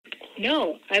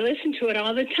No, I listen to it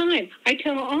all the time. I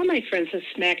tell all my friends to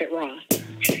smack it raw.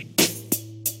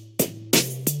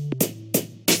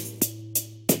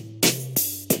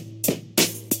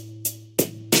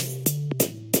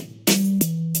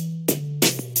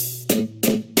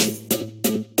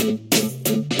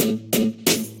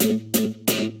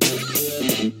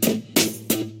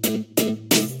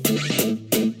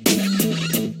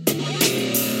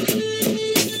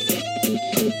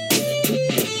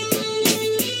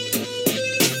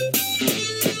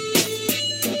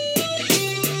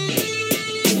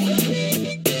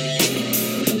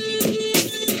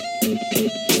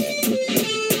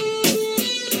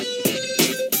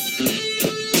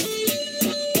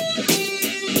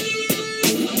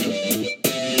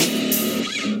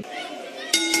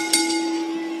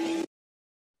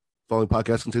 Following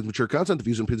podcast contains mature content. The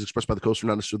views and opinions expressed by the host are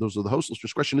not necessarily those of the host. Listener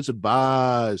discretion is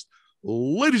advised.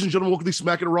 Ladies and gentlemen, welcome to the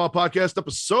Smack It Raw podcast,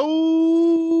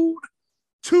 episode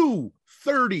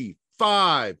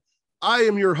 235. I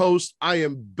am your host. I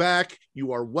am back.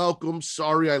 You are welcome.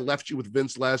 Sorry I left you with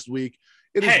Vince last week.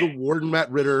 It is the Warden,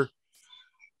 Matt Ritter,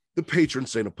 the patron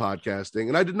saint of podcasting.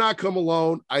 And I did not come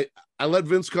alone. I let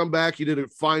Vince come back. He did a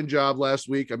fine job last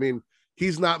week. I mean,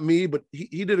 he's not me, but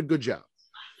he did a good job.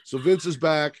 So Vince is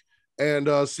back.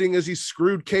 And seeing as he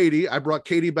screwed Katie, I brought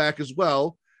Katie back as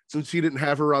well, since he didn't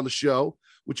have her on the show,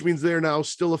 which means they're now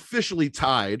still officially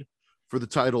tied for the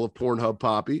title of Pornhub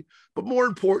Poppy. But more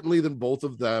importantly than both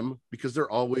of them, because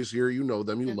they're always here, you know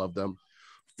them, you love them,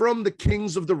 from the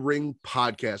Kings of the Ring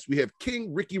podcast, we have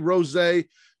King Ricky Rose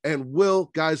and Will.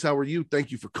 Guys, how are you?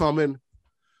 Thank you for coming.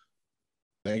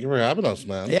 Thank you for having us,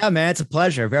 man. Yeah, man, it's a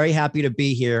pleasure. Very happy to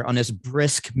be here on this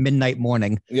brisk midnight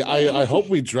morning. Yeah, I hope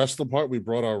we dressed the part. We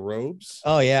brought our robes.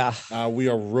 Oh yeah, we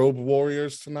are robe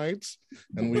warriors tonight,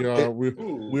 and we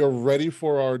are ready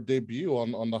for our debut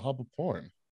on the Hub of Porn.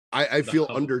 I feel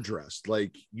underdressed.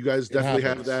 Like you guys definitely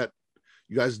have that.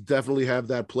 You guys definitely have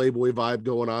that Playboy vibe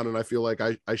going on, and I feel like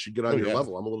I should get on your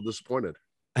level. I'm a little disappointed.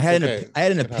 I had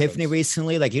an epiphany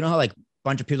recently. Like, you know how like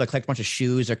bunch of people that collect a bunch of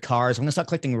shoes or cars. I'm gonna start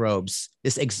collecting robes.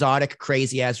 This exotic,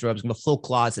 crazy ass robes. I'm gonna full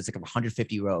closets, like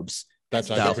 150 robes.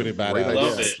 That's actually pretty bad. I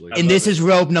love it. And this is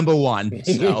robe number one.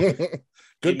 So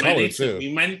good color too.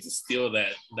 We might need to steal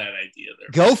that idea there.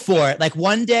 Go for it. Like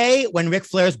one day when Ric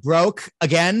Flair's broke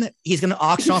again, he's gonna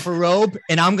auction off a robe,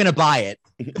 and I'm gonna buy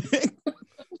it.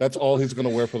 That's all he's gonna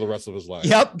wear for the rest of his life.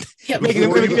 Yep.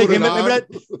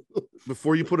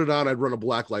 Before you put it on, I'd run a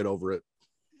black light over it.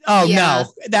 Oh yeah.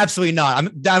 No, absolutely not.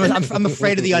 I'm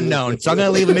afraid of the unknown, so I'm gonna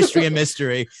leave a mystery a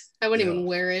mystery. I wouldn't even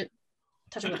wear it.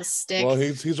 Touch it with a stick. Well,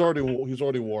 he's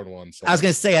already worn one. So. I was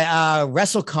gonna say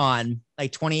WrestleCon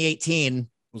like 2018.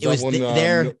 It was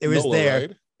there. It was Nola, there.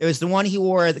 Right? It was the one he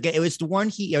wore. It was the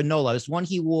one Nola. It was the one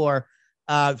he wore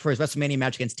for his WrestleMania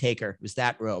match against Taker. It was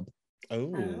that robe.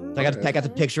 Oh, so I got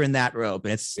the picture in that robe,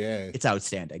 and it's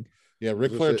outstanding. Yeah,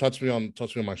 Ric Flair touched me on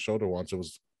my shoulder once. It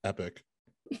was epic.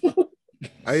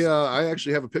 I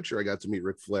actually have a picture. I got to meet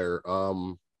Ric Flair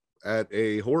at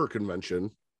a horror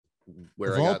convention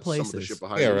where I got some of the shit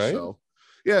behind me. Right? So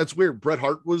yeah, it's weird. Bret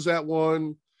Hart was at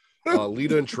one.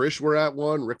 Lita and Trish were at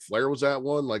one. Ric Flair was at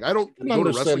one. Like I don't go to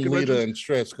wrestling conventions. Lita and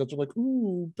Trish because they're like,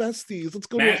 ooh, besties. Let's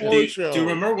go Matt, to a horror show. Do you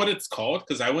remember what it's called?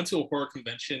 Because I went to a horror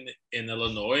convention in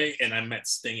Illinois and I met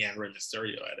Sting and Rey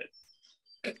Mysterio at it.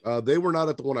 They were not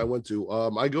at the one I went to.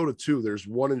 I go to two. There's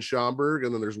one in Schaumburg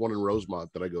and then there's one in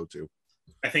Rosemont that I go to.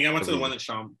 I think I went to the one in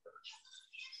Schaumburg.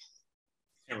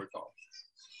 I can't recall.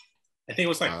 I think it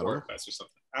was like Horror Fest or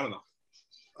something. I don't know.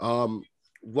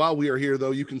 While we are here, though,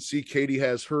 you can see Katie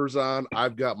has hers on.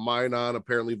 I've got mine on.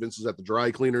 Apparently, Vince is at the dry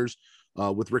cleaners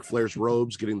with Ric Flair's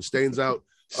robes, getting the stains out.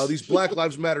 These Black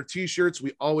Lives Matter t-shirts,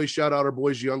 we always shout out our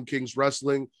boys, Young Kings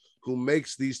Wrestling, who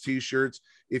makes these t-shirts.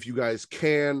 If you guys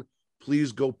can,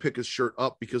 please go pick a shirt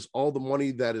up because all the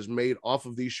money that is made off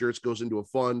of these shirts goes into a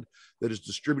fund that is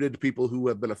distributed to people who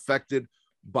have been affected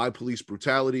by police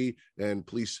brutality and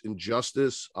police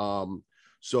injustice.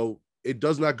 So it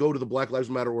does not go to the Black Lives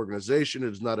Matter organization.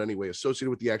 It is not in any way associated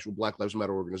with the actual Black Lives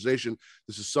Matter organization.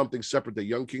 This is something separate that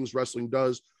Young Kings Wrestling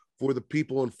does for the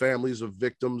people and families of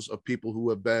victims of people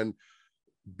who have been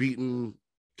beaten,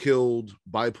 killed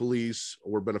by police,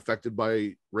 or been affected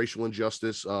by racial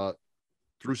injustice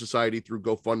through society, through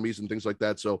GoFundMes and things like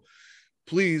that. So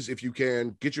please, if you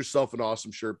can, get yourself an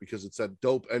awesome shirt because it's that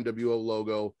dope NWO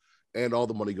logo and all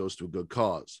the money goes to a good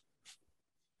cause.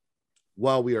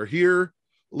 While we are here,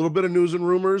 a little bit of news and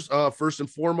rumors. First and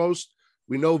foremost,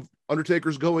 we know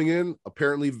Undertaker's going in.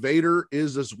 Apparently Vader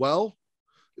is as well.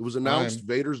 It was announced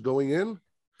Vader's going in.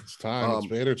 It's time. It's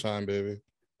Vader time, baby.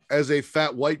 as a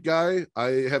fat white guy,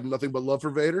 I have nothing but love for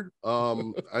Vader.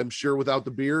 I'm sure without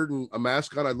the beard and a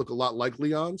mask on, I'd look a lot like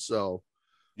Leon. So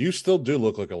you still do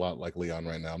look like a lot like Leon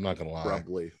right now. I'm not gonna lie.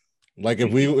 Probably. Like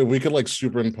if we could like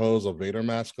superimpose a Vader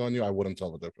mask on you, I wouldn't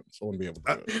tell the difference. I wouldn't be able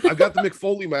to do it. I got the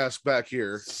McFoley mask back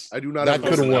here. I do not. That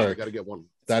could work. I got to get one.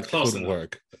 That could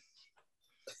work.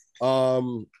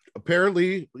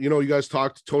 Apparently, you guys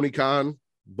talked. Tony Khan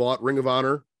bought Ring of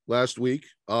Honor last week.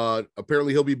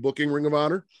 Apparently, he'll be booking Ring of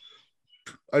Honor.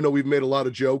 I know we've made a lot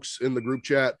of jokes in the group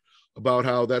chat about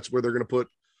how that's where they're going to put,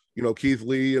 Keith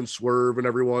Lee and Swerve and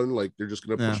everyone. Like they're just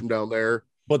going to push them down there.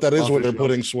 But that is what they're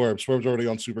putting Swerve. Swerve's already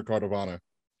on Supercard of Honor.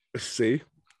 See?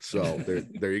 So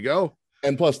there you go.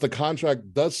 And plus, the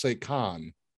contract does say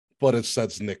Khan, but it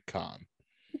says Nick Khan.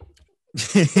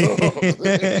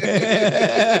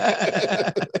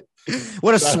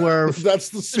 What a swerve. That's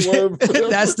the swerve.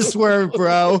 That's the swerve,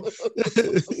 bro.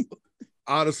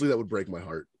 Honestly, that would break my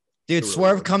heart. Dude,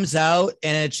 Swerve comes out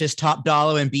and it's just Top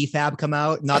Dollar and B-Fab come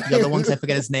out, not the other ones. I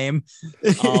forget his name.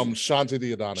 Shanti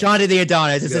the Adonis. Shanti the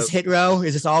Adonis. Is this Hit Row?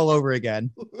 Is this all over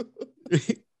again?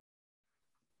 In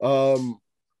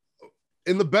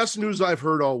the best news I've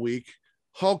heard all week,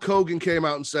 Hulk Hogan came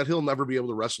out and said he'll never be able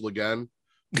to wrestle again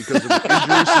because of the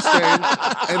injury sustained,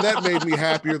 and that made me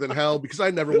happier than hell because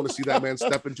I never want to see that man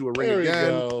step into a ring again.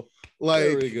 Go. Like,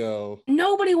 there we go.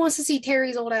 Nobody wants to see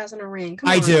Terry's old ass in a ring. Come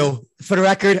on. I do. For the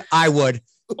record, I would.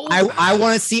 I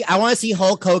want to see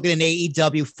Hulk Hogan and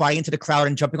AEW fighting into the crowd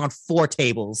and jumping on 4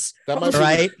 tables. That might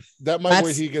right. That might be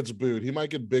where he gets booed. He might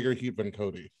get bigger heat than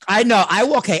Cody. I know.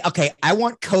 Okay. I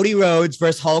want Cody Rhodes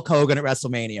versus Hulk Hogan at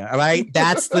WrestleMania. All right,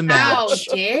 that's the match.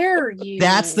 How dare you?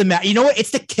 That's the match. You know what?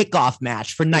 It's the kickoff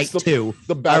match for night 2.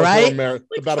 The battle. All right.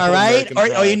 The battle. All right.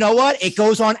 Or you know what? It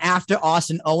goes on after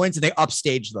Austin Owens and they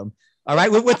upstage them. All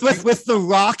right, with The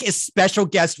Rock as special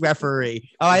guest referee.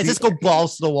 All right, let's just go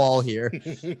balls to the wall here.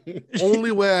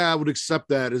 Only way I would accept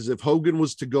that is if Hogan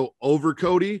was to go over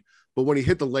Cody, but when he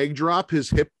hit the leg drop, his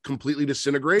hip completely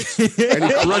disintegrates and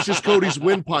he crushes Cody's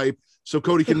windpipe, so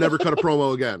Cody can never cut a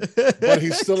promo again. But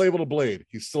he's still able to blade.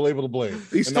 He's still able to blade.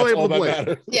 He's still able to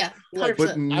blade. Yeah, 100%.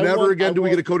 But never again do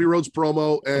we get a Cody Rhodes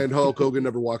promo and Hulk Hogan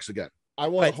never walks again. I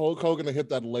want Hulk Hogan to hit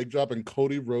that leg drop and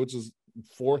Cody Rhodes'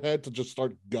 forehead to just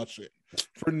start gushing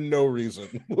for no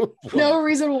reason. No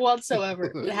reason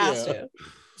whatsoever. It has to.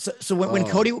 So when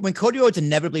Cody Rhodes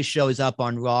inevitably shows up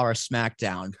on Raw or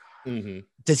SmackDown,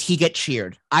 does he get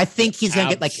cheered? I think he's gonna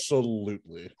get like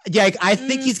absolutely. Yeah, I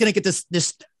think he's gonna get this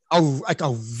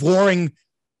a roaring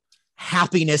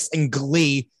happiness and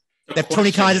glee that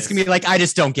Tony Khan is gonna be like, I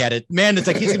just don't get it, man. It's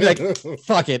like he's gonna be like,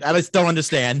 fuck it, I just don't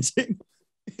understand.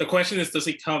 The question is, does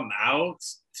he come out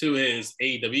to his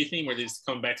AEW theme or does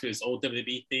he come back to his old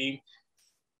WWE theme?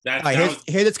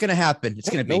 Here's what's gonna happen. It's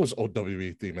gonna be his old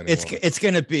WWE theme anymore. It's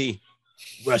gonna be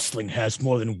wrestling has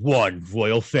more than one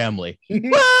royal family.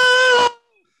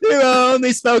 They're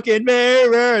only smoking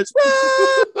mirrors.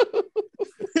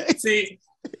 See,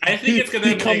 I think it's gonna.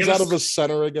 He comes out of the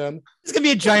center again. It's gonna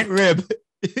be a giant rib.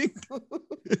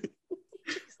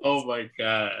 Oh my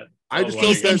god!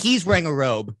 And he's wearing a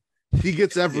robe. He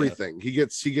gets everything. Yeah.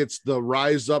 He gets the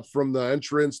rise up from the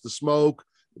entrance, the smoke,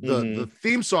 the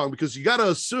theme song, because you got to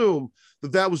assume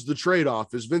that was the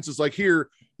trade-off. Is Vince is like, here,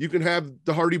 you can have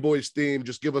the Hardy Boys theme,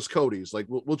 just give us Cody's. Like,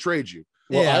 we'll trade you.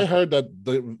 Well, I heard that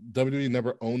the WWE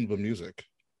never owned the music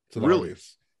to the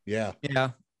Hardys. Yeah.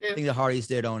 I think the Hardys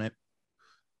did own it.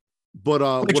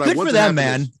 But which good for them,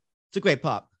 man. It's a great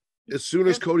pop. As soon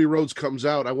as Cody Rhodes comes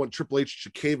out, I want Triple H to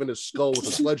cave in his skull with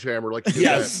a sledgehammer. Like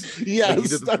yes,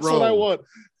 that's what I want.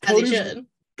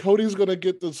 Cody's gonna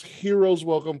get this hero's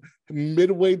welcome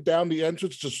midway down the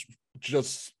entrance.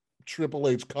 Just Triple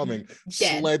H coming,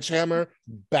 dead. Sledgehammer,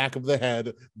 back of the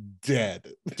head,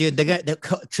 dead. Dude,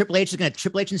 Triple H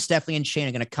and Stephanie and Shane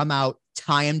are gonna come out,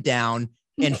 tie him down,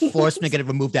 and force him to get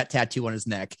remove that tattoo on his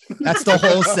neck. That's the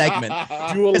whole segment.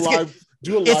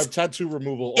 Do a live tattoo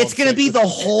removal. It's going to be the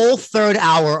whole 3rd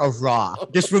hour of Raw,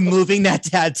 just removing that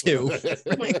tattoo.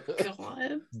 Oh my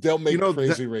god! They'll make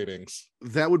crazy ratings.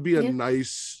 That would be a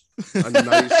nice,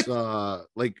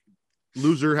 like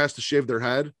loser has to shave their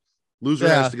head. Loser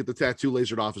has to get the tattoo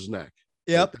lasered off his neck.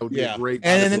 Yep, that would be a great.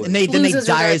 And then they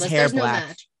dye his hair black.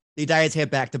 No, they dye his hair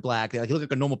back to black. Like he look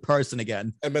like a normal person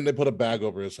again. And then they put a bag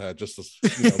over his head just to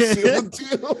seal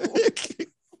the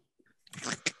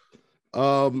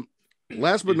deal.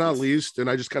 Last but not least, and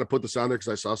I just kind of put this on there because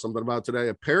I saw something about today.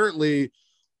 Apparently,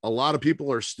 a lot of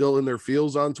people are still in their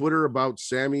feels on Twitter about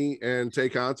Sammy and Tay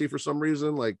Conti for some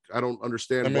reason. Like, I don't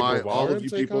understand why all of you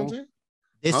people.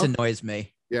 This annoys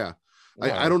me. Yeah,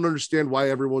 I don't understand why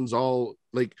everyone's all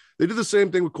Like they did the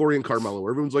same thing with Corey and Carmelo.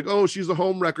 Everyone's like, oh, she's a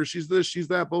home wrecker. She's this, she's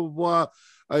that, blah, blah, blah.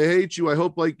 I hate you. I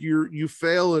hope like you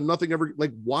fail and nothing ever,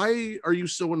 like, why are you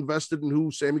so invested in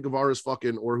who Sammy Guevara's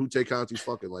fucking or who Tay Conti's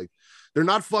fucking? Like, they're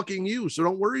not fucking you, so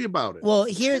don't worry about it. Well,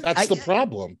 that's the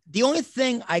problem. The only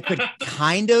thing I could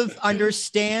kind of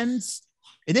understand,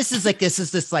 and this is like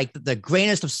the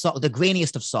grainiest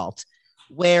of salt,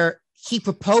 where he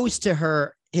proposed to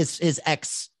her, his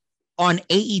ex, on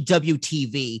AEW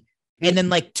TV, and then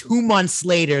like 2 months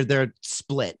later they're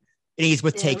split, and he's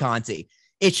with Tay Conti.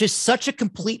 It's just such a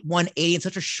complete 180 in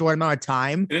such a short amount of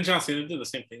time. Didn't John Cena do the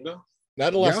same thing though?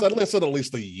 That lasted at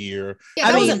least a year.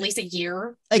 Yeah, that was at least a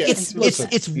year. Like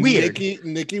it's weird.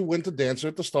 Nikki went to Dancer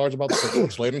at the Stars about 6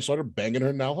 months later and started banging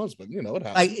her now husband. You know what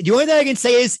happened. Like the only thing I can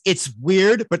say is it's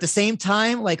weird, but at the same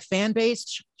time, like fan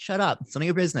base, shut up. It's none of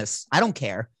your business. I don't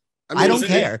care. I don't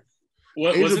care.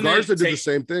 Angel Garza did the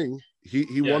same thing.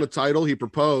 He won a title. He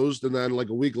proposed, and then like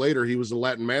a week later, he was a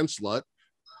Latin man slut.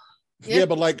 Yeah,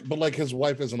 but like his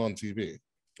wife isn't on TV.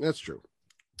 That's true.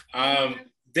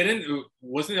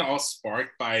 Wasn't it all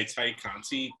sparked by Tay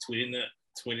Conti tweeting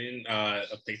a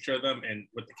picture of them and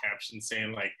with the caption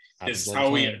saying like this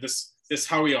is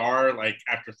how we are like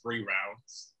after 3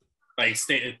 rounds, like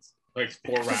it's like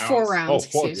 4 rounds.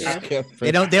 4 rounds.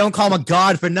 They don't call him a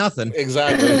god for nothing.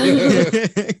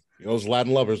 Exactly. Those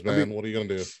Latin lovers, man. What are you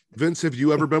gonna do? Vince, have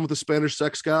you ever been with a Spanish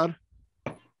sex god?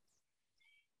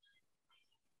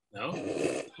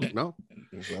 No.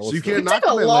 So you can't knock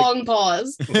a long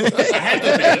pause. You had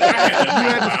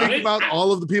to think about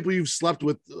all of the people you've slept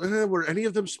with. Were any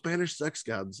of them Spanish sex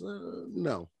gods?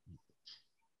 No.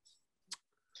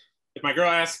 If my girl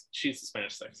asks, she's a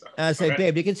Spanish sex god. I say,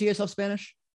 babe, do you consider yourself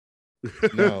Spanish?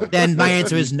 No. Then my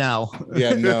answer is no.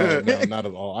 Yeah, no, not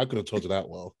at all. I could have told you that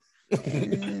well.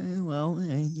 Well,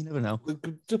 you never know.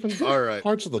 Different all right.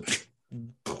 parts of the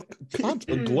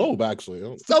globe,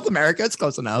 actually. South America, it's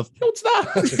close enough. No, it's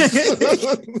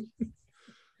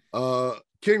not.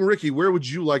 King Ricky, where would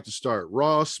you like to start?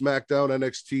 Raw, SmackDown,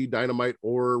 NXT, Dynamite,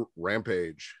 or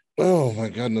Rampage? Oh my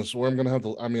goodness, I'm gonna have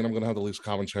the least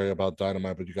commentary about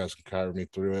Dynamite, but you guys can carry me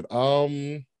through it.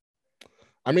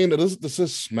 This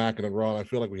is Smacking and Raw, and I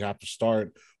feel like we have to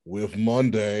start with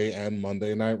Monday and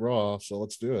Monday Night Raw, so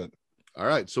let's do it. All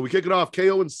right, so we kick it off.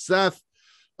 KO and Seth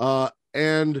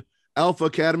and Alpha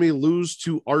Academy lose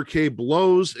to RK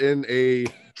Blows in a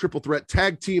triple threat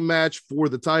tag team match for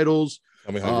the titles.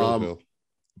 Tell me how you really feel.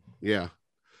 Yeah.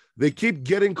 They keep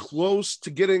getting close to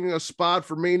getting a spot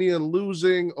for Mania and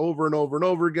losing over and over and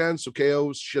over again. So KO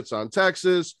shits on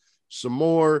Texas. Some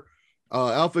more.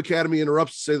 Alpha Academy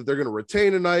interrupts to say that they're going to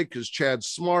retain tonight because Chad's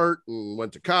smart and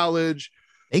went to college.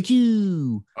 Thank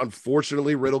you.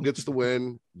 Unfortunately, Riddle gets the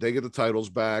win. They get the titles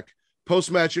back.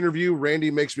 Post-match interview, Randy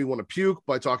makes me want to puke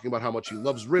by talking about how much he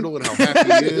loves Riddle and how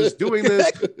happy he is doing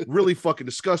this. Really fucking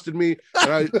disgusted me.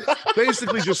 And I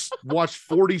basically just watched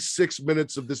 46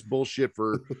 minutes of this bullshit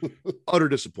for utter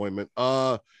disappointment.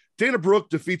 Dana Brooke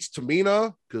defeats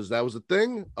Tamina because that was a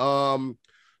thing.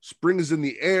 Spring is in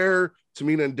the air.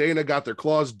 Tamina and Dana got their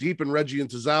claws deep in Reggie and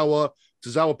Tozawa.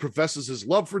 Tozawa professes his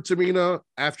love for Tamina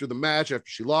after the match, after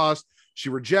she lost. She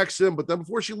rejects him, but then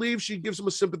before she leaves, she gives him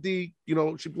a sympathy,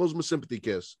 she blows him a sympathy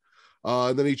kiss.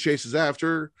 And then he chases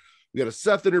after. We got a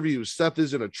Seth interview. Seth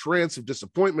is in a trance of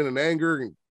disappointment and anger,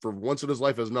 and for once in his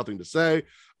life has nothing to say.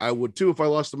 I would too if I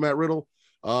lost to Matt Riddle.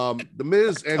 The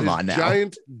Miz and his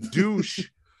giant douche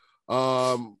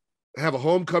have a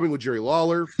homecoming with Jerry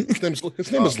Lawler. His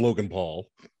name is Logan Paul.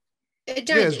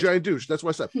 It's giant douche. That's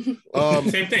what I said.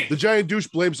 Same thing. The giant douche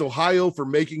blames Ohio for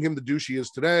making him the douche he is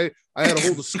today. I had a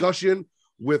whole discussion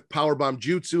with Powerbomb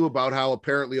Jutsu about how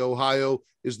apparently Ohio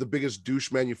is the biggest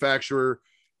douche manufacturer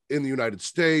in the United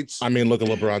States. I mean, look at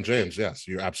LeBron James. Yes,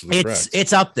 you're absolutely correct.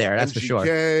 It's up there. That's MGK, for sure.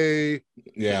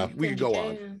 Yeah, we can go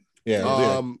on.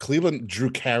 Yeah, Cleveland,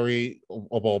 Drew Carey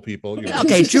of all people.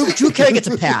 Okay, Drew Carey gets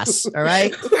a pass. All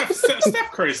right,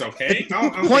 Steph Curry's okay.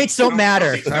 Points don't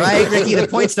matter. All right, Ricky, the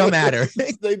points don't matter.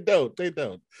 They don't.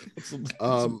 It's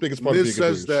the biggest part. Miz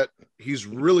says that he's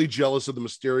really jealous of the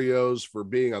Mysterios for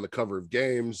being on the cover of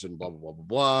games and blah blah blah blah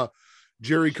blah.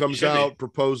 Jerry comes out,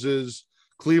 proposes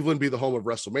Cleveland be the home of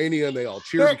WrestleMania, and they all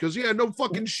cheer because no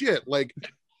fucking shit. Like,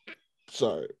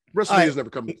 sorry, WrestleMania's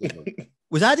never come to Cleveland.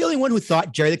 Was I the only one who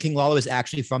thought Jerry the King Lawler was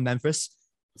actually from Memphis?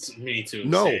 Me too.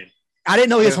 No. I didn't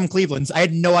know he was from Cleveland. I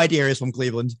had no idea he was from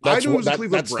Cleveland. I knew he was a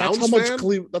Cleveland Browns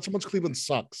fan. That's how much Cleveland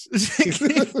sucks.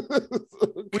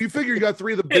 Well, you figure you got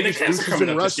 3 of the biggest douches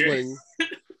in wrestling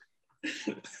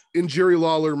in Jerry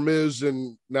Lawler, Miz,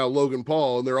 and now Logan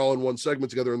Paul, and they're all in one segment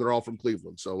together, and they're all from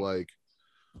Cleveland. So, like,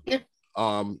 yeah.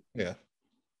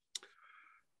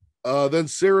 Then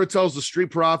Sarah tells the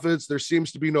Street Profits there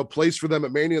seems to be no place for them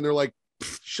at Mania, and they're like,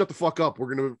 shut the fuck up.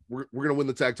 We're gonna win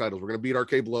the tag titles. We're gonna beat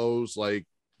RK Blows. Like,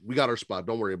 we got our spot.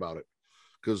 Don't worry about it.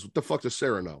 Because what the fuck does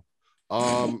Sarah know?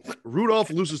 Rudolph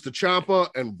loses to Ciampa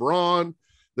and Braun.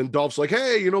 Then Dolph's like,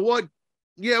 hey, you know what?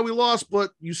 Yeah, we lost,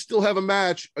 but you still have a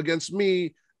match against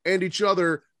me and each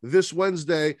other this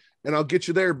Wednesday, and I'll get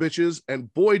you there, bitches.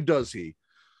 And boy, does he.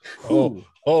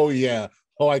 Oh yeah.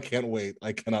 Oh, I can't wait.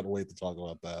 I cannot wait to talk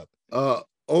about that.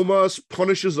 Omos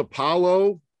punishes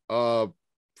Apollo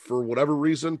for whatever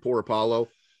reason. Poor Apollo.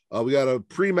 We got a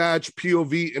pre-match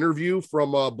POV interview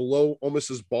from below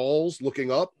Omos's balls looking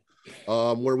up,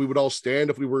 where we would all stand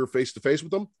if we were face-to-face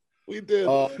with them. We did.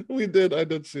 I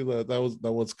did see that.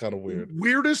 That was kind of weird.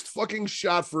 Weirdest fucking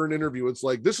shot for an interview. It's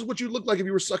like, this is what you look like if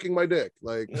you were sucking my dick.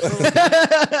 Like,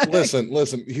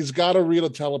 listen. He's got to read a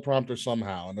teleprompter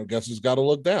somehow, and I guess he's got to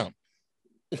look down.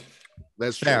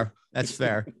 That's fair. True. That's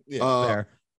fair. Fair.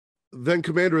 Then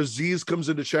Commander Aziz comes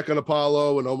in to check on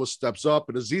Apollo and almost steps up,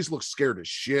 and Aziz looks scared as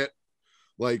shit.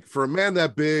 Like, for a man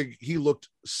that big, he looked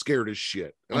scared as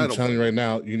shit. And I'm telling you right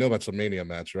now, you know that's a Mania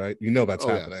match, right? You know that's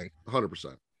happening. Yeah,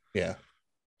 100%. Yeah.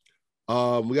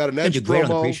 We got an Edge promo. On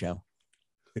the pre-show.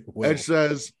 Edge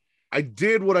says, I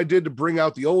did what I did to bring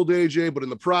out the old AJ, but in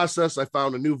the process, I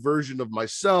found a new version of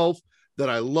myself that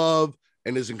I love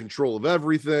and is in control of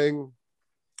everything.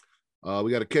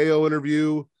 We got a KO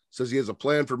interview. Says he has a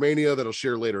plan for Mania that he'll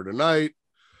share later tonight,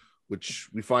 which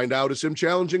we find out is him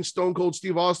challenging Stone Cold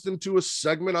Steve Austin to a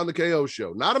segment on the KO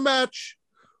show. Not a match,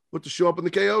 but to show up in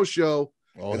the KO show.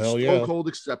 Oh, hell Stone Cold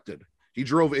accepted. He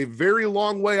drove a very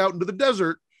long way out into the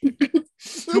desert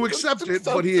to accept it,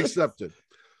 but he accepted.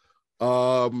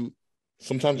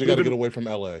 Sometimes you got to get away from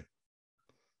LA.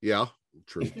 Yeah,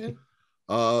 true.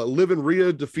 Liv and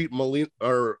Rhea defeat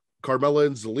Carmella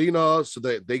and Zelina, so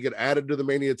that they get added to the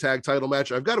Mania tag title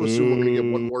match. I've got to assume we're going to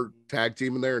get one more tag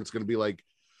team in there, and it's going to be like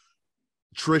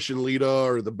Trish and Lita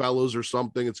or the Bellas or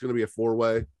something. It's going to be a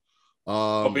 4-way.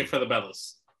 Hoping for the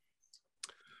Bellas.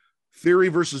 Theory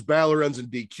versus Balor ends in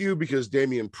DQ because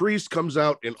Damian Priest comes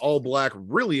out in all black,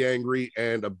 really angry,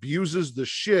 and abuses the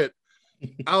shit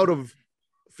out of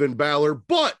Finn Balor,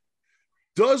 but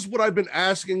does what I've been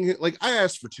asking. Like, I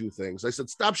asked for two things. I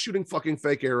said, stop shooting fucking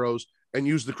fake arrows and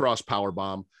use the cross power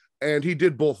bomb. And he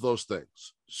did both those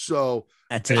things. So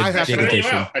that's I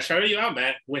shouted you out,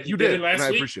 Matt. When you did it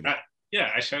last week.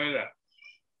 I shouted it out.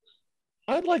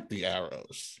 I like the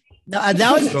arrows. No,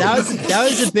 that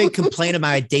was a big complaint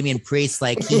about Damian Priest.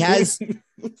 Like,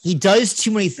 he does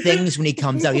too many things when he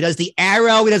comes out. He does the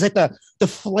arrow. He does like the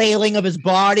flailing of his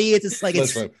body. It's just like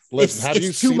listen. Have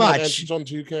you seen that entrance on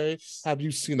 2K? Have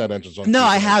you seen that entrance on? No, 2K?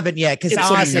 I haven't yet because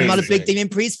honestly, I'm not a big Damian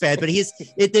Priest fan. But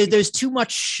there's too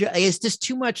much. It's just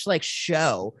too much like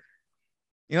show.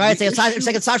 You know, it's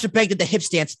like Sasha Banks did the hip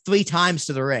stance 3 times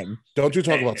to the ring. Don't you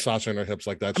talk about Sasha and her hips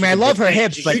like that. I mean, I love her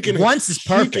hips, but once is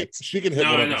perfect. She can hit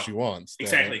whatever she wants.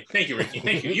 Exactly. Thank you, Ricky.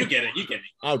 Thank you. You get it.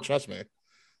 Oh, trust me.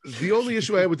 The only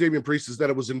issue I had with Damian Priest is that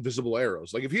it was invisible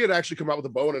arrows. Like, if he had actually come out with a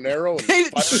bow and an arrow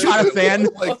and shot a fan,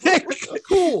 like,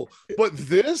 cool. But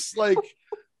this, like,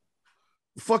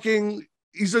 fucking,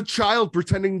 he's a child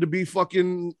pretending to be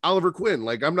fucking Oliver Queen.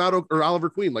 Like, I'm not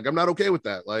okay with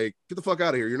that. Like, get the fuck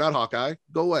out of here. You're not Hawkeye.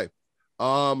 Go away.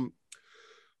 Then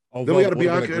we got a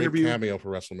Bianca interview. Cameo for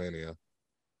WrestleMania.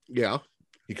 Yeah.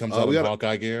 He comes out in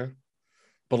Hawkeye gear.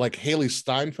 But like Haley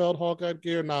Steinfeld Hawkeye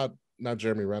gear, not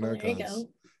Jeremy Renner. There you go.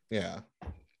 Yeah.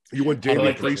 You want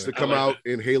Damian Priest to come out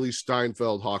in Haley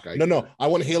Steinfeld Hawkeye? No. I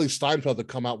want Haley Steinfeld to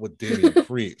come out with Damian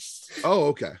Priest. Oh,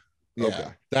 okay. Yeah, okay.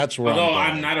 That's right. Although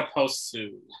I'm not opposed to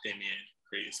Damian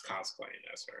Priest cosplaying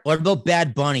as her. What about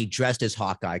Bad Bunny dressed as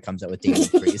Hawkeye comes out with Damian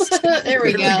Priest? There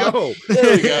we go.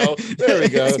 There we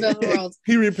go.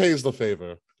 He repays the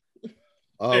favor.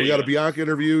 We got a Bianca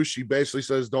interview. She basically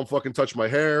says, "Don't fucking touch my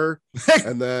hair,"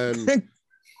 and then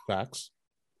facts.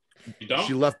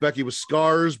 She left Becky with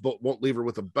scars, but won't leave her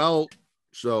with a belt.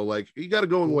 So, like, you got a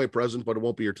going away present, but it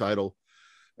won't be your title.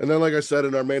 And then, like I said,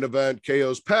 in our main event,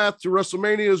 KO's path to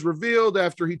WrestleMania is revealed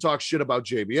after he talks shit about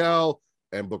JBL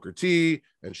and Booker T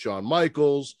and Shawn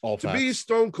Michaels to be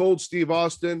Stone Cold Steve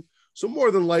Austin. So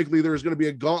more than likely, there's going to be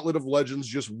a gauntlet of legends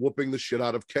just whooping the shit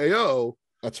out of KO.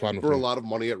 That's fine for a lot of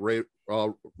money at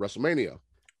WrestleMania.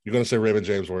 You're going to say Raymond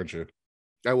James, weren't you?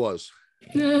 I was.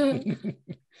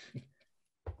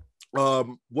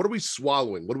 What are we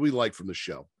swallowing? What do we like from the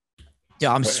show?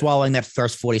 Yeah, I'm swallowing that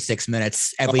first 46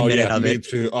 minutes, every minute of it. Me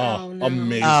too. Oh, no.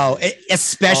 Amazing. Oh,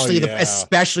 especially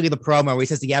the promo where he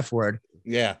says the F word.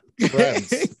 Yeah,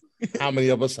 friends. How many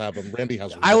of us have them? Randy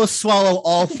has one. I will swallow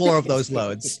all 4 of those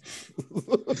loads.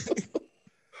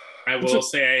 I will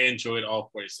say I enjoyed all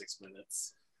 46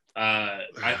 minutes.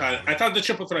 I thought the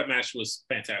triple threat match was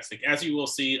fantastic. As you will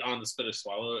see on the Spit or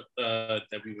Swallow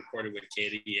that we recorded with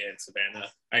Katie and Savannah,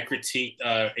 I critiqued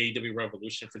AEW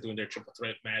Revolution for doing their triple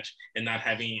threat match and not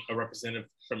having a representative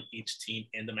from each team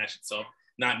in the match itself,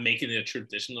 not making it a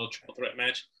traditional triple threat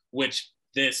match, which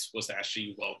this was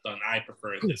actually well done. I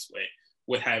prefer it this way,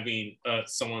 with having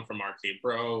someone from Arcade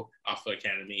Bro, Alpha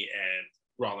Academy, and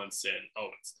Rollins and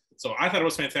Owens. So I thought it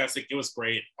was fantastic. It was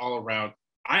great all around.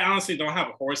 I honestly don't have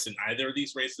a horse in either of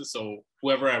these races, so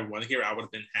whoever I won here, I would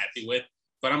have been happy with.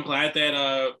 But I'm glad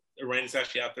that Randy's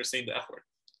actually out there saying the F word.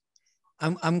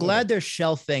 I'm glad they're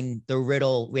shelving the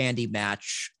Riddle Randy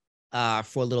match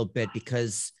for a little bit,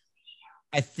 because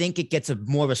I think it gets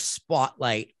more of a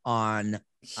spotlight on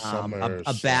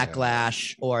a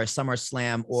Backlash or a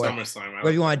SummerSlam or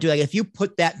whatever you want to do. Like, if you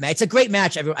put that match, it's a great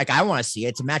match. I want to see it.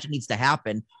 It's a match that needs to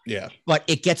happen. Yeah, but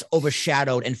it gets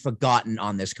overshadowed and forgotten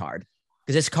on this card,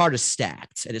 because this card is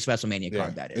stacked, and it's WrestleMania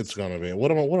card that is. It's gonna be.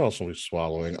 What else are we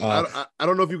swallowing? I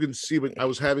don't know if you can see, but I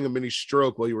was having a mini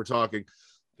stroke while you were talking.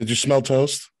 Did you smell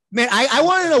toast? Man, I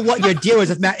want to know what your deal is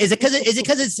with Matt. Is it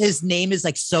because his name is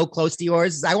like so close to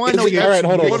yours? I want to know your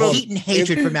heat and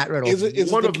hatred for Matt Riddle. Is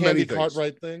it one of the Candy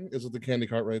Cartwright thing? Is it the Candy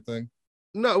Cartwright thing?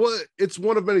 No, well, it's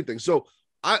one of many things. So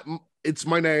it's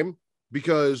my name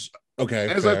because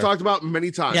as I've talked about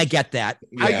many times. Yeah, I get that.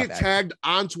 I get tagged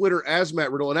on Twitter as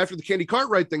Matt Riddle, and after the Candy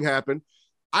Cartwright thing happened,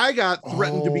 I got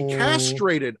threatened to be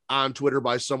castrated on Twitter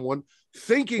by someone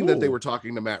thinking that they were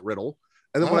talking to Matt Riddle.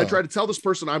 And then when I tried to tell this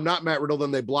person I'm not Matt Riddle,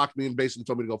 then they blocked me and basically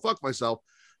told me to go fuck myself.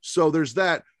 So there's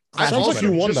that. Sounds like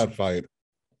you won that fight.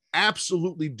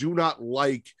 Absolutely do not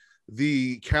like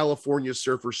the California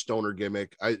surfer stoner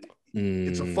gimmick.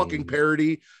 It's a fucking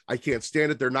parody. I can't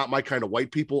stand it. They're not my kind of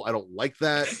white people. I don't like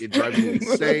that. It drives me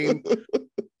insane.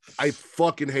 I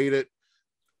fucking hate it.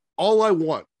 All I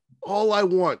want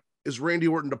is Randy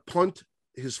Orton to punt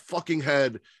his fucking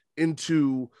head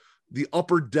into the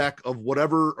upper deck of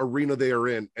whatever arena they are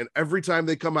in. And every time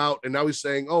they come out, and now he's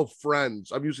saying, oh,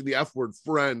 friends, I'm using the F word,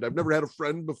 friend. I've never had a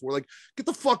friend before. Like, get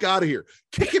the fuck out of here.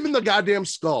 Kick him in the goddamn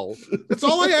skull. That's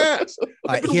all I ask.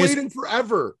 I've been waiting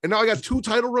forever. And now I got 2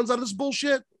 title runs out of this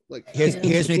bullshit. Like, here's what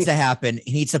needs to happen.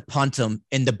 He needs to punt him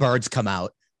and the birds come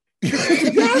out.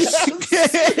 Yes.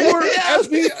 Or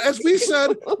as we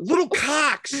said, little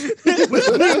cocks with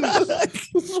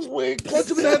wings. Punch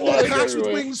him in the head, little cocks with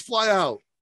wings fly out.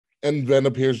 And then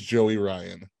appears Joey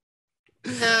Ryan.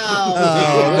 No.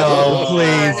 Oh, no,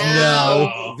 please,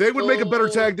 no. They would make a better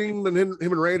tag team than him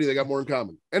and Randy. They got more in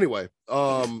common. Anyway,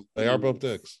 they are both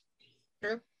dicks.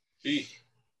 True.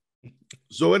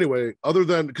 So anyway, other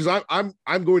than because I'm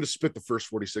going to spit the first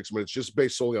 46 minutes just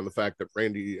based solely on the fact that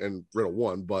Randy and Riddle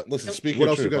won. But listen, speaking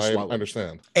of truth, I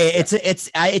understand.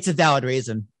 It's a valid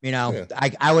reason. You know, yeah.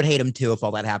 I would hate him too if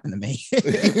all that happened to me.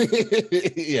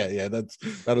 yeah,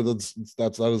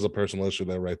 that is a personal issue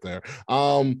there, right there.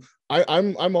 I'm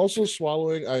also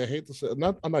swallowing. I hate to say I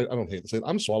don't hate to say it.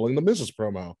 I'm swallowing the Miz's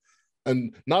promo,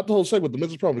 and not the whole segment, the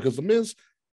Miz's promo, because the Miz.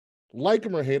 Like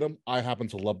him or hate him, I happen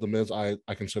to love the Miz. I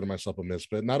consider myself a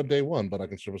Misfit, not a day one, but I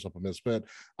consider myself a Misfit.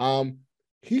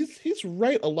 He's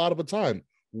right a lot of the time.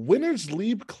 Winners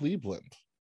leave Cleveland.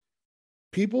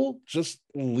 People just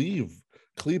leave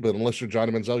Cleveland unless you're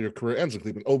Johnny Manziel. Your career ends in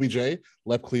Cleveland. OBJ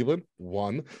left Cleveland,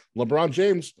 won. LeBron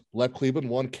James left Cleveland,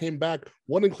 won. Came back,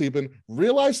 won in Cleveland.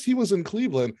 Realized he was in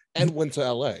Cleveland and went to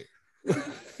LA.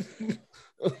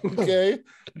 Okay,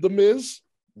 the Miz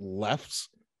left.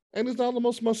 And he's now the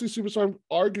most must-see superstar,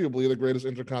 arguably the greatest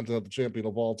intercontinental champion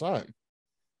of all time.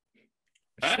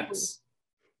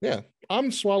 Yeah,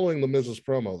 I'm swallowing the Miz's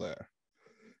promo there.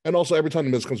 And also, every time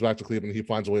the Miz comes back to Cleveland, he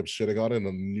finds a way of shitting on it in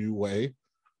a new way.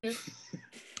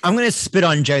 I'm going to spit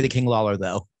on Jerry the King Lawler,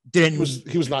 though. He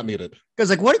was not needed. Because,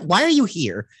 like, what? Why are you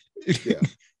here? Yeah.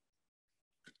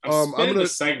 I'm gonna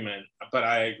segment, but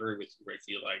I agree with you,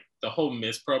 Ricky. Like the whole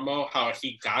Miz promo, how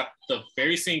he got the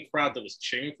very same crowd that was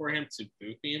cheering for him to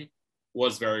boo him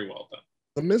was very well done.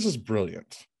 The Miz is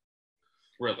brilliant.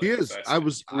 Really, he is. I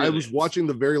was watching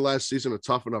the very last season of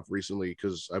Tough Enough recently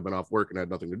because I've been off work and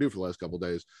had nothing to do for the last couple of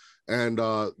days, and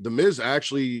the Miz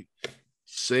actually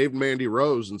saved Mandy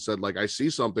Rose and said, like, I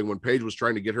see something when Paige was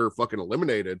trying to get her fucking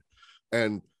eliminated,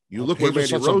 and you look where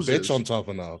Mandy Rose is on Tough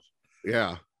Enough.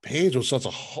 Yeah. Paige was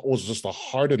just a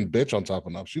hardened bitch on Top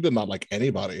Enough. She did not like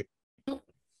anybody.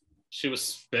 She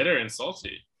was bitter and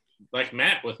salty, like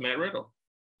Matt with Matt Riddle.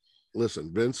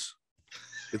 Listen, Vince,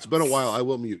 it's been a while. I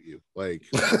will mute you. Like,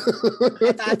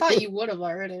 I thought you would have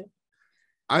already.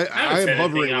 I am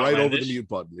hovering right over the mute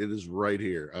button. It is right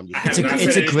here.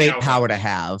 It's a great power to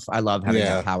have. I love having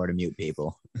that power to mute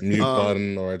people. Mute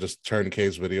button, or I just turn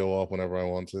Kay's video off whenever I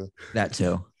want to. That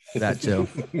too. I'm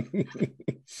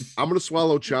going to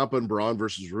swallow Ciampa and Braun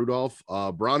versus Rudolph.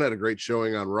 Braun had a great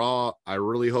showing on Raw. I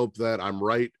really hope that I'm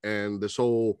right. And this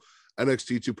whole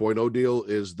NXT 2.0 deal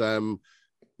is them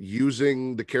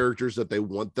using the characters that they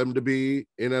want them to be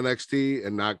in NXT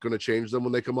and not going to change them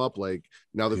when they come up. Like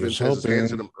now that Vince has his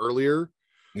hands in them earlier.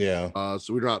 Yeah.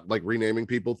 So we're not like renaming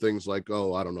people things like,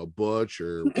 oh, I don't know, Butch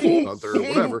or Gunther or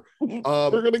whatever. We're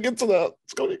going to get to that.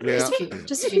 It's going to be crazy. Yeah.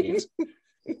 Just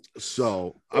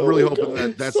So I'm really hoping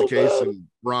that that's the case and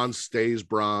Braun stays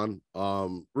Braun.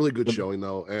 Really good showing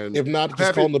though. And if not,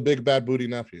 just call him the big bad booty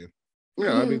nephew.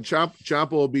 Yeah, I mean,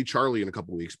 Ciampa will be Charlie in a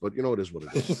couple weeks, but you know, it is what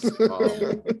it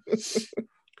is.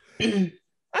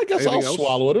 I guess I'll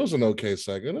swallow it. It was an okay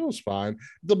segment. It was fine.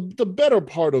 The better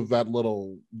part of that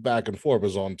little back and forth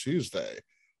is on Tuesday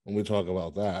when we talk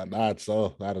about that.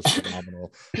 That is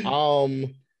phenomenal.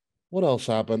 What else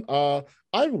happened? I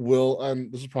will,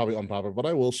 and this is probably unpopular, but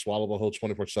I will swallow the whole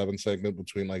 24/7 segment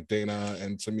between like Dana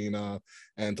and Tamina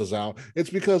and Tozawa. It's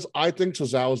because I think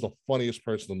Tozawa is the funniest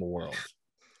person in the world.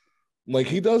 Like,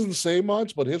 he doesn't say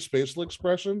much, but his facial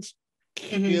expressions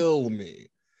kill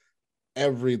me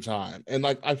every time. And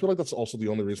like, I feel like that's also the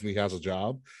only reason he has a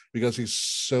job, because he's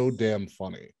so damn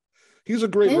funny. He's a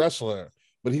great wrestler,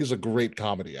 but he's a great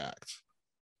comedy act.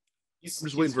 I'm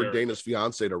just waiting for Dana's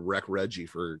fiance to wreck Reggie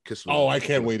for kissing. Oh, I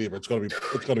can't wait either. It's gonna be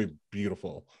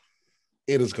beautiful.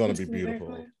 It is gonna be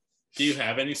beautiful. Do you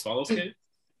have any swallows, Kate?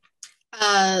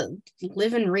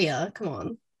 Liv and Rhea. Come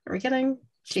on, are we kidding?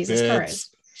 Jesus Spits.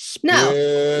 Christ! No,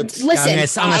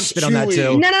 listen. I'm gonna spit on that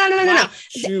too.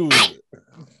 No.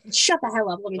 Shut the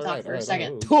hell up. Let me talk for a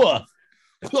second.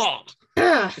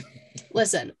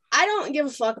 Listen, I don't give a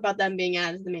fuck about them being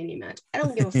added to the Mania match. I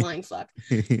don't give a flying fuck.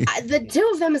 The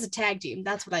two of them as a tag team,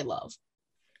 that's what I love.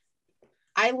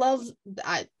 I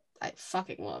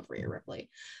fucking love Rhea Ripley.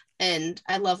 And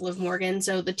I love Liv Morgan.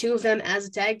 So the two of them as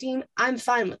a tag team, I'm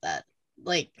fine with that.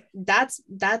 Like, that's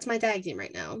my tag team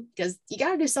right now. Because you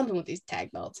gotta do something with these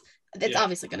tag belts. It's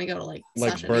obviously gonna go to like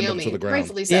Sasha and Naomi, to the ground.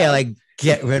 rightfully so. Yeah, like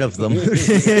get rid of them.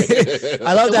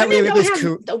 I love that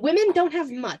the women don't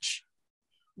have much.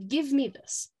 Give me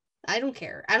this. I don't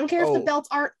care. I don't care if the belts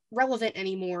aren't relevant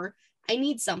anymore. I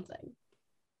need something.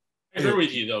 I agree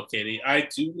with you though, Katie. I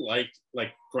do like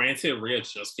granted Rhea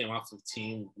just came off the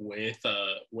team with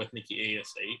Nikki ASH,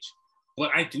 but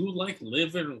I do like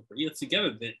Liv and Rhea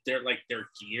together. They're like their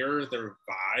gear, their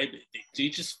vibe. They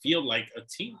just feel like a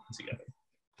team together.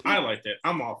 I like that.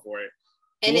 I'm all for it.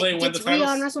 And it gets Rhea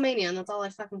on WrestleMania, and that's all I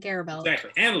fucking care about.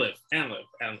 Exactly. And Liv.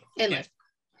 Yes.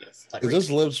 Is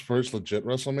this Liv's first legit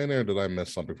WrestleMania, or did I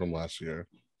miss something from last year?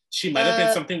 She might have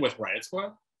been something with Riot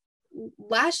Squad.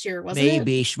 Last year, wasn't it?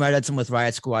 Maybe she might have had some with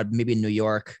Riot Squad, maybe in New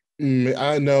York.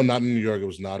 No, not in New York. It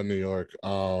was not in New York.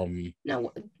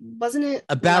 No, wasn't it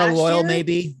a Battle Royal?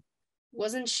 Maybe.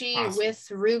 Wasn't she with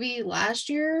Ruby last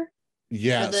year?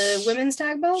 Yes. For the women's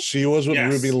tag belt? She was with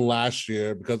Ruby last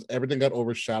year because everything got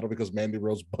overshadowed because Mandy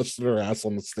Rose busted her ass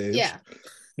on the stage. Yeah.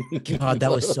 God,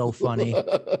 that was so funny.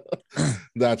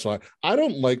 That's why I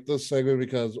don't like this segment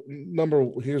because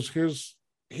here's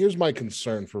my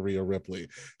concern for Rhea Ripley.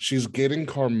 She's getting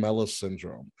Carmella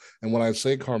syndrome. And when I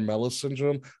say Carmella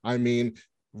syndrome, I mean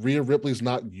Rhea Ripley's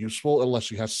not useful unless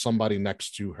she has somebody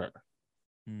next to her.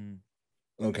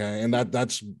 Okay, and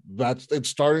that's it's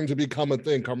starting to become a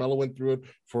thing. Carmella went through it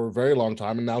for a very long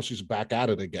time, and now she's back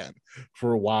at it again.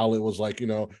 For a while, it was like,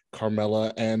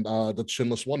 Carmella and the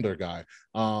Chinless Wonder guy,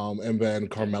 and then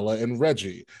Carmella and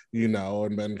Reggie, and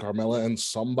then Carmella and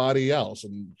somebody else,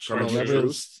 and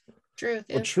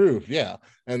Truth, yeah.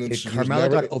 And then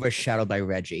Carmella got overshadowed by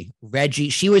Reggie.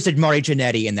 She was a Marty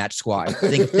Jannetty in that squad.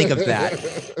 Think of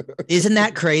that. Isn't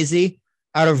that crazy?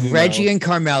 Out of Reggie and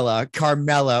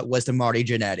Carmella was the Marty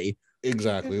Jannetty.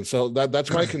 Exactly. And so that's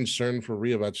my concern for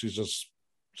Rhea, that she's just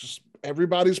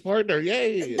everybody's partner.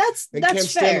 Yay. That's can't fair.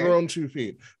 Stand on her own 2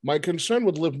 feet. My concern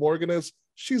with Liv Morgan is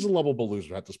she's a lovable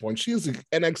loser at this point. She is the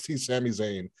NXT Sami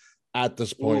Zayn at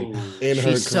this point in her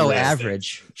career. She's so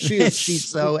average. She's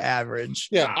so average.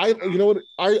 Yeah, I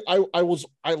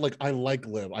like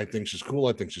Liv. I think she's cool.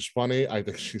 I think she's funny. I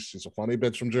think she's a funny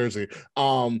bitch from Jersey.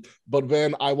 But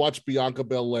then I watched Bianca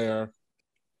Belair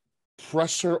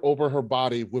press her over her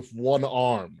body with one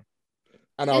arm.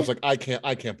 And I was like, I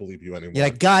can't believe you anymore. You're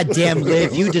like, God damn,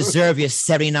 Liv, you deserve your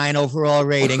 79 overall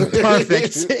rating.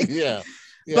 Perfect. Yeah.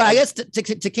 But I guess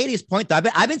to Katie's point, though,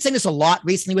 I've been saying this a lot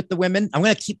recently with the women. I'm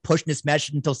going to keep pushing this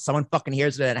message until someone fucking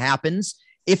hears that it happens.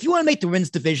 If you want to make the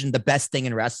women's division the best thing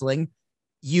in wrestling,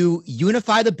 you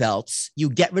unify the belts, you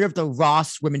get rid of the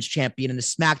Ross Women's Champion and the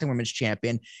SmackDown Women's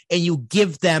Champion, and you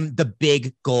give them the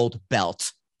big gold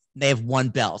belt. They have one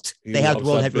belt. They have the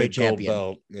World Heavyweight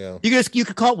Champion. Yeah. You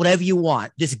could call it whatever you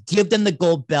want. Just give them the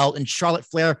gold belt, and Charlotte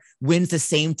Flair wins the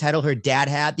same title her dad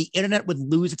had. The internet would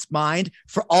lose its mind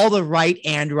for all the right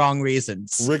and wrong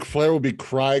reasons. Ric Flair would be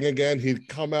crying again. He'd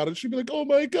come out and she'd be like, "Oh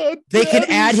my god!" They can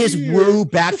add his woo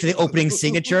back to the opening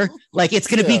signature. Like it's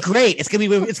gonna be great. It's gonna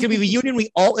be a reunion.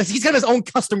 He's got his own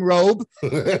custom robe.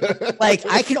 Like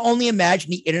I can only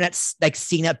imagine the internet like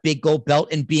seeing that big gold belt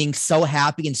and being so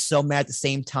happy and so mad at the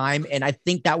same time. And I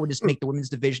think that would just make the women's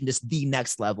division just the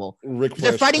next level.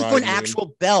 They're fighting for an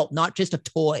actual belt, not just a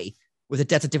toy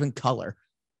that's a different color.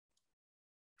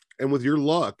 And with your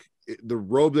luck, the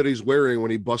robe that he's wearing when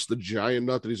he busts the giant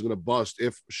nut that he's going to bust,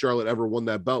 if Charlotte ever won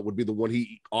that belt, would be the one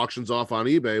he auctions off on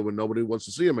eBay when nobody wants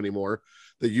to see him anymore,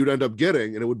 that you'd end up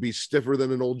getting. And it would be stiffer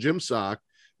than an old gym sock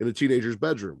in a teenager's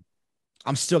bedroom.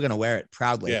 I'm still going to wear it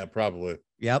proudly. Yeah, probably.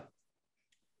 Yep.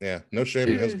 Yeah, no shame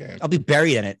in his game. I'll be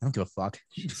buried in it. I don't give a fuck.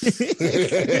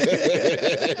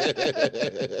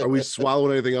 Are we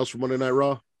swallowing anything else from Monday Night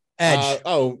Raw? Edge.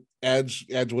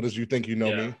 Edge. What does you think you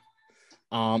know me?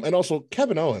 And also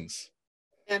Kevin Owens.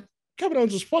 Yeah. Kevin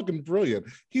Owens is fucking brilliant.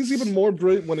 He's even more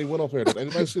brilliant when he went off air. Did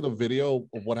anybody see the video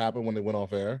of what happened when they went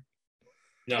off air?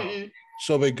 No. Mm-hmm.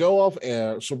 So they go off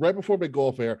air. So right before they go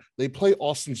off air, they play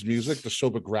Austin's music to show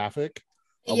the graphic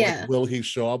of like, will he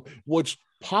show up? Which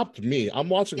popped me. I'm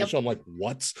watching the show. I'm like,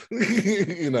 what?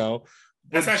 You know,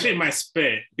 that's actually my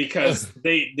spit because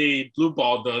they blue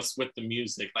balled us with the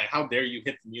music. Like, how dare you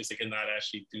hit the music and not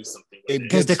actually do something with it?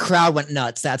 Because the crowd went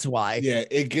nuts. That's why. Yeah,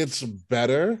 it gets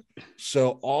better.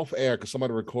 So off air, because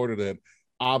somebody recorded it.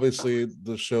 Obviously,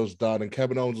 the show's done, and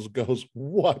Kevin Owens just goes,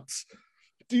 "What?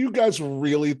 Do you guys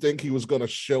really think he was going to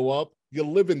show up? You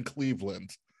live in Cleveland."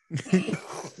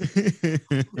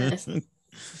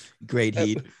 Great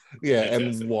heat.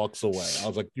 And walks away. I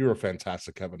was like, "You're a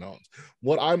fantastic Kevin Owens."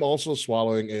 What I'm also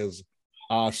swallowing is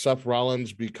Seth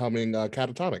Rollins becoming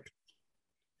catatonic.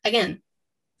 Again.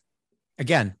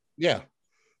 Yeah.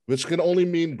 Which can only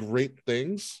mean great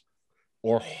things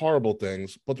or horrible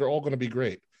things, but they're all going to be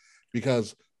great.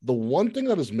 Because the one thing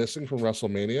that is missing from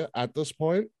WrestleMania at this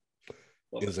point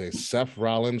is a Seth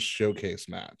Rollins showcase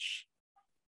match.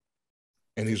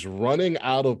 And he's running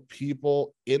out of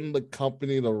people in the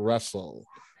company to wrestle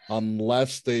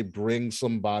unless they bring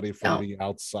somebody from the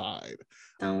outside.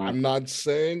 I'm not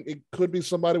saying it could be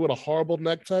somebody with a horrible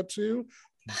neck tattoo,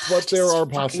 but there are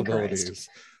possibilities.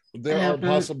 There are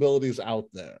possibilities out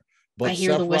there. But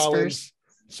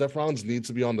Seth Rollins needs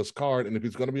to be on this card. And if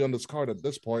he's going to be on this card at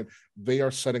this point, they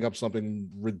are setting up something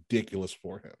ridiculous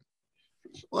for him.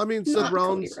 Well, I mean, Seth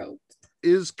Rollins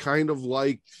is kind of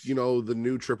like, you know, the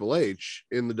new Triple H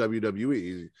in the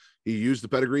WWE. He used the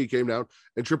pedigree, he came down,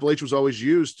 and Triple H was always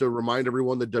used to remind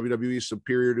everyone that WWE is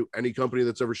superior to any company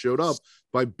that's ever showed up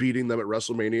by beating them at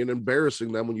WrestleMania and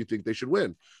embarrassing them when you think they should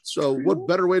win. So what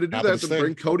better way to do that than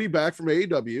bring Cody back from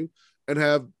AEW and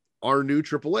have our new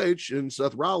Triple H and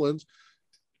Seth Rollins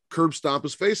curb stomp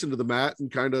his face into the mat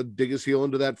and kind of dig his heel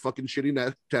into that fucking shitty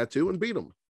neck tattoo and beat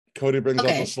him. Cody brings up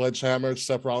the sledgehammer,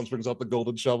 Seth Rollins brings up the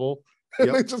golden shovel.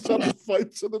 And they just have to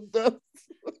fight to the death.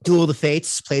 Duel of the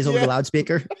Fates plays over the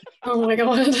loudspeaker. Oh my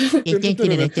god.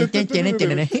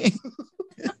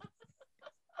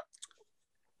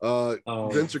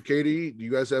 Vince or Katie, do you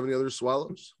guys have any other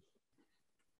swallows?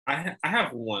 I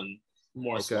have one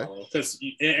more swallow because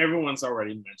everyone's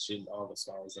already mentioned all the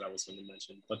swallows that I was going to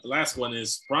mention. But the last one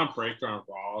is Braun Breaker on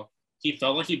Raw. He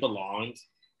felt like he belonged.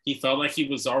 He felt like he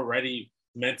was already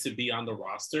meant to be on the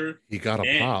roster. He got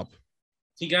a pop.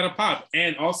 He got a pop.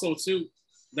 And also, too,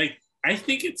 like, I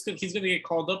think he's going to get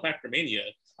called up after Mania.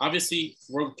 Obviously,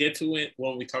 we'll get to it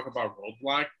when we talk about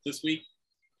Roadblock this week.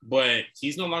 But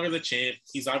he's no longer the champ.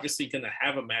 He's obviously going to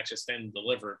have a match at Stand and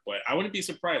Deliver. But I wouldn't be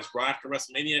surprised. Right after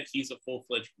WrestleMania, he's a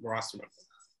full-fledged roster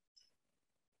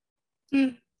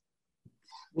member.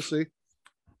 We'll see.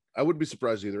 I wouldn't be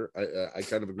surprised either. I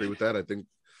kind of agree with that. I think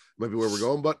might be where we're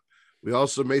going. But we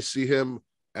also may see him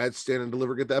at Stand and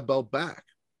Deliver get that belt back.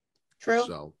 True.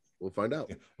 So we'll find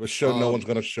out. The show no one's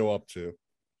going to show up to.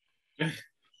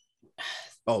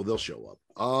 Oh, they'll show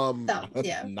up.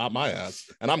 Not my ass.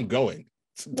 And I'm going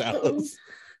to Dallas.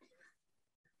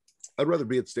 I'd rather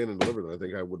be at Stand and Deliver than I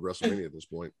think I would WrestleMania at this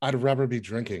point. I'd rather be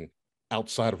drinking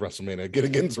outside of WrestleMania,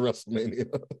 getting into WrestleMania.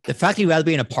 The fact that you'd rather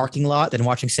be in a parking lot than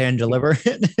watching Stand and Deliver,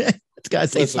 it's got to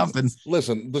say something.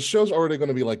 Listen, the show's already going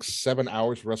to be like 7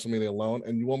 hours for WrestleMania alone,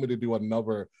 and you want me to do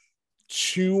another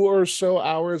 2 or so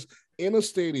hours in a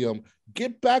stadium,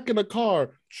 get back in a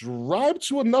car, drive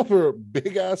to another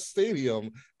big ass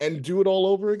stadium, and do it all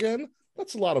over again.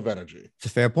 That's a lot of energy. It's a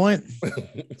fair point.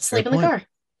 Sleep in the car.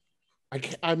 I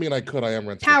could. I am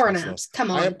renting power naps.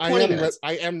 Come on,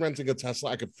 I am renting a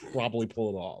Tesla. I could probably pull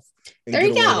it off. There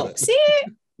you go. See?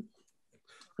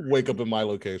 Wake up in my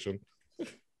location. Do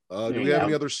we have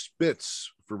any other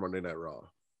spits for Monday Night Raw?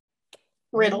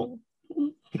 Riddle.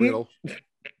 In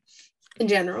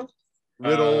general.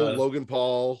 Riddle, Logan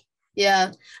Paul.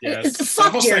 Yeah.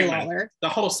 Fuck Jerry Lawler. The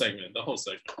whole segment.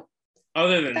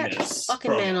 Other than that this.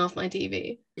 Fucking man off my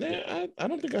TV. Yeah, I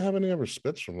don't think I have any other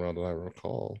spits from Raw that I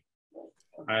recall.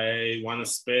 I want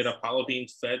to spit Apollo being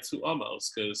fed to Omos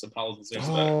because Apollo deserves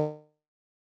better.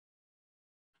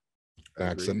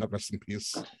 Accent, rest in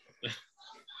peace.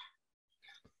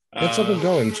 Get something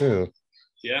going too.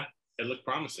 Yeah, it looked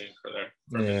promising for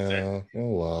there. Oh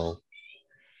well.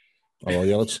 Oh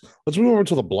yeah, let's move over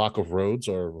to the block of roads,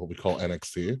 or what we call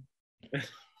NXT.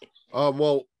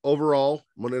 Well, overall,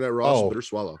 Monday Night Raw, spit or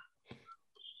swallow?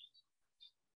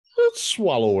 It's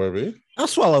swallow worthy. I'll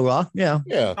swallow Raw. Yeah.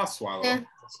 I'll swallow.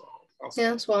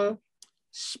 Yeah, swallow.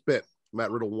 Spit.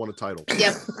 Matt Riddle won a title.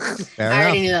 Yep. I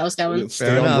already knew that was coming.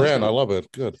 Stay on brand. I love it.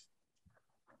 Good.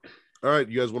 All right,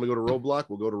 you guys want to go to Roadblock?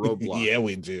 We'll go to Roadblock. Yeah,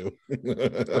 we do.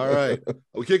 All right.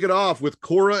 We'll kick it off with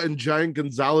Cora and Giant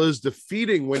Gonzalez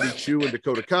defeating Wendy Chu and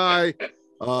Dakota Kai.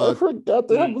 I forgot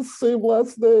they have the same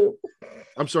last name.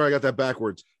 I'm sorry, I got that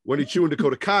backwards. Wendy Chu and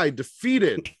Dakota Kai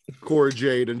defeated Cora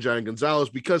Jade and Giant Gonzalez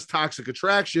because Toxic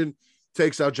Attraction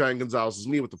takes out Giant Gonzalez's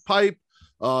knee with the pipe.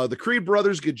 The Creed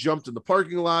brothers get jumped in the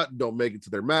parking lot and don't make it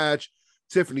to their match.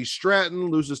 Tiffany Stratton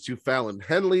loses to Fallon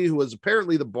Henley, who is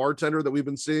apparently the bartender that we've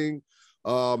been seeing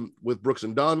with Brooks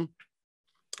and Dunn.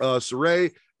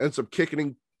 Saray ends up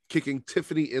kicking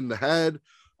Tiffany in the head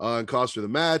and cost her the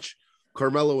match.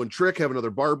 Carmelo and Trick have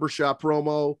another barbershop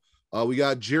promo. We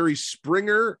got Jerry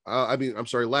Springer,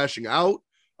 lashing out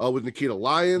with Nikita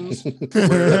Lyons.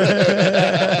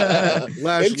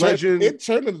 Legend. It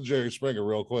turned into Jerry Springer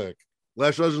real quick.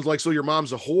 Lash Legend's like, so your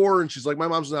mom's a whore? And she's like, my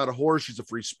mom's not a whore. She's a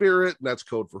free spirit. And that's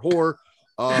code for whore.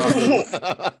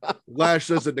 Lash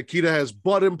says that Nikita has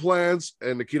butt implants,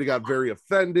 and Nikita got very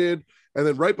offended. And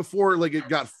then right before it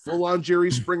got full on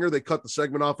Jerry Springer, they cut the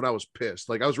segment off, and I was pissed.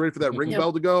 I was ready for that ring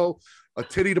bell to go, a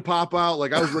titty to pop out.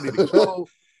 I was ready to go.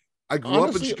 I grew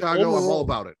up in Chicago. I'm all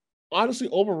about it. Honestly,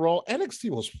 overall, NXT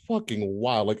was fucking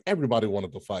wild. Everybody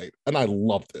wanted to fight, and I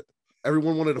loved it.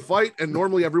 Everyone wanted to fight, and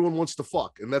normally everyone wants to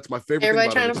fuck, and that's my favorite.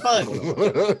 Everybody trying to fuck.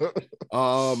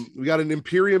 We got an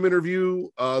Imperium interview.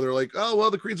 They're like, "Oh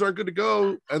well, the Creeds aren't good to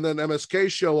go," and then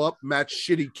MSK show up, match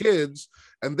shitty kids,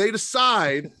 and they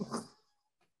decide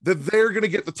that they're gonna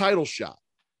get the title shot.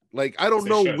 I don't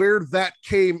know where that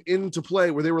came into play,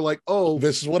 where they were like, "Oh,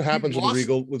 this is what happens when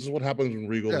Regal. This is what happens when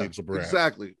Regal leaves a brand."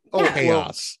 Exactly. Oh,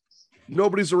 chaos. Well,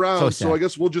 nobody's around, so I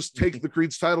guess we'll just take the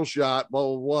Creed's title shot. Blah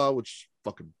blah blah. Which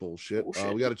fucking bullshit.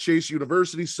 We got a Chase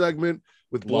University segment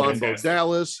with Blonde Bo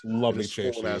Dallas. Lovely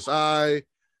Chase. Eye,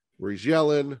 where he's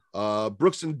yelling.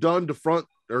 Brooks and Dunn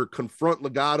confront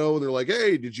Legato, and they're like,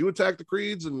 "Hey, did you attack the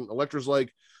Creeds?" And Elektra's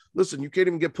like, "Listen, you can't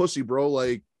even get pussy, bro.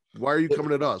 Why are you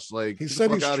coming at us?" He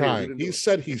said he's trying. He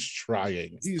said he's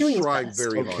trying. He's trying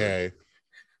very hard. Okay.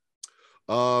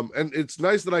 And it's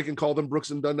nice that I can call them Brooks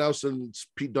and Dunn now, since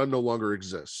Pete Dunne no longer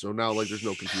exists. So now there's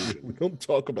no confusion. We don't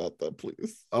talk about that,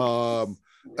 please.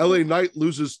 LA Knight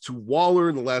loses to Waller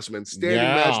in the last man standing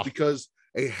match because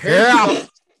a hair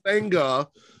Senga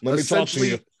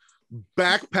essentially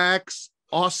backpacks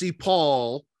Aussie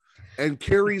Paul and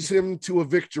carries him to a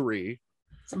victory.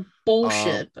 Some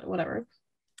bullshit, but whatever.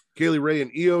 Kaylee Ray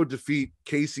and Io defeat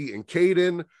Casey and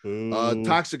Caden.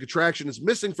 Toxic Attraction is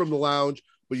missing from the lounge.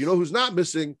 But you know who's not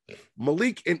missing?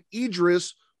 Malik and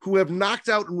Idris, who have knocked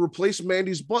out and replaced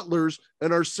Mandy's butlers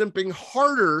and are simping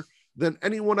harder than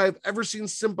anyone I've ever seen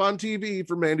simp on TV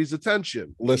for Mandy's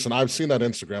attention. Listen, I've seen that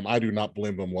Instagram. I do not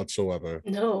blame them whatsoever.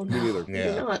 No, me neither.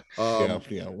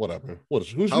 Yeah, whatever.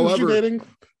 Who's you dating?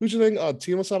 Who's you dating?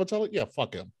 Timo Sabatella? Yeah,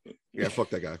 fuck him. Yeah, fuck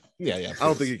that guy. Yeah. I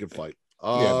don't think he can fight.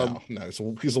 No.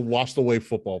 He's a washed away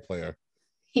football player.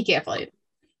 He can't fight.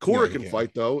 Cora can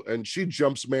fight though, and she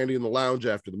jumps Mandy in the lounge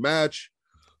after the match.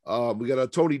 We got a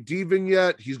Tony D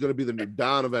vignette. He's going to be the new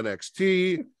Don of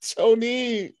NXT.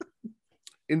 Tony.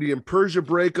 Indy and Persia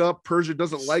break up. Persia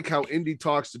doesn't like how Indy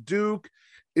talks to Duke.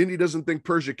 Indy doesn't think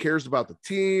Persia cares about the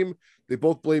team. They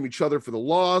both blame each other for the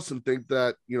loss and think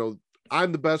that,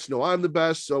 I'm the best. No, I'm the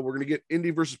best. So we're going to get Indy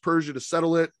versus Persia to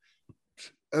settle it.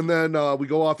 And then we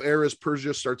go off air as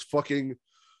Persia starts fucking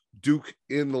Duke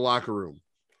in the locker room.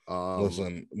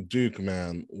 Listen, Duke,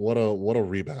 man, what a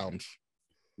rebound.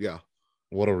 Yeah.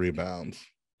 What a rebound.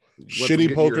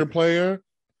 Shitty poker player.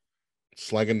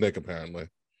 Slanging dick, apparently.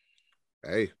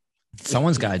 Hey.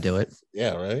 Someone's got to do it.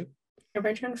 Yeah, right?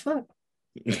 Everybody trying to fuck.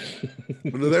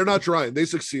 They're not trying. They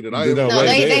succeeded.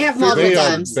 They have multiple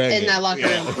times in that locker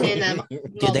room.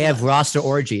 Dude, they have roster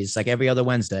orgies like every other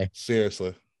Wednesday.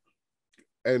 Seriously.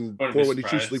 And poor Wendy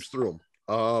Chu sleeps through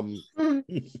them.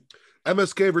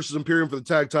 MSK versus Imperium for the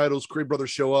tag titles. Creed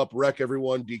brothers show up, wreck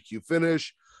everyone, DQ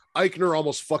finish. Eichner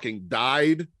almost fucking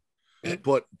died,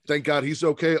 but thank God he's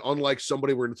okay. Unlike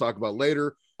somebody we're going to talk about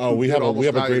later. Oh, we have a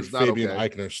great Fabian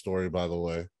Eichner story, by the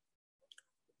way.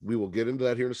 We will get into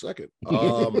that here in a second.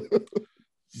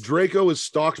 Draco is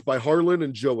stalked by Harlan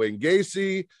and Joe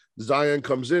Gacy. Zion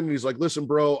comes in and he's like, listen,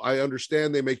 bro, I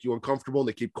understand they make you uncomfortable and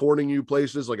they keep cornering you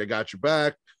places. Like, I got your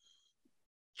back.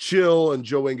 Chill. And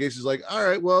Joe Gacy's like, all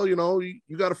right, well, you know,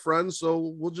 you got a friend,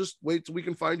 so we'll just wait till we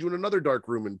can find you in another dark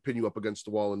room and pin you up against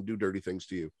the wall and do dirty things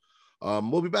to you.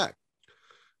 We'll be back.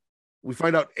 We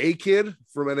find out A-Kid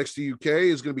from NXT UK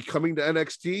is going to be coming to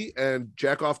NXT, and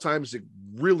Jack Off Time is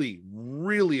really,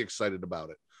 really excited about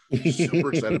it.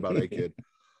 Super excited about A-Kid.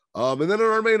 And then in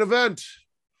our main event,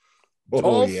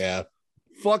 Dolph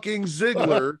fucking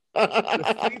Ziggler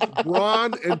defeats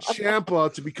Braun and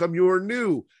Ciampa to become your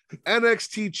new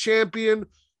NXT champion,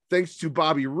 thanks to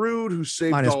Bobby Roode, who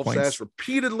saved Dolph's ass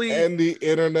repeatedly. And the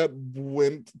internet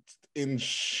went in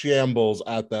shambles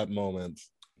at that moment.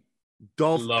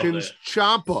 Dolph pins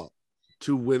Ciampa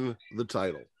to win the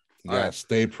title. Yes,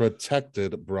 they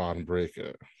protected Braun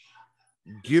Breaker.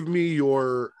 Give me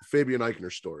your Fabian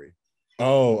Eichner story.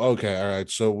 Oh, okay. All right.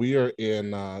 So we are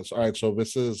in so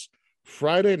this is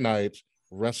Friday night,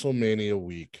 WrestleMania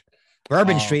week.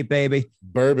 Bourbon Street, baby.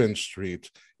 Bourbon Street.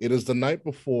 It is the night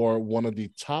before one of the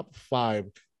top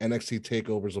 5 NXT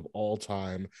takeovers of all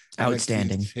time.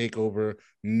 Outstanding. NXT takeover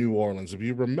New Orleans. If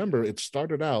you remember, it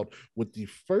started out with the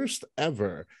first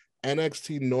ever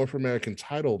NXT North American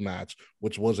title match,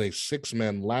 which was a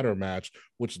 6-man ladder match,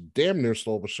 which damn near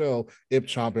stole the show if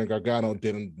Ciampa and Gargano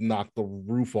didn't knock the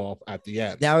roof off at the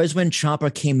end. That was when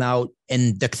Ciampa came out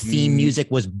and the theme music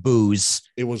was booze.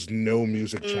 It was no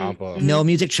music Ciampa. No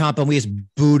music Ciampa, and we just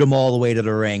booed him all the way to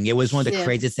the ring. It was one of the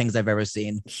craziest things I've ever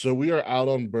seen. So we are out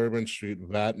on Bourbon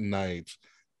Street that night,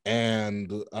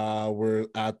 and we're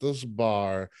at this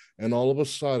bar, and all of a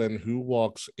sudden, who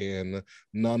walks in?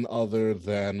 None other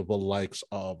than the likes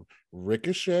of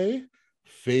Ricochet,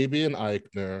 Fabian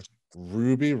Eichner,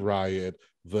 Ruby Riott,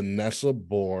 Vanessa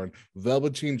Bourne.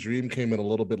 Velveteen Dream came in a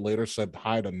little bit later, said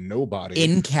hi to nobody.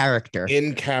 In character.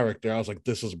 I was like,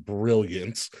 this is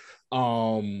brilliant.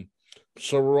 So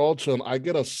we're all chilling. I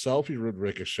get a selfie with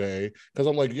Ricochet because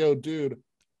I'm like, yo, dude,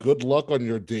 good luck on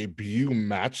your debut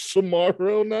match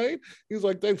tomorrow night. He's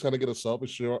like, thanks. Can I get a selfie?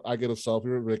 Sure. I get a selfie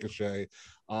with Ricochet.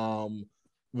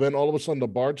 Then all of a sudden, the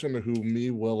bartender who me,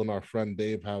 Will, and our friend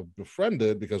Dave have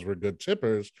befriended because we're good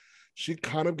tippers, she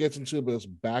kind of gets into this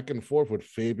back and forth with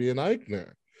Fabian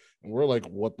Eichner. And we're like,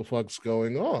 what the fuck's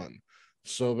going on?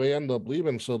 So they end up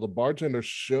leaving. So the bartender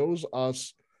shows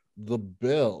us the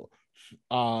bill.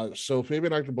 So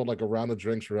Fabian Eichner bought like a round of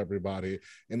drinks for everybody,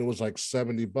 and it was like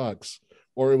 $70.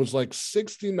 Or it was like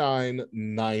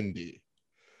 $69.90.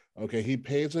 Okay, he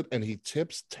pays it and he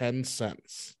tips 10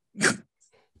 cents.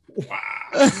 Wow.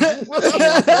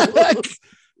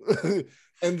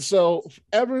 And so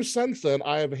ever since then,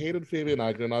 I have hated Fabian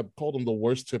Eichner, and I've called him the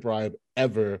worst tipper I have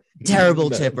ever. Terrible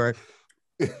tipper.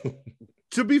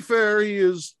 To be fair, he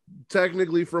is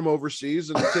technically from overseas,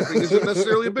 and tipping isn't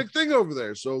necessarily a big thing over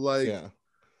there. So, like, yeah.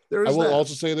 I will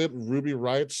also say that Ruby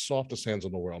Riott's softest hands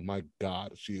in the world. My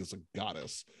God, she is a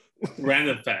goddess.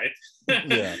 Random fact.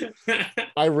 Yeah.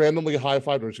 I randomly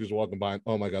high-fived her when she was walking by. And,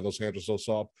 oh my God, those hands are so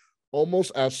soft.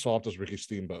 Almost as soft as Ricky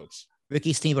Steamboat's.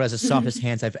 Ricky Steamboat has the softest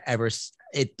hands I've ever.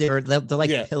 They're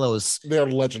like pillows. They're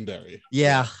legendary.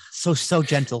 Yeah, so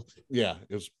gentle. Yeah,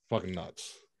 it was fucking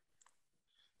nuts.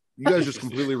 You guys just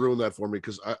completely ruined that for me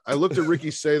because I looked at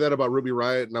Ricky say that about Ruby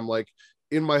Riott, and I'm like,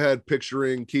 in my head,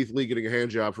 picturing Keith Lee getting a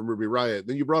hand job from Ruby Riott.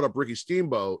 Then you brought up Ricky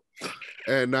Steamboat,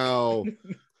 and now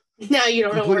you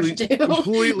don't know what to do.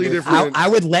 Completely different. I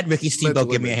would let Ricky Steamboat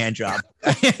give me a hand job.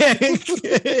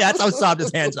 That's how soft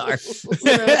his hands are.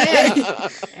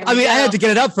 I mean, I had to get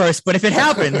it up first, but if it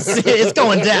happens, it's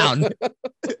going down.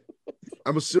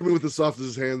 I'm assuming with the soft as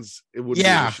his hands, it wouldn't.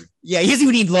 Yeah, he doesn't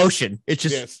even need lotion. It's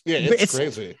just it's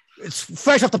crazy. It's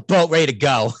fresh off the boat, ready to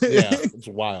go. Yeah, it's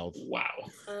wild. Wow.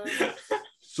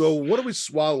 So, what are we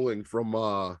swallowing from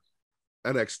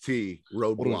NXT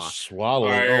Roadblock?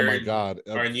 Swallowing? Oh my God!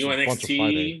 Our new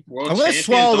NXT World I'm going to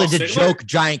swallow the joke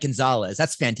Giant Gonzalez.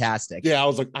 That's fantastic. Yeah, I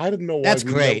was like, I didn't know why that's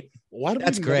great. Why did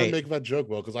we never make that joke,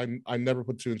 Will? Because I never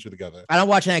put 2 and 2 together. I don't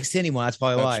watch NXT anymore. That's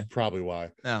probably why. Probably why.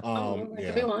 No.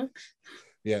 Yeah.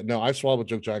 Yeah, no, I swallow with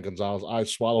Joke Giant Gonzalez. I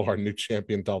swallow our new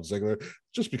champion, Dolph Ziggler,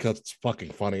 just because it's fucking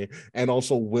funny. And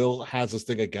also, Will has this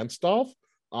thing against Dolph.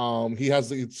 He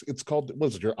has it's called, what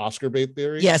is it, your Oscar bait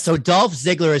theory? Yeah, so Dolph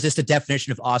Ziggler is just a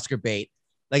definition of Oscar bait.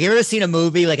 Like, you ever seen a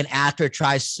movie like an actor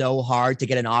tries so hard to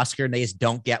get an Oscar and they just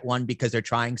don't get one because they're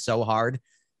trying so hard?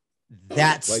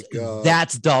 That's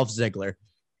Dolph Ziggler.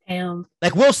 Damn.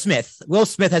 Like Will Smith. Will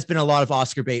Smith has been in a lot of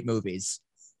Oscar bait movies.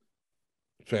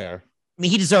 Fair. I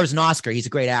mean, he deserves an Oscar. He's a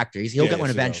great actor. He'll get one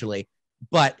eventually.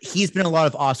 But he's been in a lot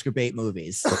of Oscar bait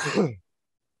movies.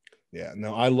 Yeah,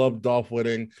 no, I love Dolph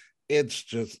winning. It's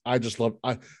just, I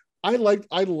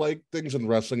like things in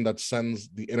wrestling that sends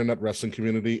the internet wrestling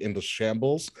community into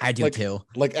shambles. I do too.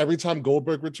 Like every time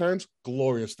Goldberg returns,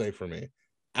 glorious day for me.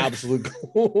 Absolute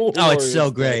glorious. Oh, it's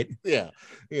so great. Day.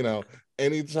 Yeah,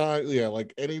 anytime,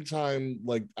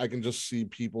 like I can just see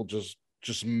people just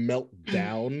melt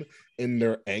down in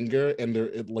their anger and their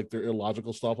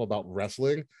illogical stuff about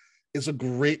wrestling. Is a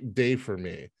great day for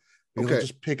me. Okay, I'm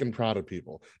just picking proud of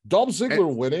people. Dolph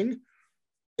Ziggler winning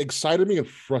excited me and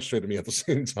frustrated me at the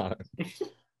same time.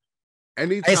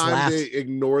 Anytime they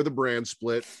ignore the brand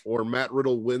split or Matt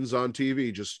Riddle wins on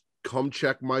TV, just come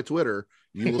check my Twitter.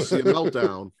 You will see a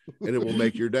meltdown and it will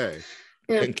make your day.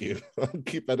 Thank you. I'll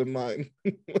keep that in mind.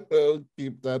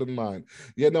 Keep that in mind.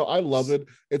 Yeah, no, I love it.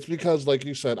 It's because, like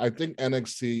you said, I think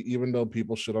NXT, even though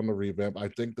people shit on the revamp, I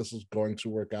think this is going to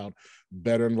work out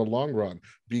better in the long run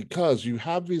because you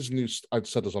have these new, I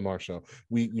said this on our show,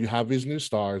 you have these new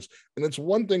stars, and it's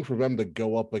one thing for them to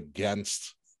go up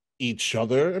against each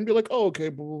other and be like, oh, okay,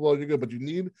 blah, blah, blah, you're good, but you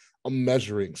need a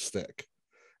measuring stick.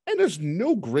 And there's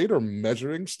no greater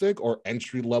measuring stick or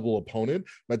entry-level opponent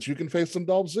that you can face than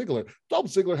Dolph Ziggler. Dolph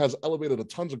Ziggler has elevated a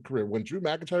tons of career. When Drew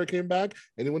McIntyre came back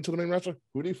and he went to the main roster,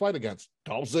 who did he fight against?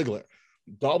 Dolph Ziggler.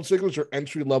 Dolph Ziggler's your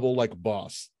entry-level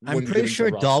boss. I'm pretty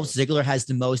sure Dolph Ziggler has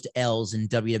the most L's in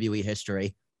WWE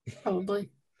history.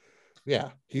 Probably. Yeah,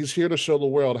 he's here to show the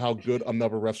world how good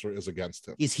another wrestler is against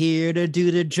him. He's here to do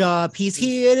the job. He's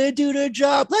here to do the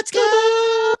job. Let's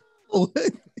go!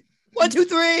 1, 2,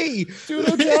 3. Do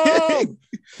the job.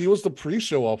 He was the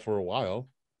pre-show off for a while.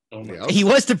 Oh my He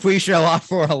was the pre-show off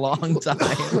for a long time.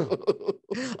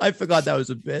 I forgot that was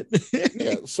a bit.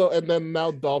 Yeah. So, and then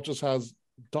now Dolph's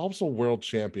a world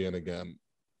champion again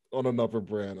on another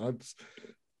brand.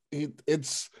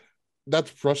 That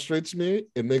frustrates me.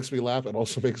 It makes me laugh. It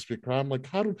also makes me cry. I'm like,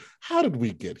 how did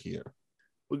we get here?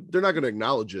 They're not going to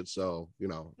acknowledge it. So, they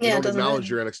don't acknowledge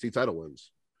your NXT title wins.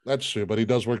 That's true, but he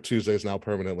does work Tuesdays now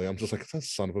permanently. I'm just like, that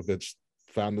son of a bitch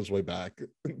found his way back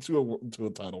to a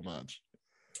title match.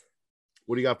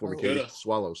 What do you got for me, Katie?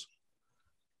 Swallows.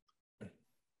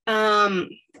 Oh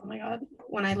my god,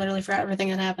 when I literally forgot everything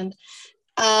that happened.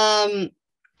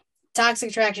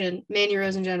 Toxic Attraction, Mandy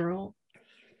Rose in general.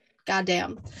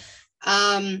 Goddamn.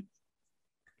 I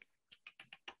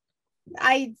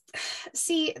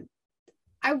see.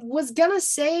 I was gonna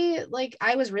say,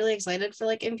 I was really excited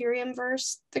for, Imperium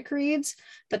versus the Creeds,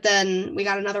 but then we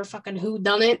got another fucking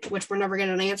whodunit, which we're never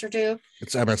getting an answer to.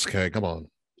 It's MSK, come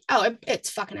on. Oh, it's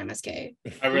fucking MSK.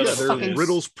 They're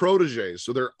Riddle's proteges,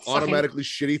 so they're automatically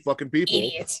shitty fucking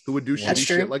people who would do shitty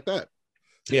shit like that.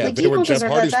 Yeah, if they were Jeff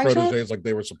Hardy's proteges like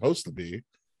they were supposed to be,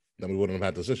 then we wouldn't have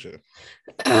had this issue.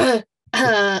 Matt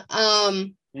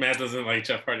doesn't like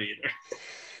Jeff Hardy either.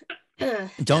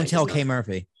 Don't tell K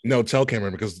Murphy. No, tell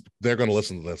Cameron because they're going to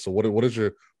listen to this. So what is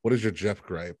your Jeff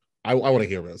gripe? I want to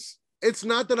hear this. It's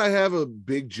not that I have a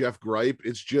big Jeff gripe.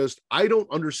 It's just I don't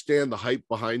understand the hype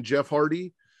behind Jeff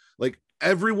Hardy.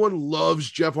 Everyone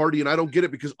loves Jeff Hardy, and I don't get it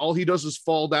because all he does is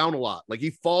fall down a lot. He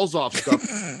falls off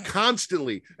stuff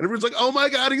constantly. And everyone's like, oh my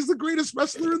God, he's the greatest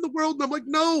wrestler in the world. And I'm like,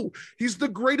 no, he's the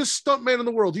greatest stuntman in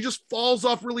the world. He just falls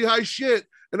off really high shit,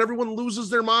 and everyone loses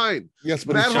their mind. Yes,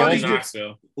 but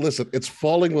listen, it's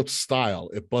falling with style.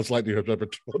 If Buzz Lightyear has ever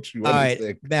told you anything. All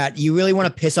right, Matt, you really want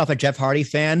to piss off a Jeff Hardy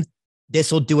fan?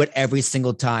 This will do it every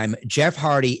single time. Jeff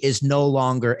Hardy is no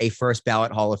longer a first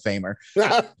ballot Hall of Famer.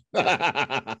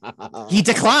 He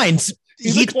declined.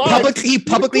 He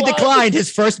publicly declined his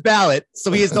first ballot,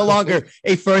 so he is no longer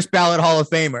a first ballot Hall of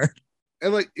Famer.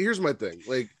 And here's my thing: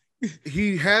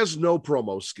 he has no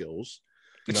promo skills.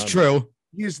 It's true.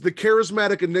 He's the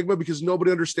charismatic enigma because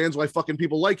nobody understands why fucking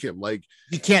people like him.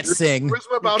 He can't sing.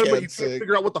 Charisma about him, but you can't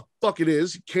figure out what the fuck it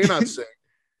is. He cannot sing.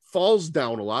 Falls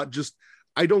down a lot.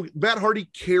 Matt Hardy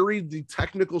carried the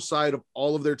technical side of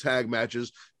all of their tag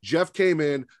matches. Jeff came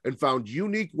in and found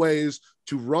unique ways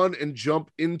to run and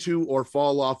jump into or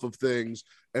fall off of things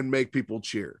and make people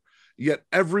cheer. yet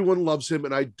everyone loves him,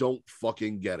 and I don't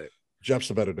fucking get it. Jeff's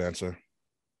a better dancer.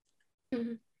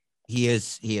 Mm-hmm. He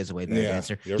is a way better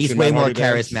dancer. He's way more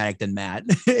charismatic than Matt.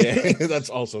 Yeah, that's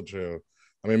also true.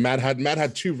 I mean, Matt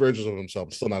had two versions of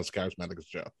himself, still not as charismatic as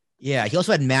Jeff. Yeah, he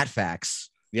also had Matt Facts.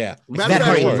 Yeah, Matt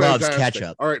Hardy loves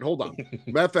ketchup. All right, hold on.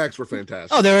 Matt Facts were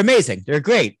fantastic. Oh, they're amazing. They're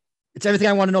great. It's everything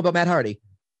I want to know about Matt Hardy.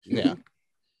 Yeah.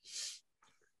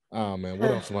 Oh man,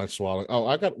 what else am I swallowing? Oh,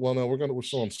 we're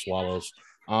still on swallows.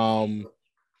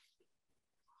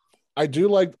 I do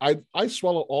like I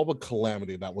swallow all the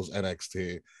calamity that was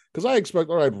NXT because I expect,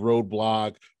 all right,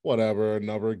 Roadblock, whatever,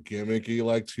 another gimmicky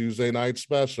like Tuesday night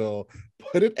special,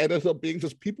 but it ended up being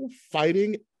just people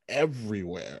fighting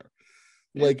everywhere.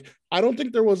 Like, I don't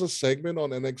think there was a segment on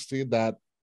NXT that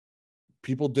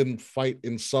people didn't fight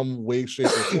in some way, shape,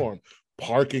 or form.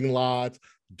 Parking lot,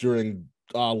 during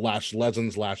Lash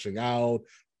Legends lashing out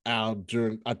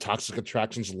during a Toxic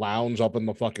Attractions lounge up in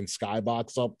the fucking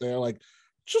skybox up there, like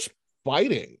just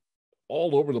fighting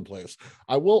all over the place.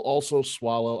 I will also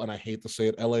swallow, and I hate to say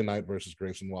it, LA Knight versus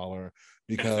Grayson Waller,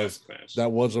 because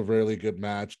that was a really good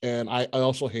match. And I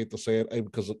also hate to say it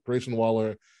because Grayson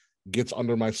Waller gets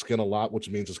under my skin a lot, which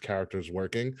means his character is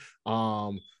working.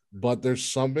 But there's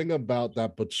something about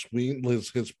that between his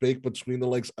fake between the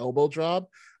legs elbow drop.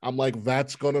 I'm like,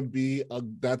 that's gonna be like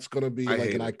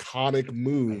an iconic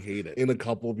move in a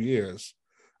couple of years.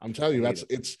 I'm telling you,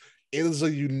 it is a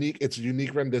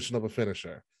unique rendition of a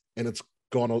finisher, and it's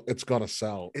gonna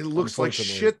sell. It looks like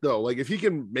shit though. Like, if he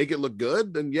can make it look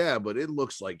good, then yeah, but it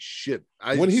looks like shit.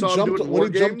 When he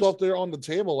jumped off there on the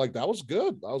table, like, that was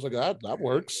good. I was like, that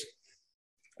works.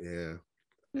 Yeah.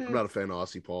 I'm not a fan of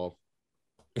Aussie Paul.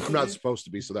 I'm not supposed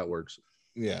to be, so that works.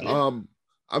 Yeah.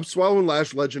 I'm swallowing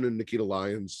Lash Legend and Nikita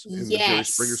Lyons in the Jerry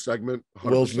Springer segment.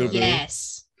 100%.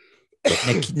 Yes.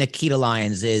 Nikita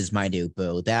Lyons is my new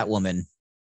boo. That woman.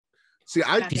 See,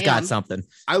 she's got something.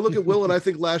 I look at Will and I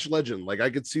think Lash Legend. Like, I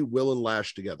could see Will and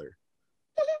Lash together.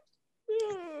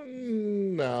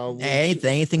 No.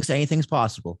 Anything's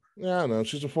possible. Yeah, no.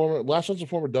 Lash Legend's a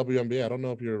former WNBA. I don't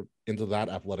know if you're into that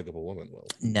athletic of a woman, Will.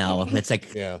 No, it's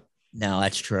like, yeah. No,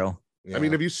 that's true. Yeah. I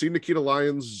mean, have you seen Nikita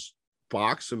Lyons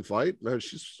box and fight? No,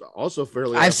 she's also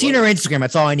fairly. I've seen her Instagram.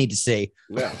 That's all I need to see.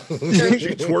 Yeah,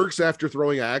 she twerks after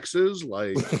throwing axes.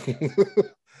 Like,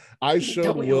 I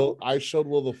showed Will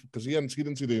because he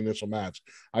didn't see the initial match.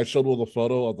 I showed Will the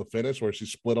photo of the finish where she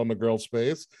split on the girl's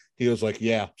face. He was like,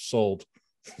 "Yeah, sold,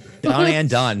 done and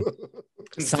done,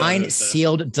 signed,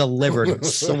 sealed, delivered,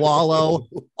 swallow,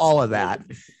 all of that."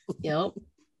 Yep.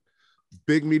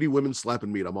 Big meaty women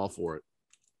slapping meat. I'm all for it.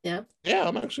 Yeah,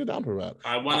 I'm actually down for that.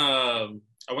 I want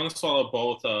to swallow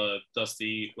both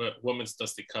women's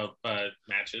Dusty Cup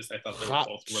matches. I thought they were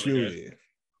both really good.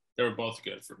 They were both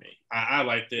good for me. I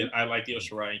liked it. I liked Io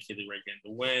Shirai and Kaylee Ray getting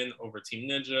the win over Team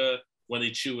Ninja.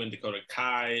 Wendy Chu and Dakota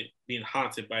Kai being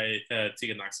haunted by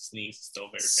Tegan Knox's knees is still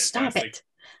very fantastic. Stop it.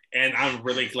 And I'm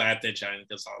really glad that Giant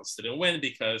Gonzalez didn't win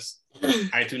because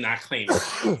I do not claim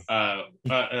her.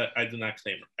 I do not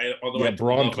claim her. Although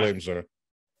Braun claims her.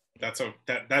 That's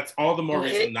all the more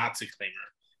reason not to claim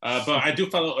her. But I do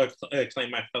claim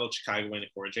my fellow Chicagoan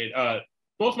Cora Jade.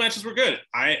 Both matches were good.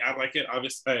 I like it.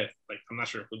 Obviously, I'm not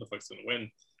sure who the fuck's gonna win.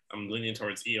 I'm leaning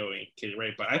towards Io and Kaylee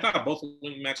Ray, but I thought both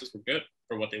matches were good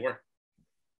for what they were.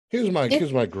 Here's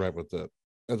my gripe with it.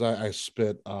 As I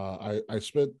spit Team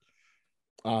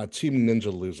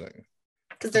Ninja losing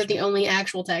because they're the only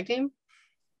actual tag team.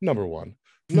 Number one.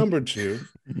 Number two.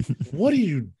 What do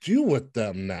you do with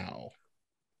them now?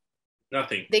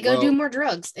 Nothing. They go do more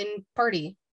drugs and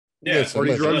party. Yeah,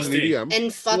 party, drugs, and EDM.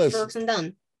 And fuck Brooks and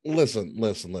Dunn. Listen.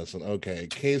 Okay,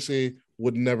 Casey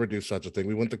would never do such a thing.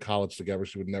 We went to college together.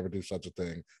 She would never do such a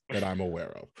thing that I'm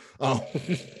aware of.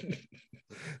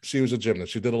 She was a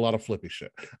gymnast. She did a lot of flippy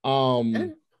shit.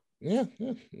 Yeah,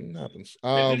 it happens.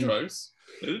 They did drugs.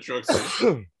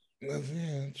 Yeah,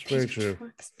 it's very true.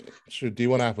 It's true.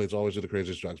 D1 athletes always do the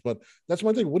craziest drugs, but that's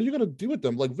my thing. What are you gonna do with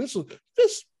them? Like, this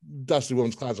Dusty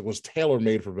Women's Classic was tailor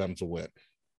made for them to win.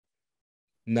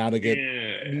 Now to get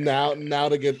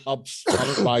up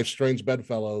by Strange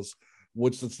Bedfellows,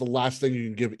 which is the last thing you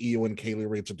can give Io and Kaylee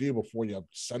Ray to do before you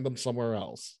send them somewhere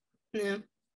else. Yeah.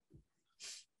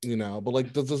 You know, but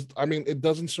like, it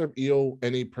doesn't serve Io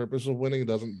any purpose of winning. It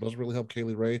doesn't really help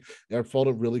Kaylee Ray. I thought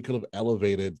it really could have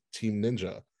elevated Team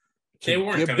Ninja. They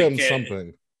weren't give them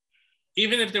something.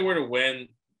 Even if they were to win,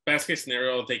 best case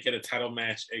scenario, they get a title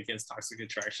match against Toxic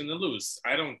Attraction and lose.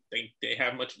 I don't think they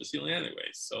have much of a ceiling anyway.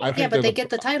 So but they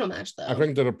get the title match though. I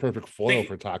think they're a perfect foil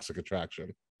for Toxic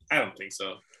Attraction. I don't think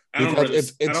so. I don't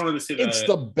really see it's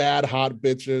the bad hot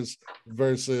bitches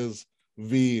versus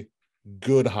the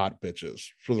good hot bitches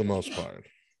for the most part.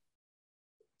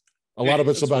 A lot of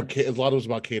it's about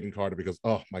Kayden Carter because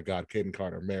oh my god, Kayden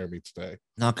Carter, marry me today.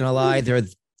 Not gonna lie, they're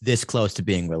this close to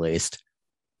being released.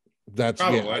 That's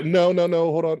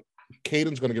no, hold on.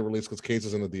 Kayden's gonna get released because Case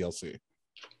is in the DLC.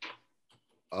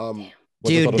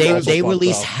 Dude, they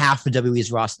released half the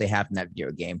WWE's roster they have in that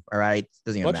video game. All right,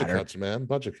 doesn't even matter. Budget cuts, man.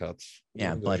 Budget cuts.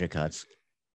 Yeah, budget cuts.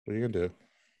 What are you gonna do?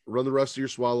 Run the rest of your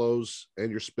swallows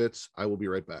and your spits. I will be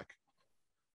right back.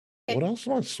 What else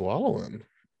am I swallowing?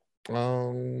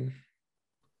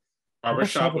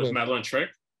 Barbershop with Metal and Trick.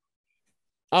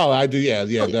 Oh, I do. Yeah.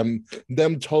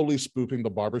 Them totally spoofing the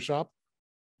barbershop.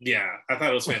 Yeah, I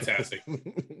thought it was fantastic.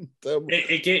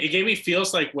 it gave me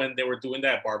feels like when they were doing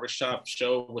that barbershop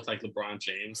show with like LeBron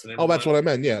James. And that's what I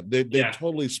meant. Yeah, they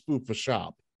totally spoofed the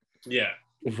shop. Yeah,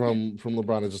 from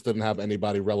LeBron, it just didn't have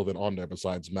anybody relevant on there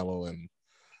besides Melo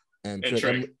and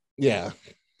Trick. Yeah,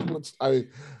 I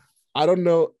don't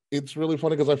know. It's really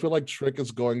funny because I feel like Trick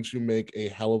is going to make a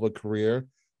hell of a career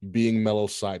being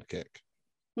Melo's sidekick.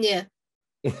 Yeah.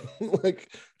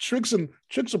 Like Trick's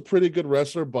a pretty good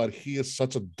wrestler, but he is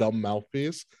such a dumb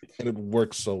mouthpiece, and it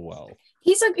works so well.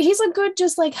 He's a good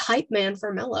just like hype man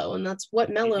for Melo, and that's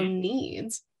what Melo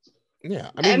needs.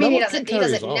 Yeah, I mean he doesn't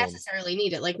necessarily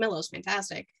need it. Like Melo's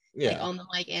fantastic, like on the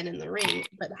mic and in the ring,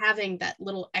 but having that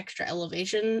little extra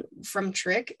elevation from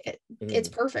Trick, it's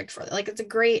perfect for that. Like it's a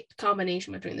great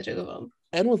combination between the two of them.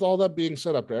 And with all that being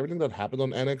said, after everything that happened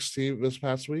on NXT this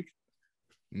past week,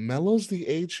 Melo's the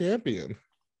A champion.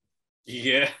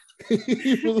 Yeah.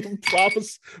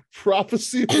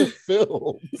 prophecy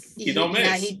fulfilled. He don't miss.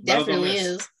 Yeah, he definitely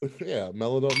is. Yeah,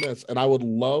 Melo don't miss. And I would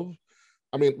love,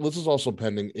 I mean, this is also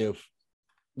pending if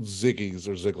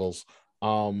Ziggles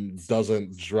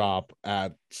doesn't drop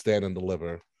at Stand and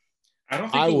Deliver. I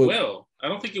don't think he will. I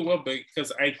don't think he will,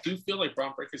 because I do feel like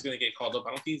Braun Breaker's going to get called up. I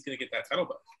don't think he's going to get that title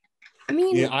belt. I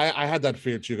mean, yeah, I had that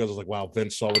fear too because I was like, wow,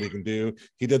 Vince saw what he can do.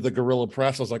 He did the gorilla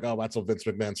press. I was like, oh, that's a Vince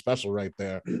McMahon special right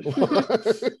there.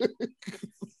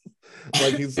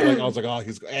 Like he's like, I was like, oh,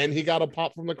 and he got a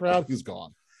pop from the crowd. He's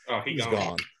gone. Oh, he's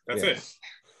gone. That's it.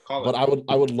 But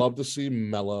I would love to see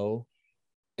Melo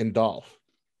and Dolph,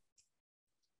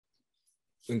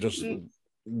 and just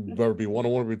whether it be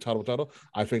one-on-one or title.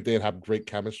 I think they'd have great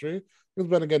chemistry. Because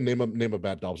then again, name a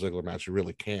bad Dolph Ziggler match. You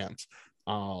really can't.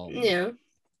 Yeah.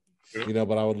 You know,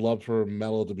 but I would love for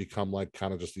Melo to become like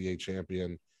kind of just the A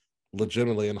champion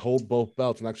legitimately and hold both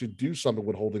belts and actually do something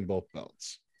with holding both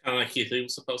belts. Kind of like Keith Lee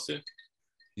was supposed to.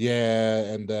 Yeah,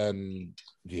 and then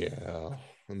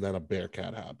a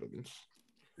Bearcat happens.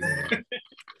 Yeah.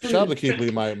 Shout out to Keith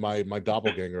Lee, my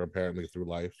doppelganger apparently through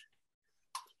life.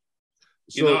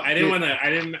 So, I didn't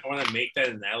want to make that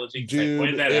analogy. Dude, I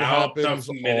pointed that out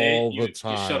the minute all the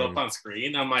time. You showed up on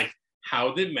screen. I'm like,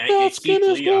 how did Matt get Keith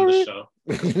Lee on the show?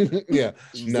 Yeah,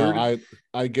 no,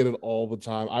 I get it all the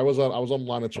time. I was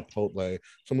online at Chipotle.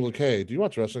 Someone was like, "Hey, do you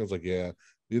watch wrestling?" I was like, "Yeah."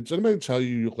 Did anybody tell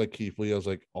you look like Keith Lee? I was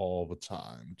like, all the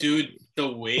time. Dude, the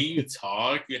way you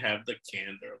talk, you have the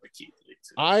candor of a Keith Lee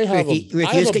too. I have a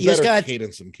better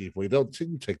cadence than Keith Lee. Don't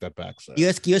you take that back, sir.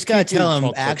 You just gotta tell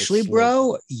him, actually,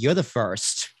 bro, you're the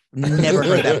first. Never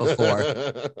heard that before.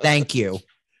 Thank you.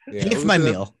 Yeah, thank you for my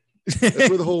meal. That's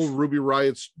where the whole Ruby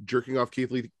Riot's jerking off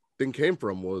Keith Lee thing came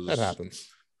from. That happens.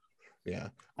 Yeah,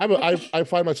 I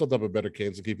find myself to have a better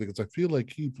cadence than Keith Lee because I feel like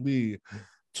Keith Lee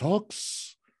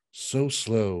talks so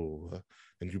slow,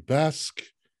 and you bask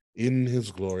in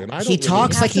his glory. And he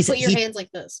talks like he's put your hands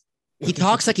like this. He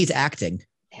talks like he's acting.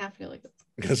 I have to feel like this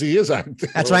because he is acting.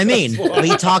 That's what I mean.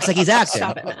 He talks like he's acting.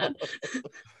 Stop it, man.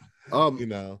 You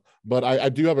know, but I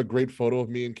do have a great photo of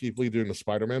me and Keith Lee doing the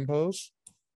Spider-Man pose.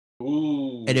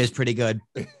 Ooh, it is pretty good.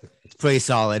 It's pretty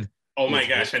solid. Oh my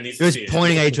gosh, I need to see it. Just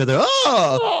pointing at each other.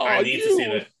 I need to see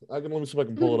that. Let me see if I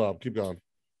can pull it up. Keep going.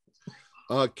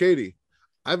 Katie,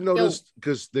 I've noticed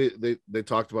because they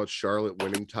talked about Charlotte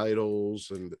winning titles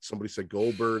and somebody said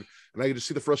Goldberg, and I could just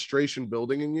see the frustration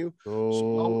building in you.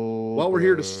 So while we're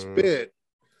here to spit,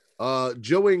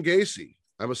 Joey and Gacy,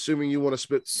 I'm assuming you want to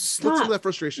spit some of that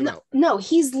frustration out. No,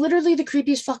 he's literally the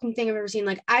creepiest fucking thing I've ever seen.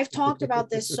 Like, I've talked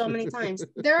about this so many times.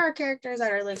 There are characters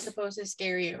that are like supposed to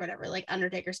scare you or whatever. Like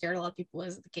Undertaker scared a lot of people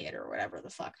as a kid or whatever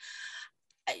the fuck.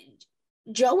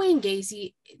 Joey and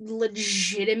Gacy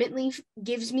legitimately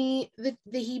gives me the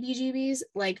heebie-jeebies.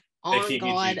 Like, on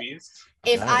God,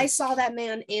 if I saw that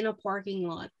man in a parking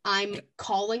lot, I'm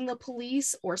calling the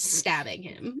police or stabbing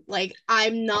him. Like,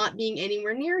 I'm not being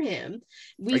anywhere near him.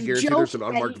 I guarantee there's an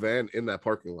unmarked van in that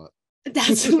parking lot.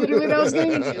 That's literally what I was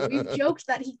going to do. We've joked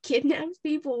that he kidnaps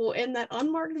people in that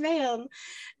unmarked van.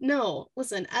 No,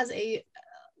 listen, as a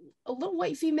little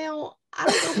white female, I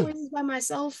don't go places by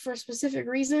myself for specific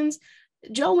reasons.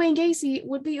 Joe Wayne Gacy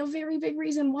would be a very big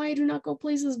reason why I do not go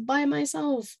places by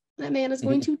myself. That man is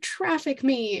going to traffic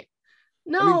me.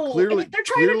 No, clearly, they're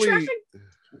trying to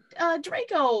traffic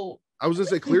Draco. I was gonna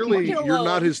say, clearly you're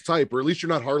not his type, or at least you're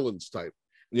not Harlan's type.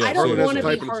 Yeah, I don't want to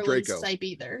be Harlan's type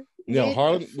either. No,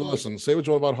 Harlan. Listen, say what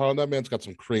you want about Harlan. That man's got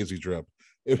some crazy drip.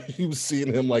 If you've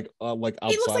seen him like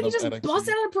outside, he looks like he just NXT.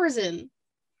 busted out of prison.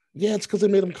 Yeah, it's because they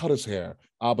made him cut his hair.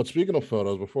 But speaking of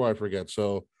photos, before I forget,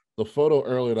 so the photo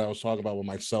earlier that I was talking about with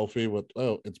my selfie with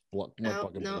it's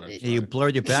you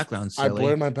blurred your background. Silly. I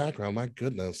blurred my background. My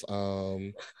goodness.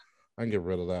 I can get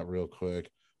rid of that real quick.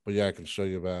 But yeah, I can show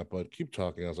you that. But keep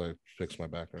talking as I fix my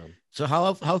background. So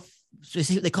how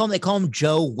they call him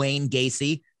Joe Wayne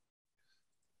Gacy.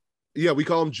 Yeah, we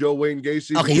call him Joe Wayne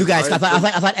Gacy. Okay, you guys, I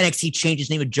thought NXT changed his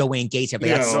name to Joe Wayne Gacy.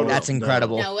 That's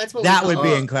incredible. No, that would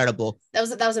be incredible. That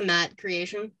was a Matt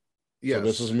creation. Yeah, so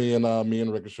this is me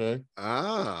and Ricochet.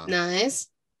 Nice.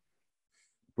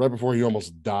 Right before he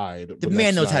almost died. The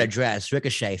man knows how to dress.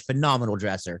 Ricochet, phenomenal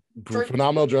dresser.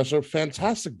 Phenomenal dresser.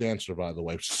 Fantastic dancer, by the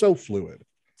way. So fluid.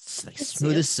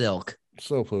 Smooth as silk.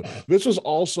 So fluid. This is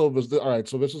also all right.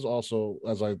 So this is also,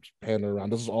 as I pan around,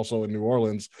 this is also in New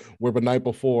Orleans, where the night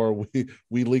before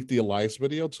we leaked the Elias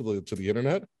video to the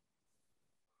internet.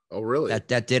 Oh, really?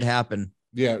 That did happen.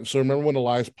 Yeah. So remember when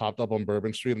Elias popped up on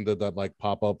Bourbon Street and did that like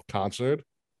pop-up concert?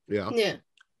 Yeah. Yeah.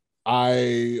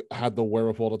 I had the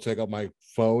wherewithal to take out my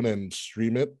phone and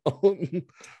stream it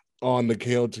on the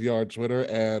KOTR Twitter,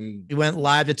 and we went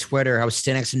live to Twitter. I was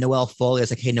standing next to Noelle Foley. I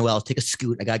was like, "Hey, Noelle, take a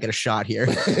scoot. I gotta get a shot here."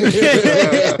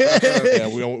 Yeah,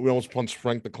 we almost punched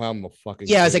Frank the Clown in the fucking.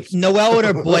 Yeah, I was like Noelle and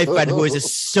her boyfriend, who is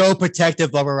just so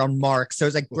protective of her own Mark. So I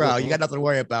was like, "Bro, you got nothing to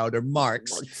worry about." Or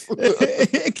Marks.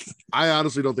 I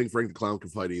honestly don't think Frank the Clown can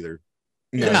fight either.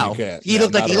 No, he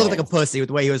looked like a pussy with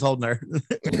the way he was holding her.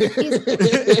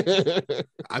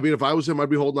 I mean, if I was him, I'd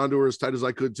be holding on to her as tight as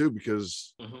I could too,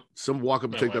 because some walk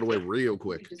up and take that away real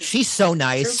quick. She's so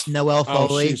nice, Noelle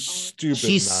Foley. She's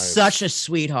nice. Such a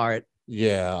sweetheart.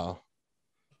 Yeah,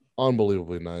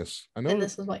 unbelievably nice. I know. And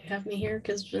this is why you have me here,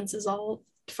 because Vince is all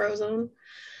frozen.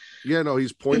 Yeah, no,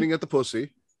 he's pointing at the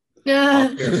pussy. Yeah.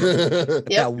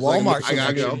 Yeah, Walmart. I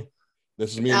gotta go.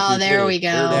 This is me. Oh, there we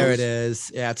go. There it is.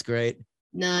 Yeah, it's great.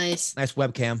 Nice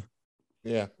webcam.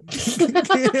 Yeah.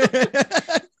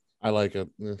 I like it.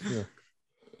 Yeah.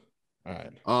 All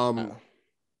right.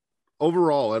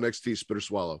 Overall, NXT spit or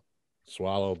swallow?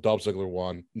 Swallow. Dolph Ziggler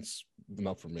won. It's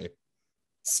enough for me.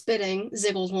 Spitting.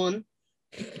 Ziggles won.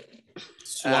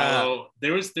 Swallow.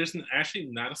 There's actually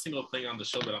not a single thing on the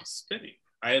show that I'm spitting.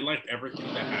 I liked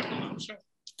everything that happened on the show.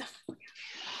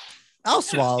 I'll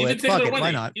swallow it. Fuck it.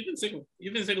 Why not? Even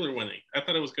Ziggler winning. I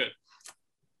thought it was good.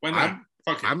 Why not?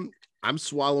 I'm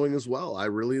swallowing as well. I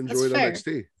really enjoyed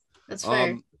NXT. That's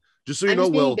fair. Just so you know,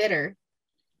 Will, bitter.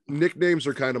 Nicknames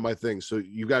are kind of my thing. So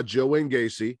you got Joe Wayne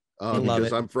Gacy,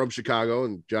 because I'm from Chicago,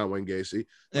 and John Wayne Gacy.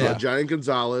 Giant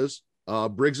Gonzalez,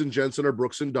 Briggs and Jensen are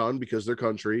Brooks and Dunn because they're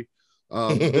country.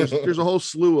 There's a whole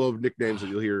slew of nicknames that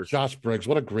you'll hear. Josh Briggs,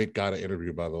 what a great guy to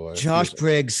interview, by the way. Josh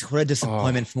Briggs, what a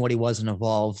disappointment from what he was in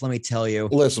Evolve. Let me tell you.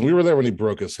 Listen, we were there when he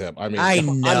broke his hip. I mean, I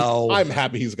know. I'm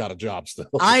happy he's got a job still.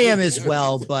 I am as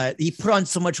well, but he put on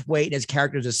so much weight and his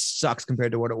character just sucks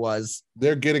compared to what it was.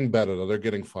 They're getting better, though. They're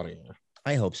getting funnier.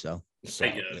 I hope so. I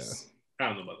guess. Yeah. I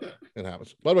don't know about that. It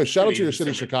happens. By the way, shout out to your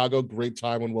city, Chicago. Great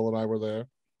time when Will and I were there.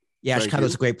 Yeah,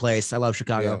 Chicago's a great place. I love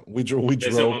Chicago. Yeah, we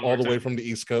drove all the way from the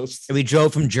East Coast. And we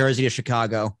drove from Jersey to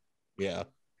Chicago. Yeah.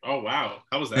 Oh wow,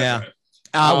 how was that?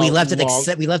 Yeah. We left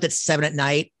at 7 at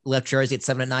night. Left Jersey at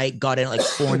 7 at night. Got in at like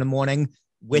 4 in the morning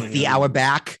with the hour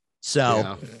back.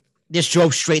 So just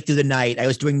drove straight through the night. I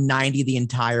was doing 90 the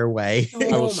entire way.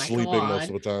 I was sleeping most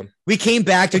of the time. We came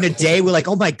back during the day. We're like,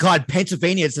 oh my God,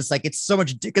 Pennsylvania is just like, it's so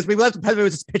much, because we left Pennsylvania, it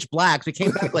was just pitch black. So we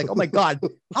came back like, oh my God,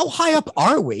 how high up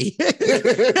are we? Like,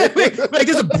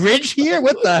 there's a bridge here?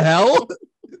 What the hell?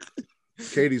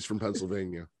 Katie's from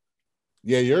Pennsylvania.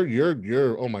 Yeah,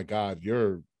 you're oh my God,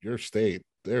 your state.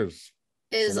 There's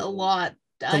a lot.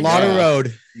 It's a lot of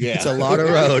road. Yeah. It's a lot of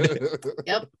road.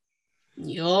 Yep.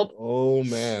 Yup. Oh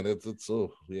man, it's a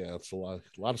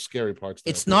lot of scary parts.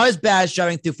 It's not as bad as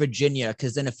driving through Virginia,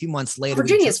 because then a few months later,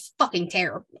 Virginia's fucking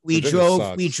terrible. We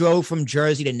drove from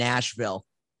Jersey to Nashville.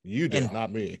 You did,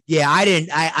 not me. Yeah, I didn't.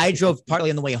 I drove partly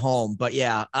on the way home, but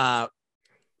yeah.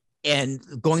 And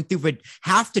going through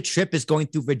half the trip is going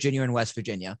through Virginia and West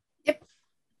Virginia. Yep.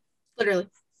 Literally.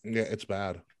 Yeah, it's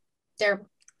bad. Terrible.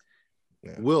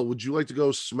 Yeah. Will, would you like to go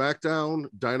SmackDown,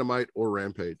 Dynamite, or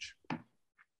Rampage?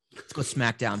 Let's go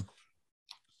SmackDown.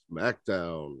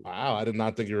 SmackDown. Wow, I did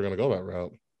not think you were going to go that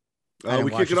route.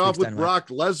 We kick it off with Brock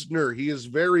Lesnar. He is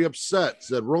very upset.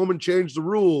 Said Roman changed the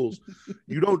rules.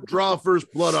 You don't draw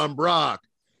first blood on Brock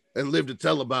and live to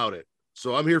tell about it.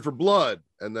 So I'm here for blood.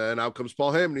 And then out comes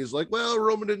Paul Heyman. He's like, well,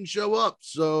 Roman didn't show up,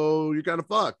 so you're kind of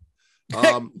fucked.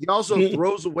 He also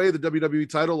throws away the WWE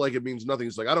title like it means nothing.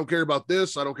 He's like, I don't care about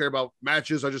this. I don't care about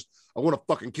matches. I want to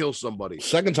fucking kill somebody.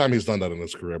 Second time he's done that in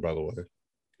his career, by the way.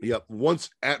 Yep. Once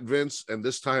at Vince and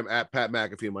this time at Pat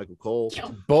McAfee and Michael Cole.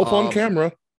 Both on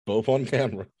camera. Both on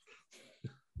camera.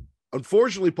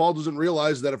 Unfortunately, Paul doesn't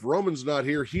realize that if Roman's not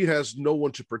here, he has no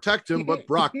one to protect him, but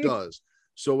Brock does.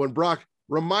 So when Brock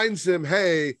reminds him,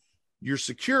 hey, your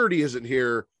security isn't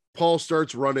here, Paul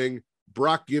starts running.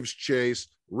 Brock gives chase,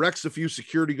 wrecks a few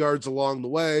security guards along the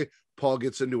way. Paul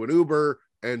gets into an Uber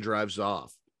and drives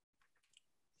off.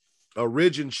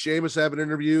 Ridge and Sheamus have an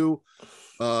interview.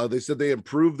 They said they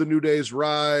improved the New Day's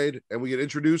ride, and we get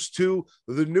introduced to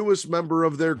the newest member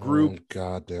of their group. Oh,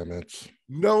 God damn it.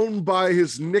 Known by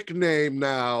his nickname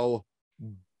now,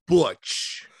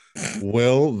 Butch.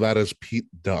 Will, that is Pete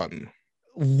Dunne.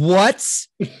 What?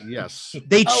 Yes.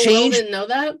 They changed. Will didn't know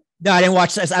that? No, I didn't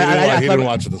watch this. I didn't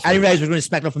watch it. I didn't realize we were going to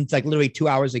speculate from like literally 2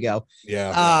 hours ago.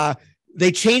 Yeah.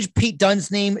 They changed Pete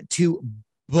Dunne's name to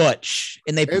Butch,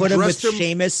 and they put him with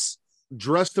Sheamus.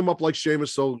 Dressed him up like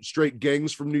Sheamus, so straight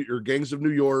gangs of New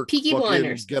York. Peaky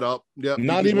Blinders. Get up. Yeah.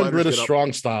 Not even British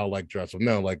strong style like dress him.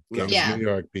 No, like gangs of New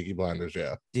York, Peaky Blinders.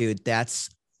 Yeah. Dude, that's,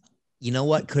 you know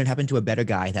what? Couldn't happen to a better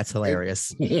guy. That's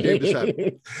hilarious.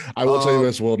 I will tell you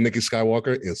this, Will, Nikki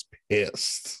Skywalker is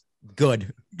pissed.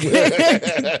 Good.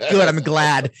 Good. I'm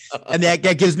glad. And that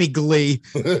gives me glee.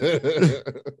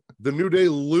 The New Day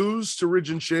lose to Ridge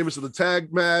and Sheamus in the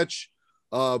tag match.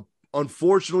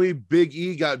 Unfortunately, Big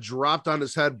E got dropped on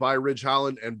his head by Ridge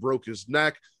Holland and broke his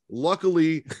neck.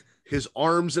 Luckily, his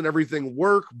arms and everything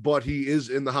work, but he is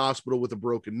in the hospital with a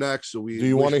broken neck. So do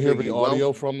you want to hear the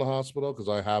audio from the hospital? Because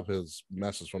I have his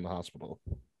message from the hospital.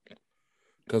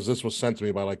 Because this was sent to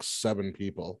me by like 7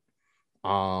 people.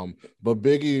 But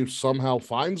Big E somehow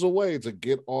finds a way to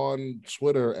get on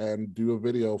Twitter and do a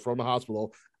video from the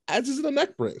hospital as is in a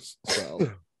neck brace.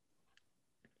 So.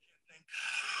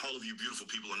 All of you beautiful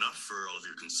people enough for all of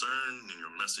your concern and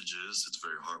your messages. It's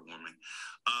very heartwarming.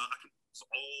 I can use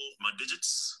all my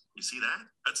digits. You see that?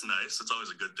 That's nice. That's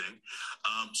always a good thing.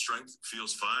 Strength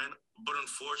feels fine, but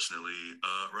unfortunately,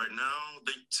 right now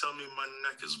they tell me my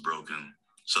neck is broken.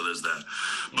 So there's that.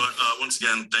 But once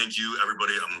again, thank you,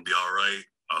 everybody. I'm gonna be all right.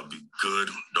 I'll be good.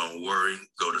 Don't worry.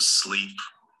 Go to sleep.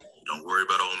 Don't worry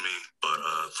about all me. But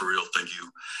for real, thank you,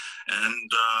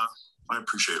 and I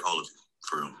appreciate all of you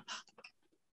for real.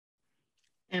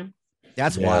 Yeah.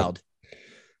 That's wild.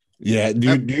 Yeah,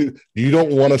 you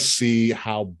don't want to see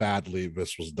how badly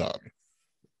this was done.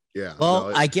 Yeah.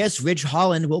 Well, I guess Ridge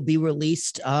Holland will be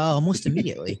released almost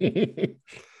immediately.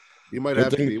 You might have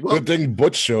to be. Well, good thing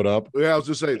Butch showed up. Yeah, I was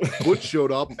just saying, Butch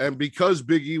showed up, and because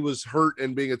Big E was hurt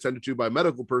and being attended to by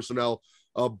medical personnel,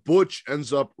 Butch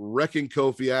ends up wrecking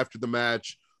Kofi after the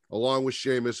match, along with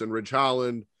Sheamus and Ridge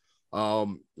Holland.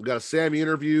 We got a Sammy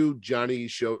interview. Johnny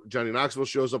Knoxville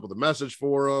shows up with a message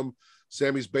for him.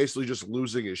 Sammy's basically just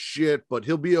losing his shit, but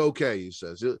he'll be okay, he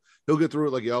says. He'll get through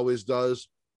it like he always does.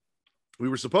 We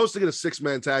were supposed to get a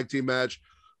 6-man tag team match.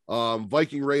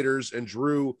 Viking Raiders and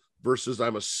Drew versus,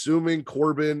 I'm assuming,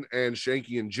 Corbin and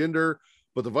Shanky and Jinder,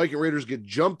 but the Viking Raiders get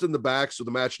jumped in the back, so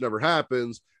the match never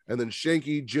happens. And then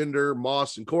Shanky, Jinder,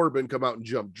 Moss, and Corbin come out and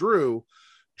jump Drew.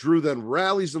 Drew then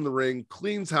rallies in the ring,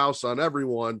 cleans house on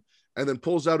everyone, and then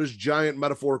pulls out his giant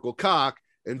metaphorical cock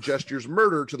and gestures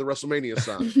murder to the WrestleMania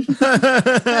sign.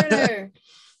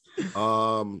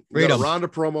 We got a Ronda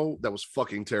promo that was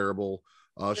fucking terrible.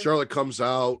 Charlotte comes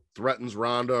out, threatens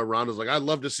Ronda. Ronda's like, I'd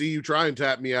love to see you try and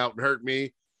tap me out and hurt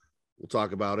me. We'll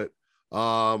talk about it.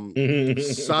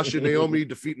 Sasha and Naomi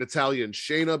defeat Natalya and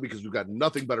Shayna because we've got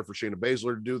nothing better for Shayna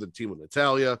Baszler to do than team with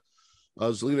Natalya.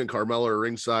 Zelina and Carmella are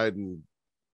ringside and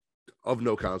of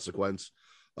no consequence.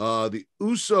 The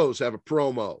Usos have a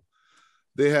promo.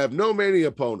 They have no Mania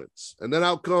opponents. And then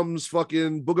out comes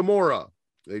fucking Boogamora.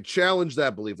 They challenge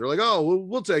that belief. They're like, oh,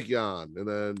 we'll take you on. And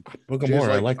then Boogamora,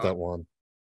 I like that one.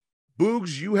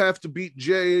 Boogs, you have to beat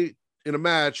Jay in a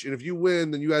match. And if you win,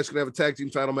 then you guys can have a tag team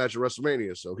title match at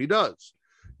WrestleMania. So he does,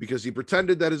 because he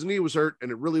pretended that his knee was hurt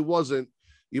and it really wasn't.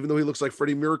 Even though he looks like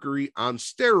Freddie Mercury on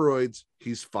steroids,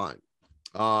 he's fine.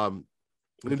 And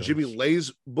then Jimmy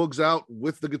lays Boogs out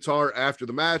with the guitar after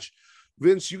the match.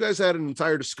 Vince, you guys had an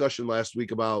entire discussion last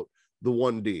week about the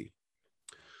 1D.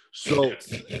 So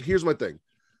here's my thing.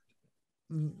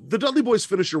 The Dudley Boys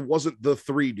finisher wasn't the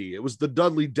 3D. It was the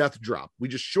Dudley Death Drop. We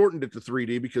just shortened it to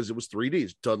 3D because it was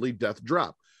 3Ds. Dudley Death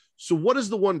Drop. So what is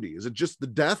the 1D? Is it just the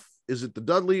death? Is it the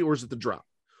Dudley or is it the drop?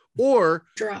 Or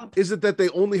is it that they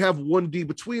only have one D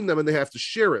between them and they have to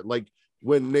share it? Like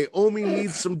when Naomi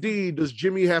needs some D, does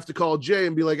Jimmy have to call Jay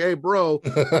and be like, hey, bro,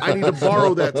 I need to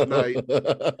borrow that tonight?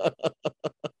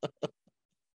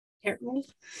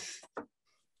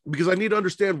 Because I need to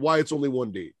understand why it's only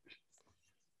one D.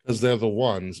 Because they're the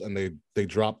ones and they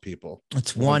drop people.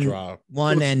 It's one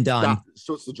and done.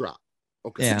 So it's the drop.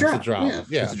 Okay. Yeah. It's a drop.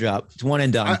 Yeah. It's a drop. It's one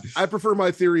and done. I prefer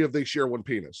my theory of they share one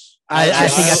penis. I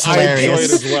think that's hilarious. I enjoy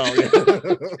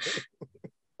it as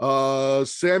well. Yeah.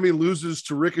 Sammy loses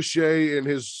to Ricochet in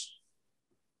his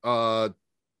title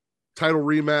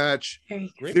rematch.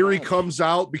 Theory comes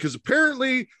out because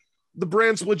apparently the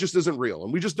brand split just isn't real,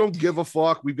 and we just don't give a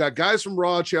fuck. We've got guys from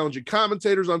Raw challenging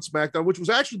commentators on SmackDown, which was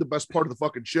actually the best part of the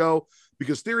fucking show,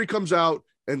 because Theory comes out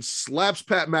and slaps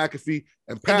Pat McAfee,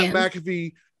 and Pat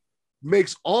McAfee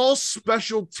makes all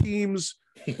special teams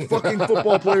fucking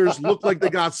football players look like they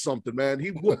got something, man. He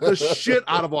whooped the shit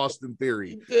out of Austin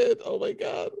Theory. He did. Oh my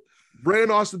God. Ran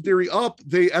Austin Theory up.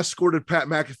 They escorted Pat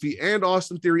McAfee and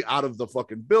Austin Theory out of the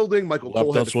fucking building. Michael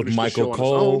Cole left us with Michael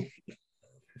Cole.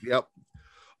 Yep.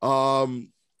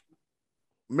 Main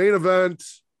event.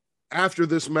 After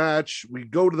this match, we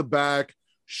go to the back.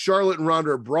 Charlotte and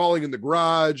Ronda are brawling in the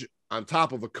garage on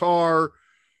top of a car.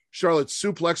 Charlotte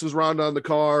suplexes Ronda on the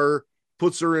car,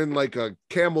 puts her in like a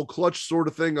camel clutch sort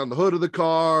of thing on the hood of the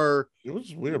car. It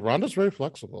was weird. Ronda's very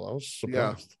flexible. I was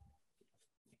surprised.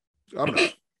 Yeah.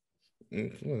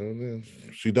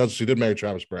 She did marry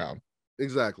Travis Brown.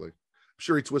 Exactly. I'm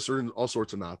sure he twists her in all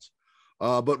sorts of knots.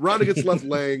 But Ronda gets left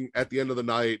laying at the end of the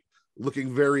night,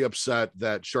 looking very upset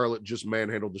that Charlotte just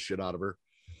manhandled the shit out of her.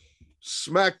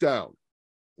 SmackDown.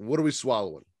 What are we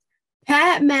swallowing?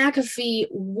 Pat McAfee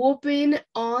whooping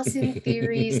Austin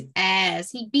Theory's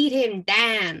ass. He beat him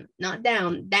down. Not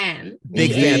down, down.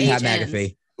 Big fan of Pat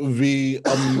McAfee.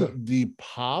 The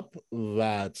pop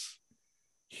that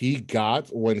he got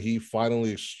when he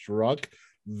finally struck,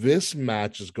 this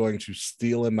match is going to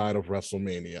steal a night of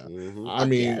WrestleMania. Mm-hmm. I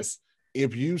mean,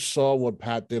 if you saw what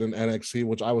Pat did in NXT,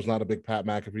 which I was not a big Pat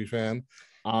McAfee fan,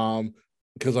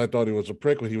 because I thought he was a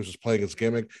prick when he was just playing his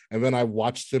gimmick, and then I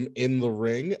watched him in the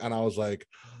ring, and I was like,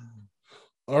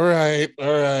 all right,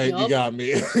 you got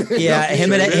me. Yeah,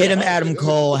 him and Adam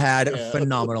Cole had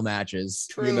phenomenal matches.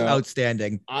 True. You know,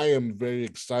 outstanding. I am very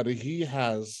excited. He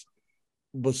has,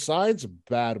 besides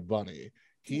Bad Bunny,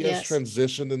 he has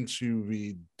transitioned into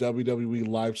the WWE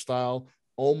lifestyle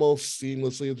almost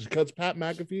seamlessly, because Pat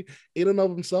McAfee, in and of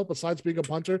himself, besides being a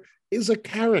puncher, is a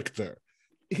character.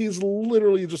 He's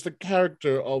literally just a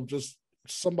character of just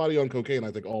somebody on cocaine,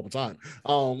 I think, all the time.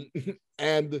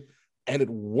 And it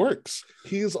works.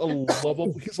 He's a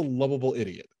lovable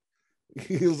idiot.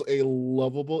 He's a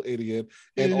lovable idiot.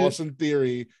 And Austin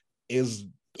Theory is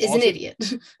an idiot.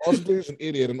 Austin Theory is an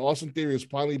idiot, and Austin Theory is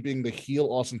finally being the heel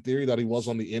Austin Theory that he was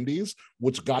on the Indies,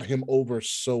 which got him over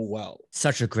so well.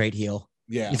 Such a great heel.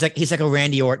 Yeah, he's like a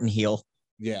Randy Orton heel.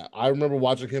 Yeah, I remember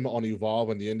watching him on Evolve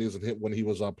in the Indies and when he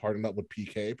was partnering up with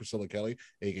PK, Priscilla Kelly,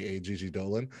 aka Gigi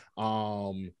Dolan.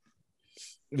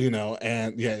 You know,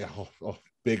 and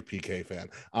big PK fan.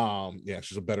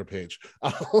 She's a better page.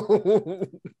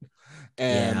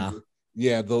 And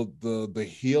the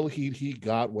heel heat he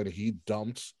got when he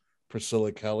dumped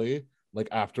Priscilla Kelly, like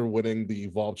after winning the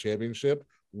Evolve Championship,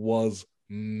 was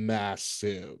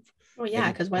massive. Oh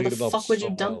yeah, because why the fuck would you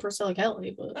dump Priscilla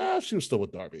Kelly? But she was still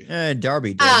with Darby.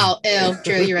 Darby did. Oh,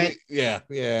 true. You're right. Yeah.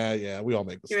 We all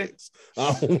make mistakes.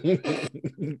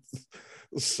 Right.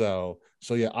 So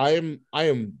yeah, I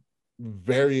am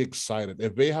very excited.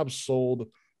 If they have sold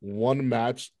one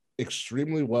match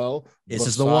extremely well, this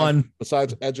is the one.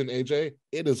 Besides Edge and AJ,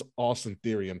 it is Austin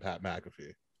Theory and Pat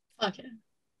McAfee. Okay.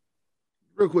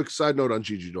 Real quick side note on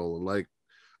Gigi Dolan, like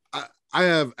I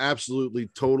have absolutely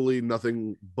totally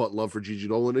nothing but love for Gigi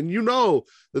Dolan, and you know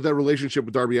that relationship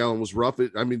with Darby Allin was rough.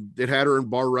 It had her in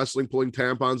bar wrestling, pulling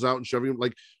tampons out and shoving them.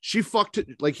 Like he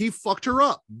fucked her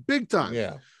up big time.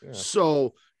 Yeah.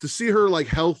 So to see her like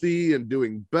healthy and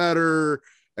doing better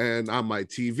and on my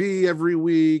TV every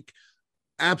week,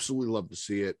 absolutely love to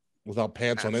see it. Without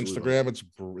pants absolutely on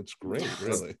Instagram, it's great,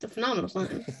 really. It's a phenomenal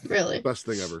thing, really. Best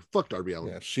thing ever. Fuck Darby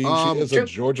Allin. Yeah, she is a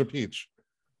Georgia peach.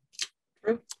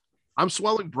 True. I'm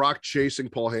swelling Brock chasing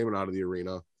Paul Heyman out of the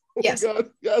arena. Yes. Oh my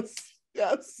God.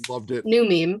 Yes. Loved it. New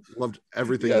meme. Loved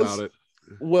everything about it.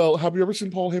 Well, have you ever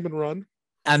seen Paul Heyman run?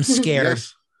 I'm scared.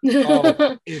 Yes.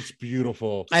 Oh, it's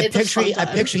beautiful. I picture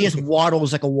he has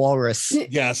waddles like a walrus.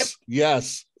 Yes.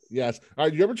 Yes. All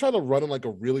right. You ever try to run in like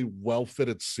a really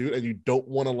well-fitted suit and you don't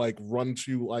want to like run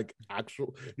too like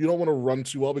you don't want to run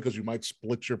too well because you might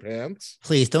split your pants?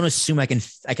 Please don't assume I can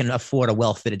afford a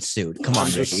well-fitted suit. Come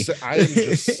on, Ricky. I am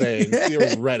just saying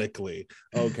theoretically.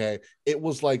 Okay. It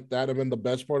was like that. And then the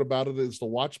best part about it is to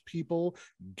watch people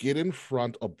get in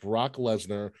front of Brock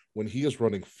Lesnar when he is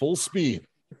running full speed.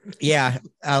 Yeah.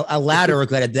 A ladder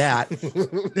regretted that.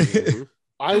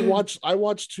 I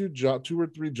watched two or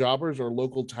three jobbers or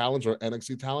local talents or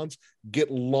NXT talents get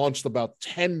launched about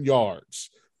 10 yards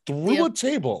through a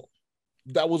table.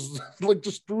 That was like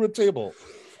just through a table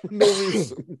for no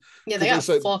reason. Yeah, they got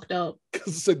fucked up.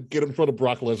 Because it said, get in front of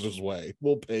Brock Lesnar's way.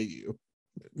 We'll pay you.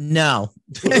 No.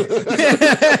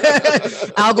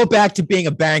 I'll go back to being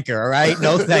a banker. All right.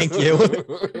 No, thank you.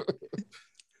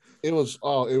 It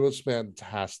was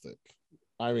fantastic.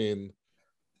 I mean,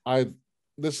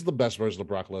 this is the best version of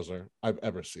Brock Lesnar I've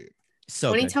ever seen.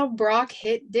 So Ponytail Brock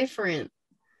hit different.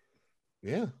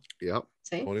 Yeah. Yep.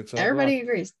 See? Everybody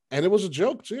agrees. And it was a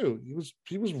joke too.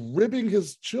 He was ribbing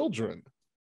his children.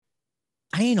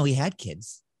 I didn't know he had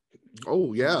kids.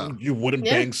 Oh yeah. You wouldn't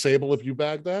bang Sable if you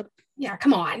bagged that? Yeah,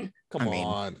 come on. Come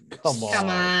on.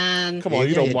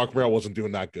 You know Mark Merrill wasn't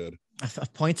doing that good. A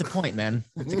point's a point, man.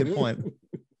 That's a good point.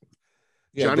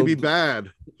 Yeah, Johnny be bad.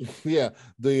 Yeah,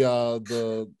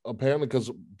 the apparently because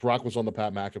Brock was on the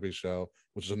Pat McAfee show,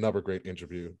 which is another great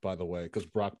interview, by the way, because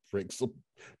Brock breaks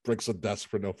a desk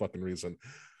for no fucking reason.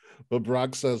 But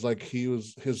Brock says like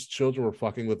his children were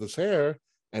fucking with his hair,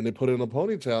 and they put it in a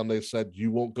ponytail, and they said,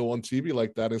 "You won't go on TV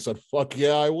like that." And he said, "Fuck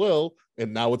yeah, I will,"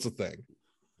 and now it's a thing.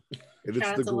 And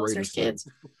it's the greatest thing.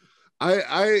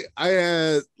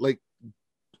 I like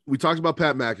we talked about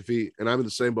Pat McAfee, and I'm in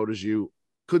the same boat as you.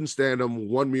 Couldn't stand him,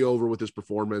 won me over with his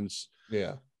performance.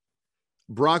 Yeah.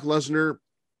 Brock Lesnar,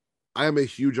 I am a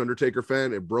huge Undertaker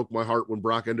fan. It broke my heart when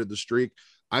Brock ended the streak.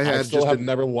 I have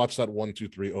never watched that 1, 2,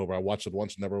 3 over. I watched it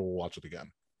once, never will watch it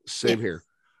again. Same here.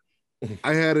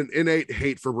 I had an innate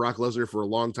hate for Brock Lesnar for a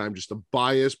long time, just a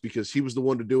bias because he was the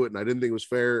one to do it, and I didn't think it was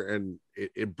fair, and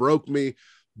it broke me.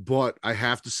 But I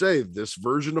have to say, this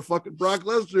version of fucking Brock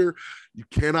Lesnar, you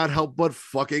cannot help but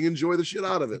fucking enjoy the shit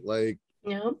out of it. Like,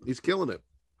 he's killing it.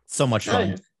 So much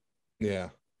fun. Yeah.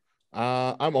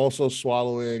 I'm also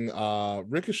swallowing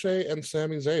Ricochet and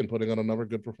Sami Zayn, putting on another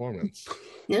good performance.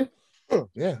 Yeah.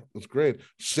 Yeah, it's great.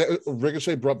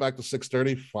 Ricochet brought back the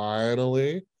 630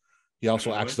 finally. He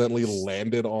also accidentally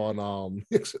landed on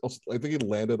I think he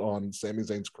landed on Sami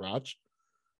Zayn's crotch.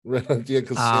 Right? Yeah,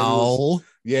 because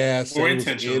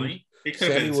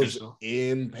Sammy was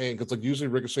in pain because like usually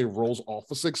Ricochet rolls off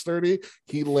the 630.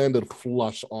 He landed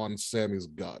flush on Sammy's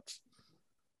gut.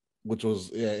 Which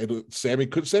was Sammy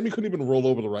couldn't even roll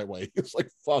over the right way. It's like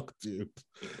fuck, dude.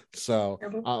 So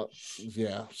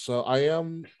so I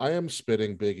am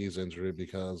spitting Big E's injury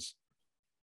because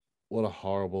what a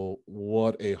horrible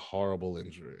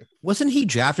injury. Wasn't he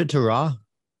drafted to Raw?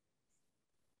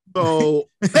 So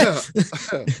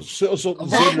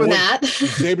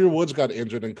Xavier Woods got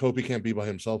injured and Kofi can't be by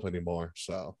himself anymore.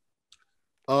 So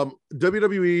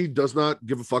WWE does not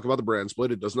give a fuck about the brand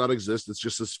split. It does not exist. It's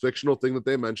just this fictional thing that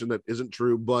they mentioned that isn't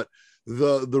true. But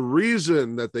the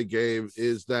reason that they gave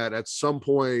is that at some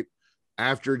point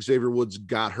after Xavier Woods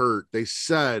got hurt, they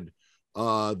said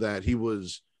that he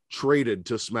was traded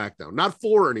to SmackDown, not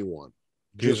for anyone.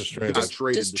 Just traded to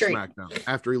SmackDown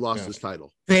after he lost his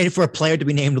title. Traded for a player to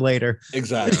be named later.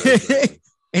 Exactly.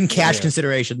 In cash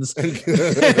considerations.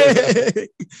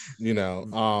 You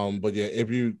know, but yeah,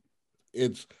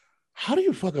 it's how do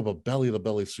you fuck up a belly to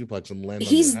belly suplex and land?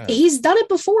 He's done it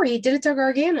before. He did it to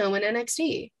Gargano in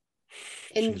NXT,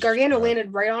 and Gargano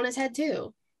landed right on his head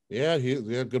too. Yeah,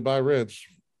 goodbye, Ridge.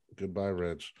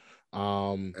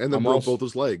 And then broke both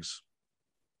his legs.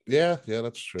 Yeah,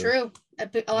 that's true. True.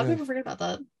 A lot of people forget about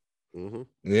that. Mm-hmm.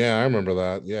 Yeah, I remember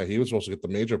that. Yeah, he was supposed to get the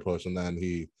major push, and then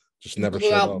he just never blew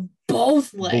showed out up.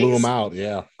 Both legs. Blew him out.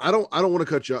 Yeah. I don't want to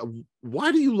cut you off.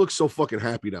 Why do you look so fucking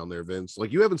happy down there, Vince?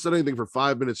 Like you haven't said anything for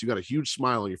 5 minutes. You got a huge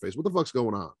smile on your face. What the fuck's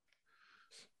going on?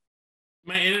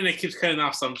 My internet keeps cutting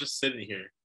off, so I'm just sitting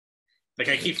here. Like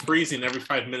I keep freezing every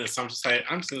 5 minutes. So I'm just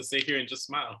gonna sit here and just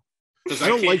smile.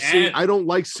 I don't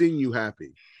like seeing you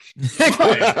happy.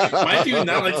 Why do you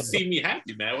not like to see me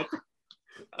happy, man?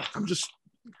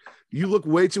 You look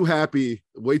way too happy,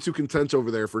 way too content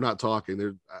over there for not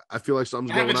talking. I feel like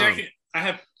something's going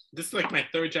on. This is like my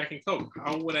third Jack and Coke.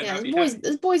 How would I not be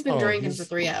this boy's been drinking for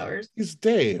 3 hours. He's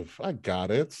Dave. I got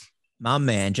it. My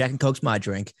man, Jack and Coke's my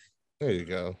drink. There you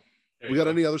go. We got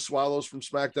any other swallows from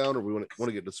SmackDown, or we want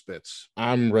to get to spits?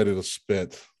 I'm ready to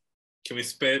spit. Can we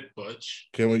spit, Butch?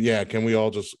 Can we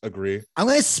all just agree? I'm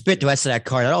gonna spit the rest of that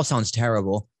card. That all sounds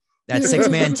terrible. That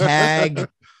 6-man tag.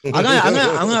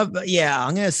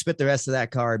 I'm gonna spit the rest of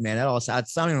that card, man. I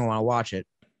don't even want to watch it.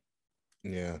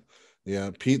 Yeah.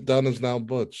 Pete Dunne is now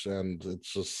Butch, and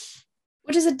it's just,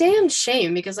 which is a damn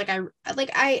shame because I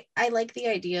like the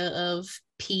idea of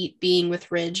Pete being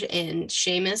with Ridge and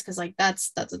Sheamus because like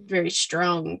that's a very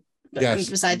strong. Yes.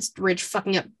 Besides Ridge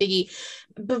fucking up Biggie,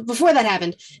 but before that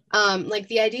happened, like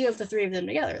the idea of the three of them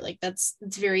together, like it's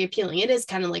very appealing. It is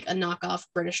kind of like a knockoff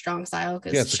British Strong Style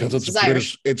because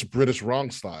it's British Wrong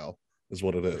Style is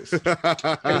what it is. There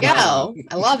we go.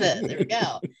 I love it. There we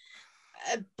go.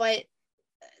 But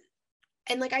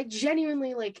and like I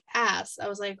genuinely like asked, I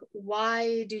was like,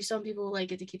 why do some people like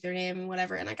get to keep their name and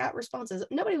whatever? And I got responses.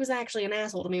 Nobody was actually an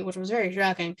asshole to me, which was very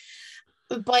shocking.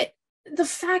 But the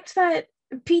fact that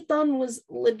Pete Dunne was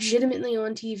legitimately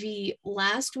on TV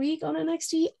last week on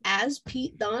NXT as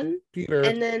Pete Dunne,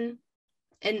 and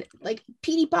like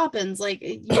Petey Poppins, like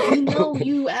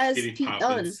you as Pete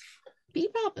Dunne,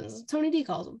 Pete Poppins, Tony D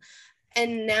calls him,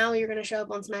 and now you're gonna show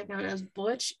up on SmackDown as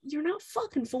Butch. You're not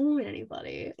fucking fooling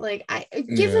anybody. Like I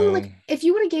give him like if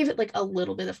you would have gave it like a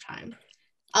little bit of time,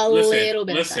 little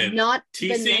bit of time, not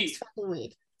TC, the next fucking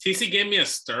week. TC gave me a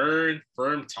stern,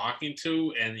 firm talking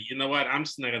to, and you know what? I'm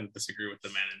just not going to disagree with the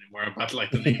man anymore about like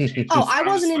the name changes. I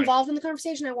wasn't involved in the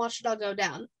conversation. I watched it all go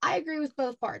down. I agree with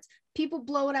both parts. People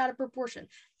blow it out of proportion,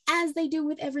 as they do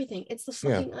with everything. It's the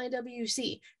fucking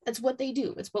IWC. That's what they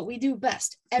do. It's what we do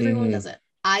best. Everyone does it.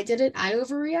 I did it. I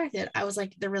overreacted. I was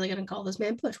like, they're really going to call this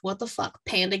man Butch. What the fuck?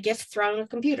 Panda gift thrown on a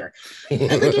computer. And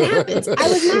like it happens. I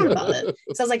was mad about it.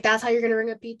 So I was like, that's how you're going to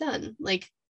ring up Pete Dunne. Like,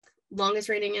 longest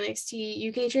reigning NXT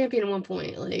UK champion at one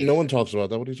point. Like no one talks about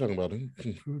that. What are you talking about?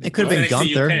 It could have been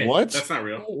Gunther. UK. What? That's not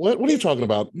real. What are you talking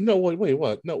about? No, wait,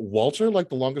 what? No, Walter, like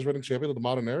the longest reigning champion of the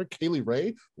modern era. Kaylee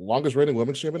Ray, longest reigning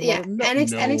women's champion. Yeah,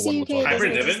 NXT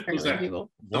UK. Who's that? People.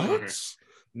 What?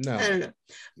 No, I don't know.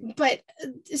 But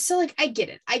so like, I get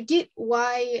it. I get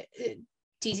why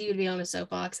TC would be on a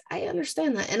soapbox. I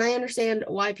understand that, and I understand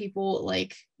why people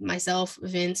like myself,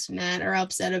 Vince, Matt are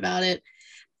upset about it.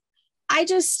 I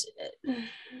just,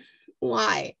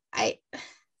 why?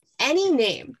 Any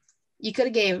name, you could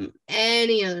have gave him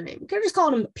any other name. You could have just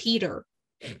called him Peter.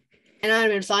 And I'd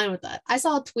have been fine with that. I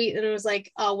saw a tweet and it was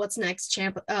like, oh, what's next?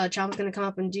 Ciampa's going to come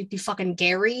up and do fucking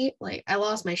Gary? Like, I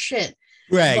lost my shit.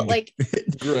 Greg. But like,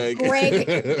 Greg,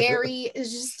 Gary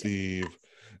is just, Steve.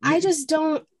 I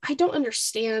don't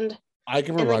understand. I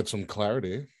can provide some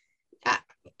clarity.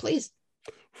 Please.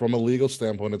 From a legal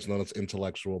standpoint, it's known as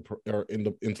intellectual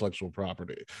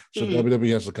property. So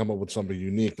WWE has to come up with something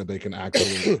unique that they can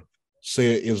actually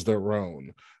say it is their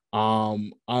own.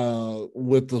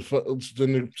 With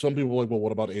some people are like, well,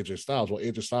 what about AJ Styles? Well,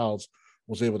 AJ Styles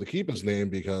was able to keep his name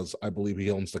because I believe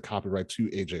he owns the copyright to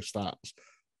AJ Styles.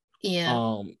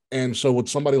 Yeah. And so with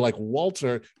somebody like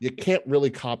Walter, you can't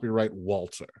really copyright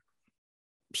Walter.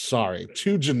 Sorry,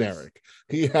 too generic.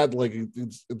 He had like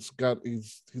he's got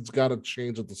to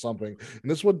change it to something, and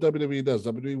this is what WWE does.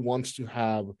 WWE wants to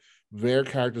have their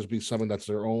characters be something that's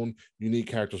their own unique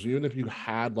characters. So even if you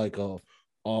had like a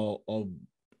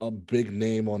big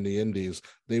name on the indies,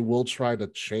 they will try to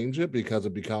change it because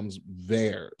it becomes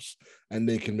theirs, and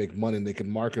they can make money and they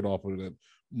can market off of it,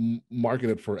 market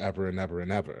it forever and ever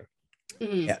and ever.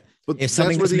 Yeah. But if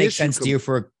something doesn't make sense to you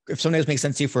for a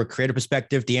creative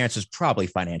perspective, the answer is probably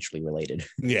financially related.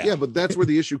 Yeah, but that's where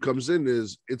the issue comes in.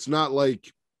 Is it's not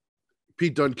like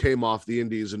Pete Dunne came off the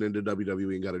indies and into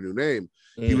WWE and got a new name.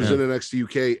 He was in NXT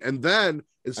UK, and then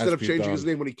instead of changing his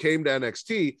name when he came to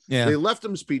NXT, they left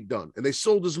him as Pete Dunne and they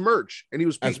sold his merch and he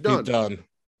was Pete Dunne.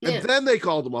 And then they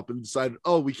called him up and decided,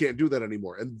 oh, we can't do that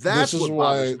anymore. And that's what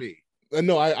bothers me.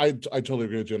 No, I totally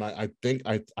agree with you, and I think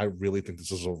I really think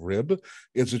this is a rib.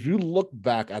 Is if you look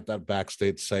back at that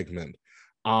backstage segment,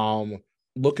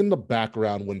 look in the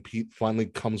background when Pete finally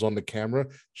comes on the camera,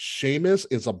 Sheamus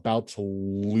is about to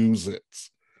lose it.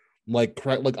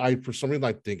 For some reason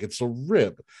I think it's a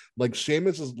rib. Like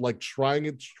Sheamus is like trying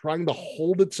to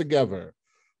hold it together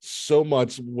so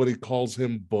much when he calls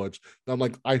him Butch. I'm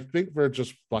like, I think they're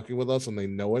just fucking with us and they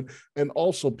know it. And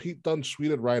also Pete Dunne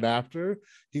tweeted right after,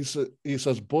 he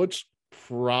says Butch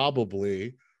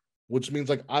probably, which means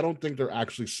like I don't think they're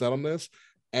actually set on this.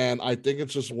 And I think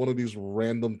it's just one of these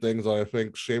random things that I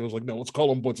think Shane was like, no, let's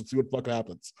call him Butch and see what the fuck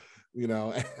happens. You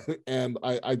know, and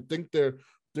I think there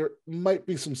might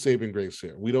be some saving grace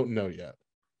here. We don't know yet.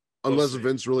 Unless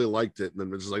Vince really liked it, and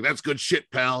then Vince is like, "That's good shit,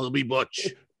 pal. It'll be Butch."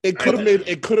 It could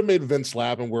have made Vince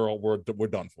laugh, and we're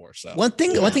done for. So one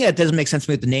thing that doesn't make sense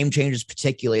to me with the name changes,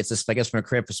 particularly, it's just I guess from a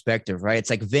creative perspective, right? It's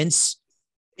like Vince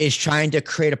is trying to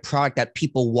create a product that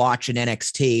people watch in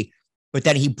NXT, but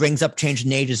then he brings up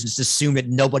changing ages and just assume that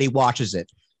nobody watches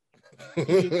it.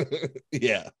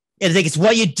 Yeah. And I think it's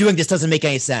what you're doing. This doesn't make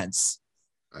any sense.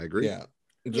 I agree. Yeah.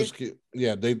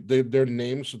 Their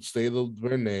names should stay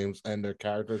their names, and their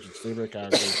characters should stay their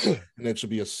characters, and it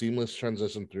should be a seamless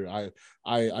transition through.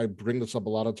 I bring this up a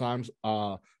lot of times.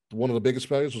 One of the biggest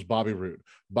failures was Bobby Roode.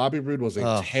 Bobby Roode was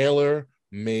a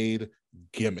tailor-made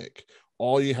gimmick.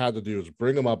 All you had to do is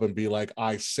bring him up and be like,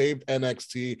 I saved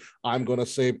NXT. I'm going to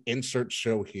save insert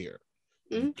show here.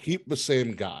 Mm-hmm. Keep the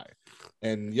same guy.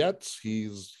 And yet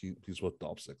he's with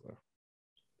Dolph Ziggler.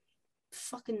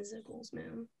 Fucking Ziggles,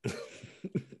 man.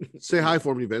 Say hi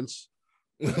for me, Vince.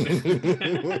 Let's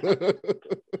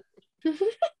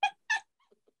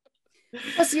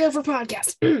go for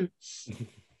podcast.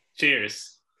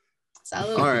 Cheers.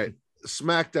 Salud. All right.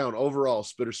 SmackDown overall,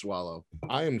 spit or swallow?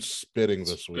 I am spitting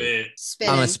this week.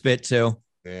 I'm a spit too.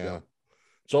 Yeah.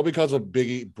 It's all because of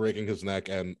Biggie breaking his neck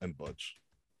and Butch.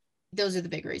 Those are the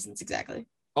big reasons, exactly.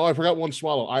 Oh, I forgot one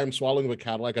swallow. I am swallowing the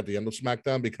Cadillac at the end of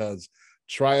SmackDown because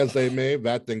try as they may,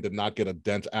 that thing did not get a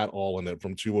dent at all in it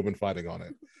from two women fighting on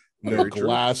it. No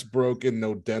glass broken,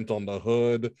 no dent on the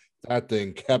hood. That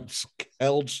thing kept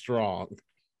held strong.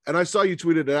 And I saw you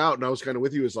tweeted it out, and I was kind of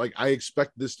with you. It's like, I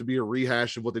expect this to be a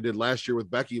rehash of what they did last year with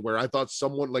Becky, where I thought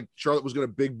someone like Charlotte was going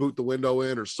to big boot the window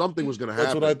in or something was going to happen.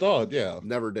 That's what I thought, yeah.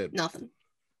 Never did. Nothing.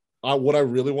 What I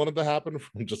really wanted to happen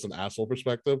from just an asshole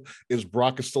perspective is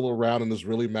Brock is still around and is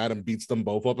really mad and beats them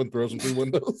both up and throws them through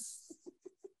windows.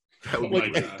 Brock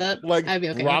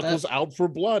was out for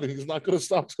blood and he's not going to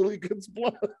stop till he gets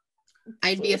blood.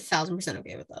 I'd be 1,000%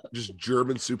 okay with that. Just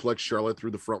German suplex Charlotte through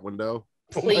the front window.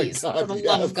 Please, for the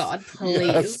love of God, please.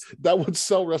 Yes. That would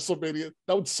sell WrestleMania.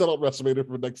 That would sell out WrestleMania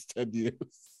for the next 10 years.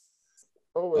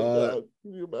 Oh my God.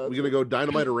 We're gonna go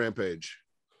Dynamite or Rampage?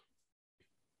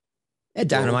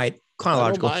 Dynamite,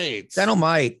 chronological.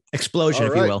 Dynamite explosion,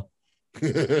 if you will.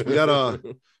 we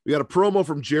got a promo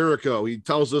from Jericho. He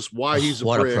tells us why he's a prick.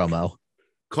 What a promo.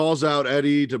 Calls out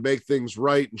Eddie to make things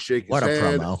right and shake his hand. What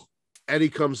a promo. Eddie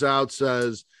comes out,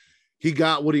 says he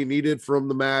got what he needed from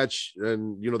the match.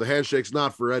 And, the handshake's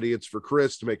not for Eddie. It's for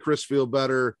Chris to make Chris feel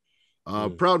better.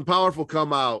 Proud and Powerful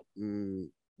come out. And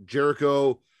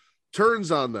Jericho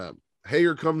turns on them.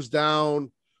 Hager comes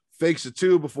down, fakes a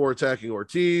 2 before attacking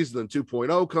Ortiz. Then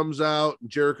 2.0 comes out. And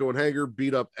Jericho and Hager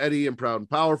beat up Eddie and Proud and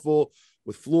Powerful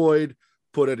with Floyd,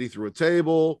 put Eddie through a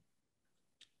table.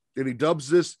 And he dubs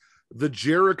this the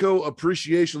Jericho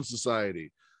Appreciation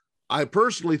Society. I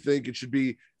personally think it should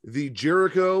be the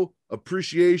Jericho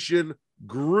Appreciation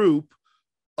Group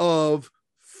of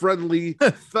Friendly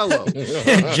Fellows.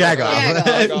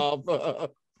 Jagoff.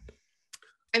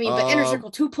 I mean, but Inner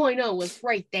Circle 2.0 was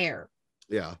right there.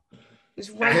 Yeah. It's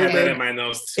right there. In my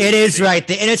nose it is right.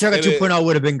 The Inner Circle 2.0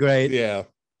 would have been great. Yeah.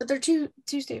 But they're too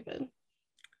stupid.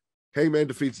 Hangman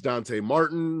defeats Dante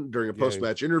Martin during a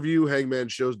post-match interview. Hangman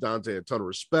shows Dante a ton of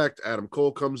respect. Adam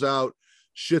Cole comes out,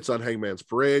 shits on Hangman's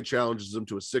parade, challenges him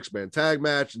to a 6-man tag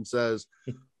match, and says,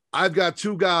 I've got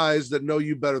 2 guys that know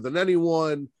you better than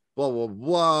anyone, blah, blah,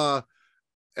 blah.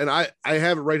 And I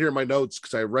have it right here in my notes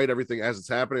because I write everything as it's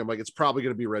happening. I'm like, it's probably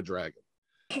going to be Red Dragon.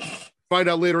 Find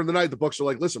out later in the night, the Bucks are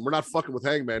like, listen, we're not fucking with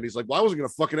Hangman. He's like, well, I wasn't going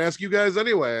to fucking ask you guys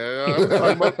anyway. I was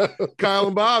talking about Kyle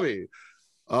and Bobby.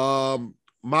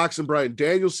 Mox and Bryan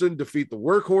Danielson defeat the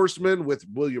Workhorsemen with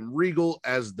William Regal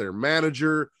as their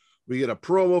manager. We get a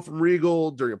promo from Regal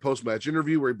during a post-match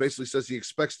interview where he basically says he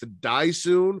expects to die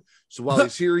soon. So while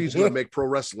he's here, he's going to make pro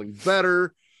wrestling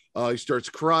better. He starts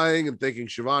crying and thanking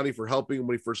Shivani for helping him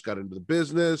when he first got into the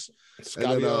business.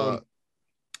 And then,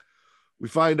 we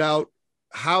find out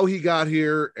how he got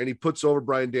here, and he puts over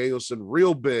Bryan Danielson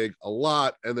real big, a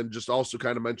lot, and then just also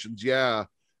kind of mentions, and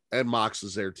Mox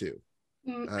is there too.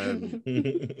 And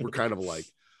we're kind of alike.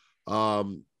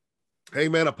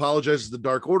 Hangman apologizes to the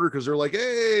Dark Order because they're like,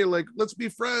 hey, like, let's be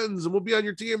friends and we'll be on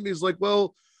your team. And he's like,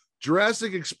 well,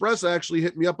 Jurassic Express actually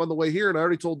hit me up on the way here and I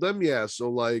already told them so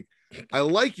like, I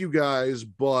like you guys,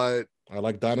 but I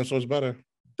like dinosaurs better.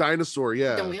 Dinosaur,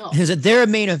 yeah. Don't we all? They're a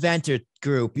main eventer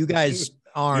group. You guys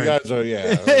aren't. You guys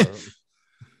are,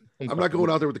 I'm not going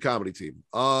out there with the comedy team.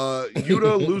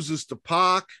 Yuta loses to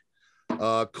Pac.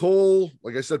 Cole,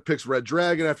 like I said, picks Red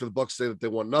Dragon after the Bucks say that they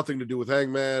want nothing to do with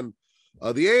Hangman.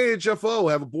 The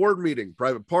AHFO have a board meeting,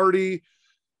 private party,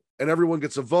 and everyone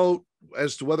gets a vote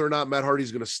as to whether or not Matt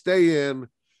Hardy's going to stay in,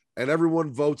 and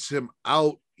everyone votes him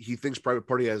out. He thinks private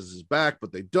party has his back,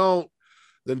 but they don't.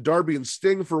 Then Darby and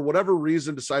Sting, for whatever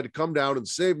reason, decide to come down and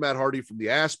save Matt Hardy from the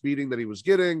ass beating that he was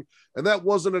getting, and that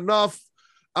wasn't enough.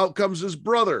 Out comes his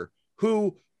brother,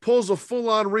 who pulls a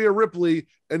full-on Rhea Ripley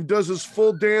and does his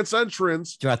full dance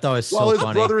entrance. Dude, I thought it was while so his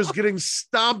funny. brother is getting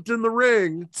stomped in the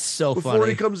ring so before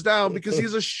funny. he comes down because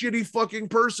he's a shitty fucking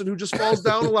person who just falls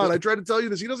down a lot. I tried to tell you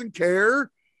this. He doesn't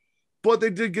care, but they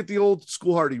did get the old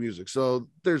school Hardy music. So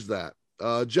there's that.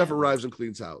 Jeff arrives and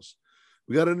cleans house.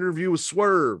 We got an interview with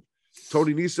Swerve.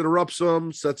 Tony Nese interrupts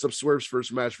him, sets up Swerve's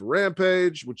first match for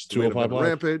Rampage, which is the main event of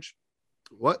Rampage.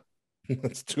 What?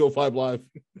 That's 205 Live.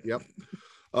 Yep.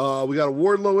 We got a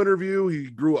Wardlow interview. He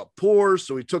grew up poor,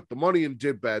 so he took the money and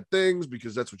did bad things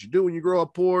because that's what you do when you grow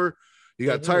up poor. He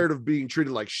got tired of being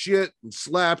treated like shit and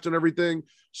slapped and everything.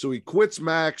 So he quits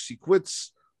Max. He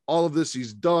quits all of this.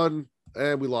 He's done.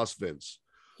 And we lost Vince.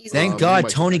 Thank God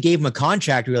Tony gave him a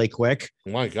contract really quick.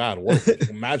 My God.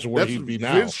 Imagine where he'd be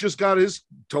now. Vince just got his,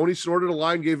 Tony snorted a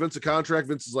line, gave Vince a contract.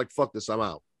 Vince is like, fuck this, I'm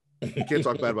out. You can't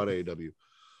talk bad about AEW.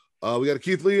 We got a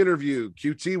Keith Lee interview.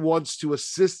 QT wants to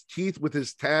assist Keith with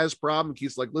his Taz problem.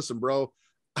 Keith's like, listen, bro,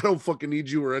 I don't fucking need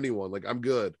you or anyone. Like, I'm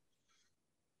good.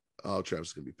 Oh, Travis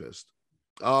is going to be pissed.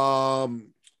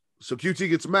 So QT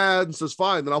gets mad and says,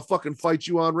 fine, then I'll fucking fight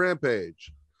you on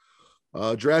Rampage.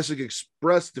 Jurassic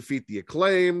Express defeat the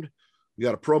Acclaimed. We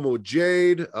got a promo with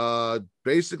Jade.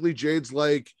 Basically, Jade's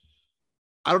like,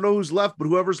 I don't know who's left, but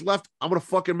whoever's left, I'm going to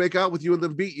fucking make out with you and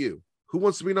then beat you. Who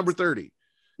wants to be number 30?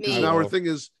 Now our thing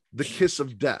is the kiss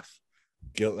of death.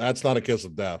 That's not a kiss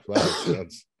of death.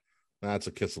 That's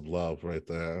a kiss of love right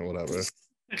there. Whatever.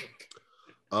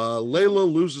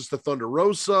 Layla loses to Thunder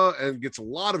Rosa and gets a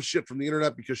lot of shit from the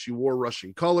internet because she wore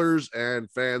Russian colors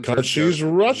and fans. Because she's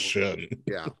Russian.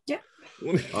 Yeah. Yeah.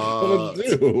 What are you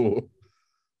gonna do?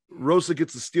 Rosa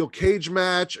gets a steel cage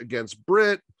match against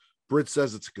Britt. Britt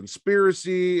says it's a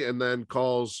conspiracy and then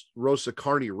calls Rosa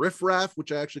Carney riffraff,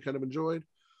 which I actually kind of enjoyed.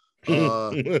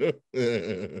 And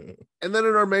then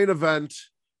in our main event,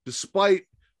 despite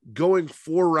going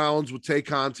 4 rounds with Tay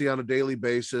Conti on a daily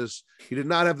basis, he did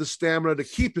not have the stamina to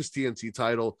keep his TNT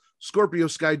title. Scorpio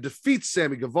Sky defeats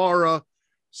Sammy Guevara.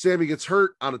 Sammy gets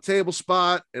hurt on a table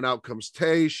spot, and out comes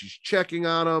Tay. She's checking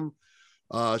on him.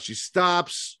 She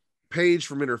stops Paige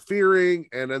from interfering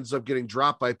and ends up getting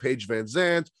dropped by Paige Van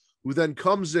Zandt, who then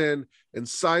comes in and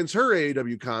signs her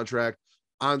AEW contract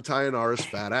on Tayanara's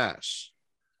fat ass.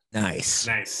 Nice.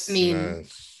 I mean,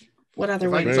 what other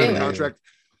way to do it? Contract,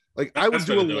 like I would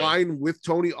do a line with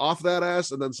Tony off that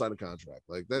ass and then sign a contract.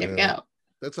 Like that. There we go.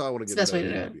 That's how I want to get. Best way to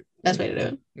do it. Best way to do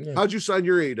it. Yeah. How'd you sign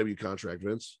your AEW contract,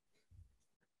 Vince?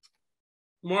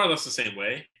 More or less the same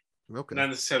way. Okay. Not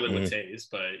necessarily with Taze,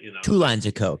 but you know, 2 lines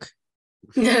of coke.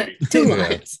 2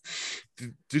 lines.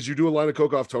 Did you do a line of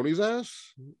coke off Tony's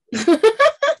ass?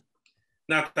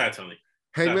 Not that Tony.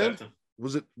 Hangman?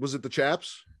 Was it the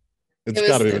chaps? It's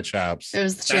got to be the chaps. It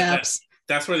was the chaps.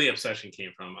 That's where the obsession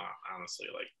came from. Honestly,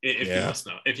 like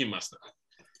if you must know.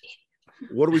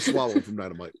 What are we swallowing from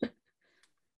Dynamite?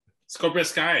 Scorpio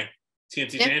Sky,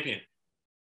 TNT champion.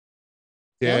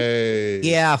 Yay.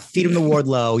 Yeah, feed him the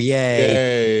Wardlow.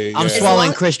 Yay. I'm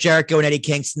swallowing Chris Jericho and Eddie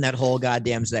Kingston that whole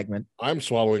goddamn segment. I'm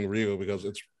swallowing Rigo because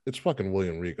it's fucking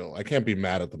William Regal. I can't be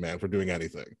mad at the man for doing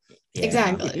anything. Yeah.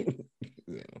 Exactly.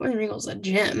 Yeah. William Regal's a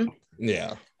gem.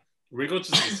 Yeah. Regal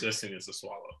just existing is a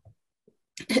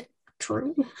swallow.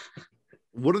 True.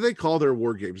 What do they call their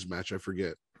War Games match? I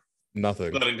forget.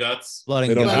 Nothing. Blood and Guts.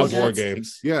 They don't have War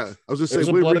Games. Yeah, I was just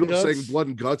saying, William Regal saying Blood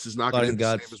and Guts is not going to be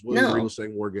the same as William Regal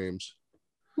saying War Games.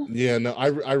 Yeah, no,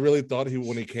 I really thought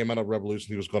when he came out of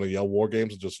Revolution, he was going to yell War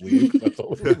Games and just leave. That's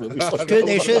all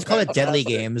they should have called it Deadly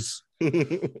Games.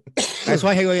 That's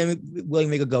why I hear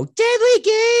William Regal go, Deadly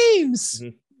Games.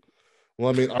 Well,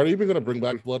 I mean, are you even going to bring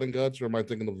back Blood and Guts, or am I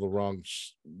thinking of the wrong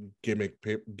gimmick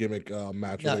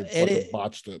match where they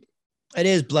botched it? It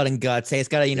is Blood and Guts. Hey, it's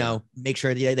got to, make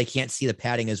sure they can't see the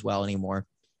padding as well anymore.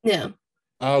 Yeah.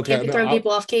 Okay. Can't be throwing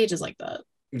people off cages like that.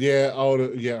 Yeah.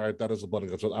 Oh, yeah. All right. That is the Blood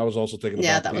and Guts. I was also thinking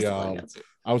about that was the Blood and Guts.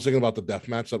 I was thinking about the death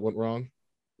match that went wrong.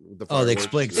 The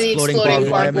exploding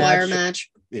barbed wire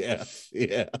match. Yeah.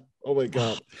 Yeah. Oh my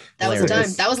God. That was the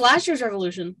time. That was last year's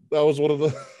Revolution. That was one of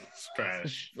the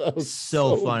trash. That was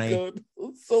so funny. Good.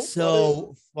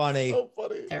 So funny. So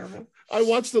funny. Terrible. I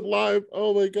watched it live.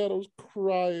 Oh my God, I was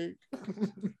crying.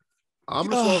 I'm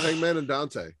gonna swallow Hangman and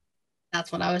Dante.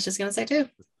 That's what I was just gonna say too.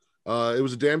 It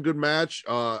was a damn good match.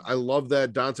 I love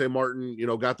that Dante Martin,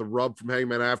 got the rub from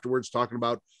Hangman afterwards, talking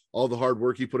about all the hard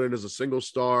work he put in as a single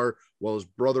star while his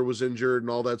brother was injured and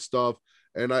all that stuff.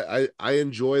 And I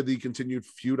enjoy the continued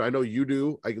feud. I know you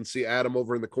do. I can see Adam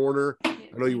over in the corner.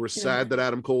 I know you were sad that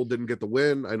Adam Cole didn't get the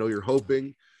win. I know you're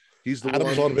hoping.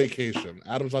 Adam's on vacation.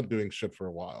 Adam's not doing shit for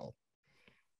a while.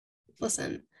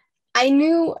 Listen, I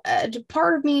knew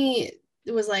part of me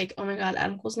was like, oh my god,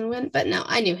 Adam Cole's gonna win, but no,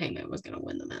 I knew Hangman was gonna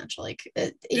win the match. Like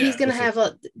he's gonna have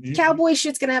a cowboy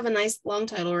shit's gonna have a nice long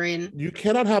title reign. You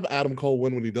cannot have Adam Cole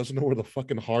win when he doesn't know where the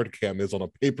fucking hard cam is on a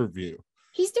pay-per-view.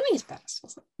 He's doing his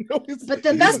best. No, but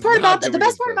the best part about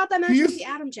that match was the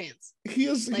Adam chants. He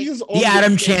is the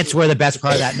Adam chants were the best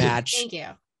part of that match. Thank you.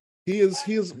 He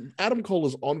is Adam Cole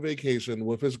is on vacation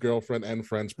with his girlfriend and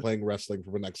friends playing wrestling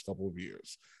for the next couple of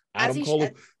years.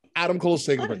 Adam Cole is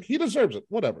taking a break. He deserves it.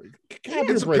 Whatever.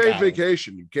 It's a paid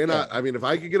vacation. You cannot. Yeah. I mean, if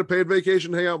I could get a paid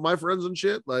vacation, hang out with my friends and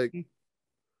shit, like.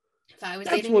 If I was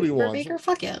dating what he wants. Baker,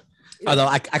 fuck it. Although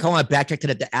I kind of want to backtrack to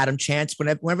the Adam chants.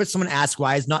 Whenever someone asks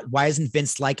why isn't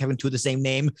Vince like having two of the same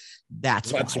name?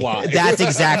 That's why. That's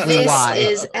exactly why.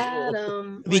 This is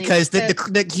Adam. Because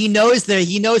he knows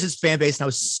his fan base and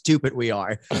how stupid we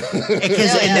are.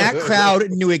 Because that crowd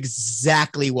knew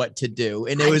exactly what to do,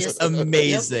 and it was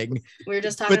amazing. Yep. We were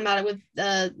just talking about it with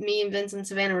me and Vince and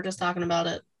Savannah. We're just talking about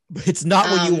it. But it's not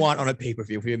what you want on a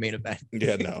pay-per-view for your main event.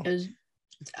 Yeah, no. It's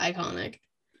iconic.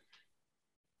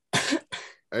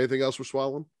 Anything else we're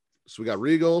swallowing? So we got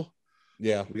Regal.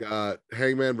 Yeah. We got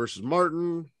Hangman versus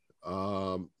Martin.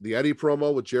 The Eddie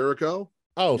promo with Jericho.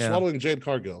 Oh, yeah. Swallowing Jade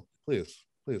Cargill. Please,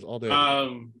 all day.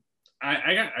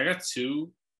 I got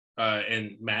two,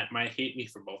 and Matt might hate me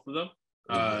for both of them.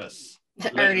 I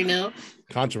already know.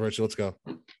 Controversial. Let's go.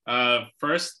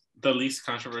 First, the least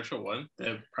controversial one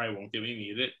that probably won't get me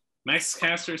muted. Max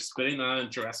Caster spitting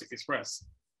on Jurassic Express.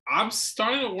 I'm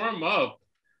starting to warm up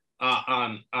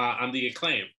on the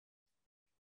Acclaim.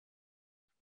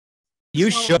 You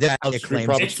should. Street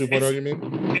Profits 2.0, you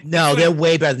mean? No, they're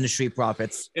way better than the Street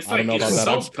Profits. It's like, I don't know it's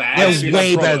about so that. bad. They're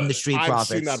way better than the Street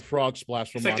Profits. I've seen that frog splash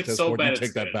from Montez Ford. You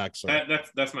take that back, sir.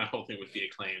 That's my whole thing with the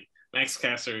Acclaim. Max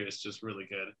Caster is just really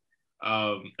good.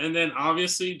 And then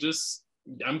obviously just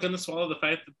I'm gonna swallow the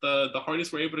fact that the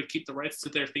Hardys were able to keep the rights to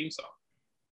their theme song.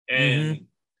 And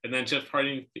then Jeff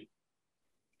Hardy.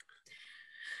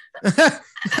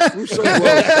 So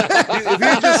if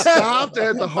he just stopped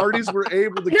and the Hardys were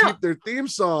able to keep their theme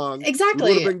song,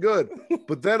 exactly, it would have been good.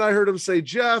 But then I heard him say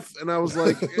Jeff, and I was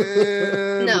like,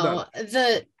 no.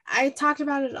 I talked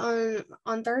about it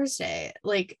on Thursday.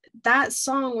 Like that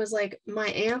song was like my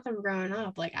anthem growing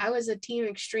up. Like I was a Team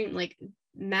Extreme, like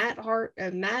Matt,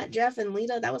 Jeff, and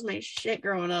Lita. That was my shit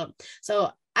growing up.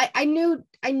 So I knew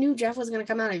Jeff was gonna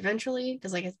come out eventually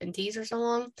because like it's been teased for so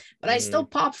long, but I still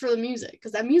popped for the music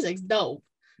because that music's dope.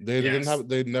 They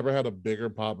never had a bigger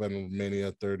pop than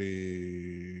Mania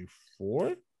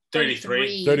 34?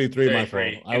 33, my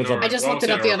fault. I just looked it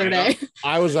up the other day.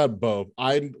 I was at both.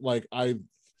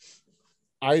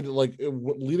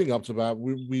 Leading up to that,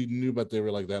 we knew that they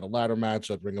were like, they had a ladder match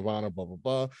at Ring of Honor, blah, blah,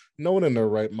 blah. No one in their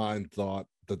right mind thought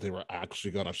that they were actually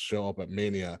going to show up at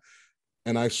Mania.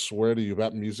 And I swear to you,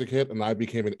 that music hit, and I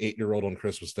became an 8-year-old on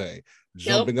Christmas Day,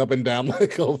 jumping up and down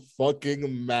like a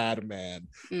fucking madman.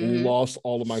 Lost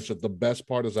all of my shit. The best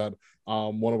part is that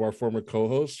one of our former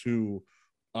co-hosts who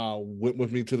went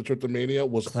with me to the trip to Mania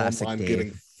was online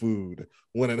getting food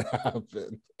when it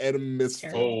happened and missed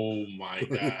it. Oh my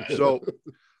god! So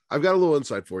I've got a little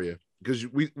insight for you because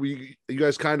you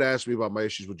guys kind of asked me about my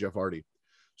issues with Jeff Hardy.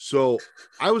 So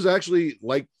I was actually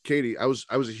like Katie. I was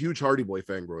a huge Hardy Boy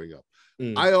fan growing up.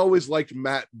 I always liked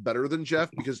Matt better than Jeff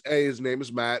because A, his name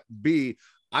is Matt. B,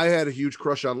 I had a huge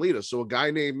crush on Lita. So a guy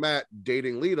named Matt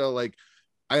dating Lita, like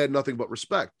I had nothing but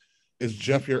respect. Is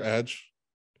Jeff your edge?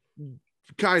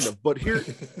 Kind of, but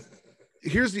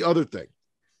here's the other thing.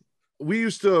 We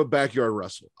used to backyard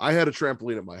wrestle. I had a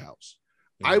trampoline at my house.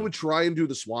 I would try and do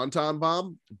the Swanton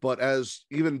bomb, but as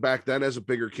even back then as a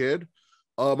bigger kid,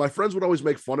 my friends would always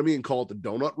make fun of me and call it the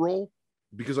donut roll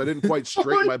because I didn't quite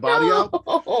straighten my body out.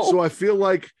 So I feel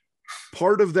like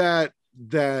part of that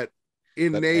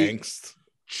innate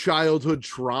childhood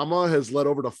trauma has led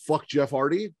over to fuck Jeff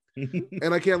Hardy,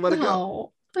 and I can't let it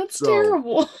go. That's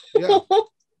terrible. Yeah.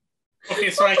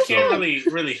 Okay, so I can't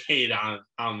really hate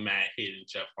on Matt hating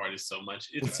Jeff Hardy so much.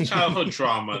 It's childhood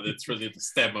trauma that's really the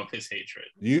stem of his hatred.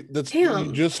 You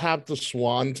just have to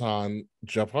Swanton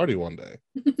Jeff Hardy one day.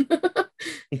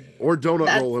 Or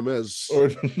donut roll him as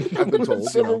I've been told.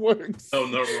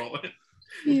 Donut roll it.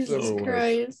 Jesus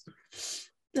Christ.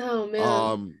 Oh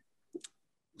man.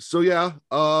 So yeah.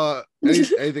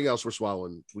 Anything else we're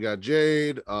swallowing? We got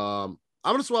Jade. I'm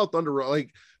gonna swallow Thunder Rosa. Like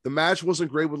the match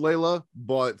wasn't great with Layla,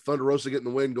 but Thunder Rosa getting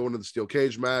the win, going to the steel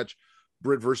cage match.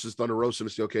 Britt versus Thunder Rosa in a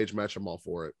steel cage match. I'm all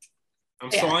for it.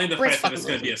 I'm swallowing the fact that it's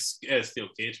going to be a steel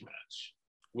cage match,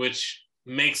 which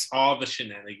makes all the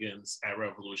shenanigans at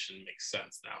Revolution make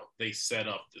sense now. They set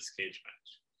up this cage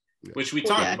match, which we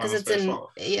talked about. Because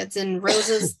it's in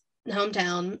Rosa's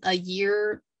hometown, a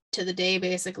year to the day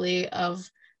basically of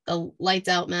the lights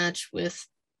out match with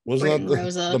wasn't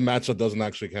that the match that doesn't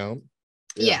actually count?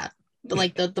 Yeah. But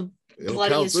like the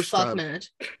bloodiest fuck match.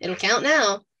 It'll count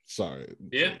now. Sorry.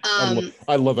 Yeah.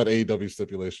 I love that AEW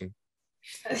stipulation.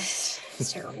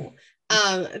 It's terrible.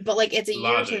 But like it's a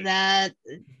year to that.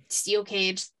 Steel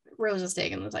Cage, Rosa's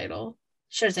taking the title.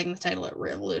 Should have taken the title at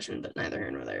Revolution, but neither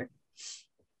here nor there.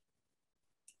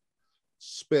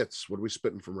 Spits. What are we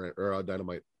spitting from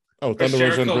Dynamite? Oh, Thunder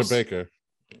Rosa and Britt Baker.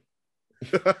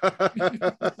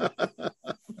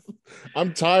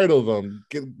 I'm tired of them.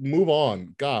 Move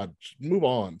on. God, move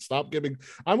on. Stop giving.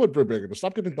 I'm with Britt Baker, but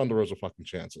stop giving Thunder Rosa fucking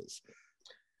chances.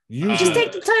 Just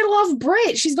take the title off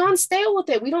Britt. She's gone stale with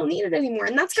it. We don't need it anymore.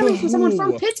 And that's coming from someone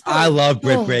from Pittsburgh. I love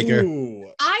Britt Baker.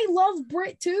 I love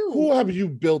Britt too. Who have you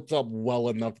built up well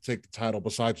enough to take the title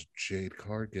besides Jade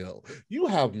Cargill? You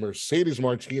have Mercedes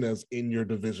Martinez in your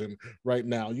division right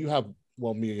now. You have,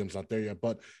 well, Miriam's not there yet,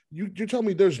 but you're telling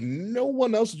me there's no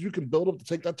one else that you can build up to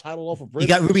take that title off of Britt? You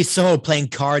got Ruby Soho playing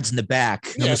cards in the back.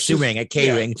 Yeah, I'm assuming at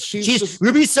catering. Yeah,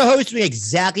 Ruby Soho is doing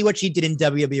exactly what she did in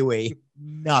WWE.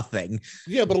 Nothing.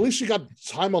 Yeah, but at least she got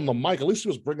time on the mic. At least she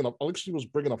was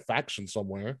bringing a faction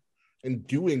somewhere and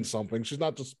doing something. She's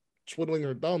not just twiddling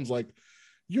her thumbs. Like,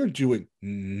 you're doing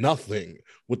nothing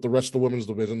with the rest of the women's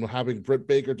division, having Britt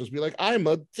Baker just be like, I'm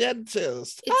a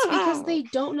dentist. It's because they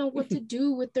don't know what to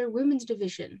do with their women's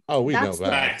division. Oh, we know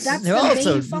that. That's the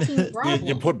main fucking problem.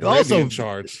 You put Brandy in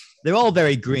charge. They're all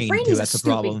very green, Brandy's too. That's the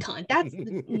problem. Cunt. That's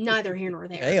neither here nor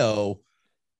there. Heyo.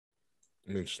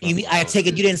 I take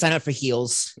it you didn't sign up for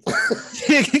heels.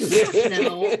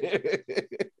 No.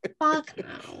 Fuck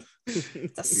no.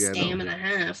 It's a scam and a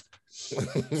half.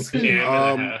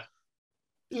 Yeah.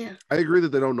 I agree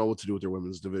that they don't know what to do with their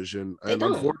women's division. And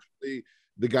unfortunately,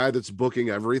 the guy that's booking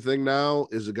everything now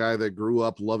is a guy that grew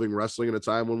up loving wrestling at a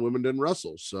time when women didn't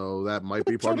wrestle. So that might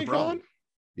be part of the problem.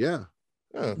 Yeah.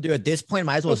 Dude, at this point,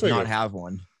 might as well not have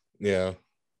one. Yeah.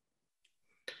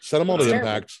 Send them all to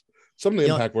Impact. Some of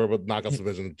the Impact where with Knockouts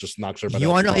division just knocks her. You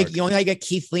want to know how you get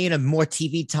Keith Lee and more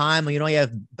TV time, or you know you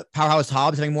have Powerhouse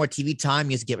Hobbs having more TV time.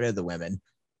 You just get rid of the women.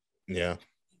 Yeah,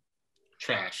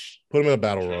 trash. Put them in a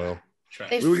battle royal.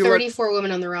 They have 34 women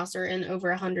on the roster and over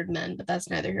 100 men, but that's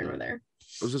neither here nor there.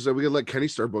 I was gonna say we could let Kenny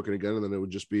start booking again, and then it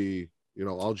would just be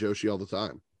all Joshi all the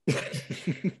time.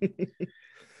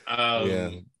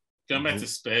 Going back to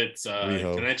spits,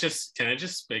 can I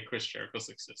just spit Chris Jericho's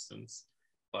existence?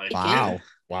 Like, wow,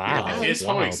 his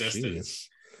whole existence.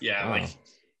 Yeah, like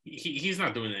he's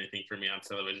not doing anything for me on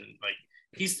television. Like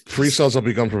he's pre-sales have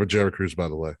become from a Jericho Cruz, by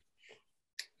the way.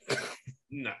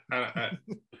 No,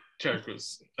 Jericho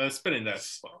Cruz spinning that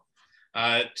as well.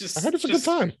 I heard it's a good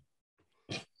time.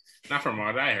 Not from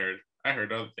what I heard. I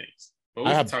heard other things.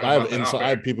 I have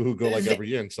people who go like every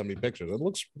year and send me pictures. It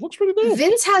looks pretty good.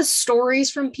 Vince has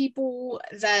stories from people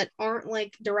that aren't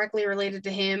like directly related to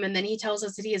him, and then he tells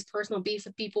us that he has personal beef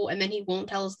with people, and then he won't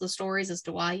tell us the stories as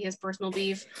to why he has personal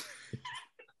beef.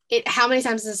 How many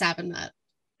times has this happened, Matt?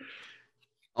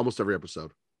 Almost every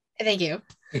episode. Thank you.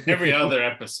 Every other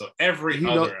episode.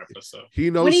 He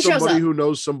knows somebody who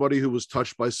knows somebody who was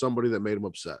touched by somebody that made him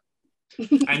upset.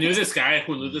 I knew this guy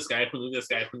who knew this guy who knew this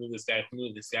guy who knew this guy who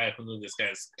knew this guy who knew this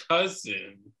guy's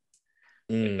cousin.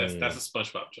 That's a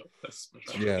SpongeBob joke.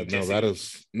 Yeah, no, that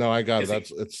is no. I got it.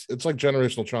 It's like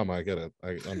generational trauma. I get it.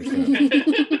 I understand.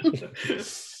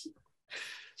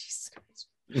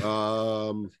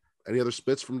 Any other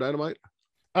spits from Dynamite?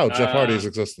 Oh, Jeff Hardy's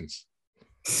existence.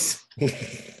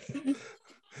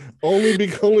 only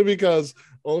because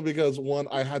one,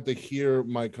 I had to hear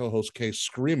my co-host Kay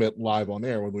scream it live on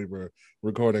air when we were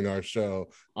recording our show,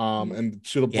 and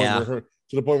to the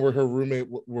point where their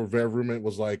roommate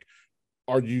was like,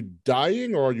 "Are you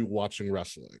dying or are you watching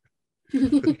wrestling?"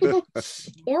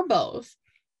 Or both.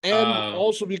 And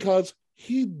also because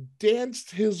he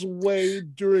danced his way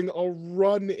during a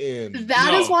run-in.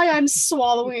 That is why I'm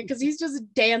swallowing it, because he's just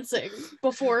dancing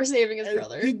before saving his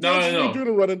brother. He danced during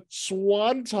a run-in,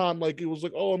 swanton, like he was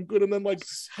like, "Oh, I'm good," and then like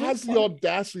has the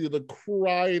audacity to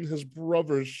cry in his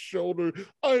brother's shoulder.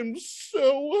 "I'm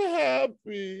so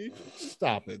happy."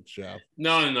 Stop it, Jeff.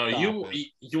 No. You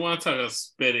want to talk about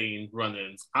spitting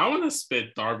run-ins? I want to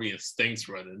spit Darby and Sting's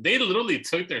run-in. They literally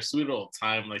took their sweet old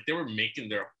time, like they were making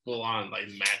their full-on like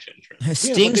match entrance.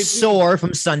 Sting's sore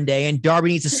from Sunday, and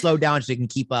Darby needs to slow down so he can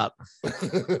keep up.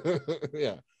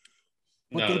 Yeah.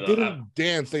 But they didn't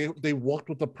dance. They walked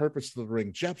with a purpose to the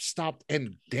ring. Jeff stopped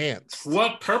and danced.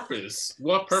 What purpose?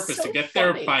 So to get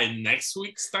there by next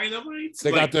week's Dynamite?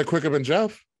 They got there quicker than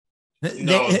Jeff?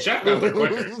 No, Jeff got there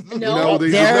quicker. No, they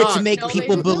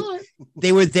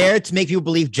were there to make people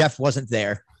believe Jeff wasn't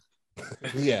there.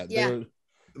 Yeah.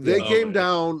 They came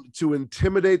down to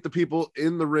intimidate the people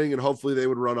in the ring, and hopefully they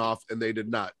would run off, and they did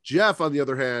not. Jeff, on the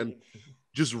other hand,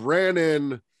 just ran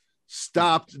in,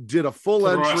 stopped, did a full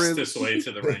entrance this way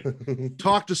to the ring,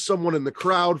 talked to someone in the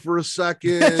crowd for a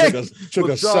second, took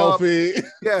a selfie.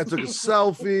 Yeah, took a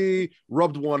selfie,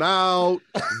 rubbed one out.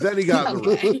 Then he got in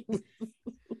the ring.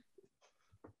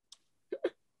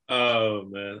 Oh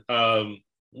man.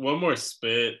 One more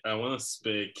spit. I want to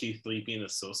spit Keith Lee being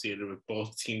associated with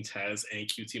both Team Taz and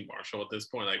QT Marshall at this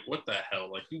point. Like, what the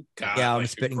hell? Like, you got I'm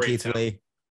spitting Keith Lee.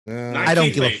 I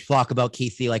don't give a fuck about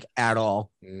Keith Lee like at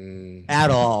all.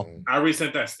 At all. I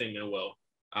resent that statement. Will.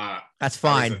 That's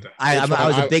fine. I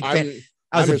was a big fan.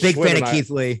 I was a big fan of Keith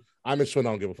Lee. I'm a Swin.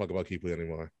 I don't give a fuck about Keith Lee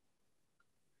anymore.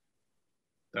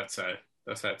 That's sad.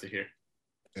 That's sad to hear.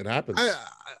 It happens.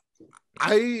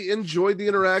 I enjoyed the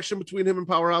interaction between him and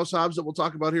Powerhouse Hobbs that we'll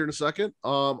talk about here in a second.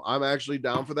 I'm actually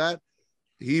down for that.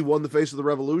 He won the Face of the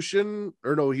Revolution,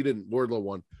 or no, he didn't. Wardlow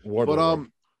won.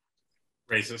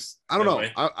 Racist. I don't know.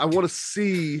 I want to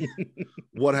see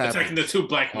what happens. Attacking the two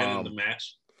black men in the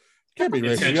match. Can't be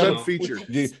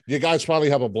racist. You guys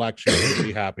probably have a black sheep to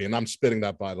be happy, and I'm spitting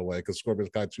that, by the way, because Scorpio's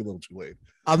got too little too late.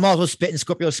 I'm also spitting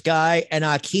Scorpio Sky,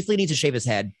 and Keith Lee needs to shave his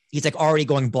head. He's like already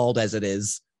going bald as it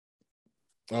is.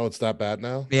 Oh, it's that bad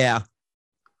now? Yeah.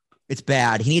 It's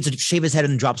bad. He needs to shave his head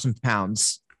and drop some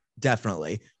pounds.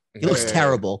 Definitely. He looks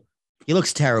terrible. He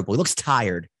looks terrible. He looks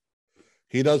tired.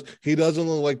 He does. He doesn't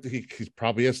look like he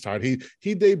probably is tired. He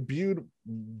debuted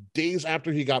days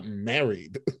after he got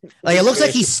married. Like, it looks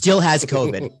like he still has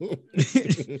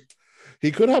COVID.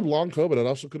 He could have long COVID. It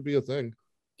also could be a thing.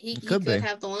 He could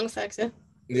have the lung effects.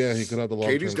 Yeah, he could have the long.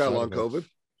 Katie's got long COVID.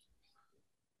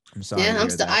 I'm sorry. Yeah, I'm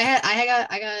still. I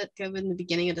got COVID in the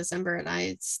beginning of December, and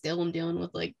I still am dealing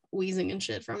with like wheezing and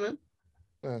shit from it.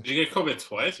 Did you get COVID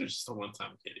twice or just the one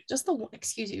time, Katie? Just the one.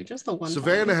 Excuse you, just the one.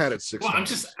 Savannah had it 6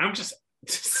 times. I'm just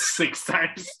 6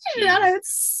 times. She did not have it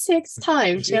 6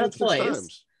 times. She had it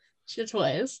twice. She had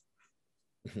twice.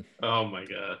 Oh my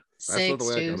god. 6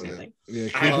 2.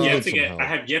 I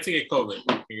have yet to get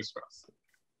COVID. Fingers crossed.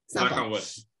 Knock on wood.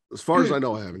 As far as I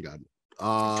know, I haven't gotten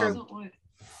it.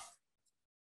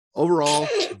 Overall,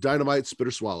 Dynamite, spit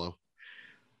or swallow?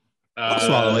 I'll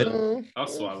swallow it. I'll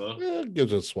swallow. Yeah,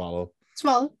 gives it a swallow.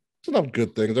 Swallow. It's enough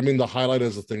good things. I mean, the highlight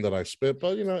is the thing that I spit,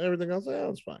 but everything else,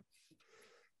 it's fine.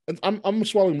 And I'm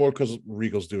swallowing more because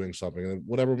Regal's doing something, and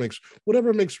whatever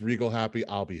makes Regal happy,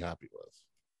 I'll be happy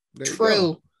with.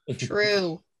 True.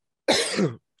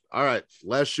 All right,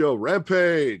 last show,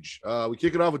 Rampage. We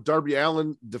kick it off with Darby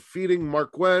Allin defeating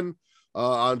Mark Quinn.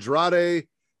 Andrade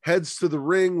heads to the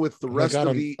ring with the rest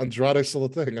of the Andrade's still a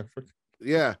thing.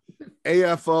 Yeah,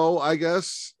 AFO, I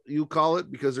guess you call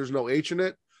it, because there's no H in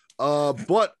it.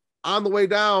 But on the way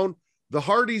down, the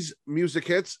Hardys music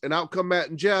hits, and out come Matt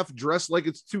and Jeff dressed like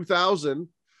it's 2000.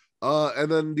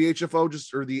 And then the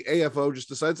AFO just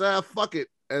decides, fuck it,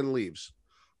 and leaves.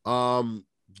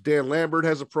 Dan Lambert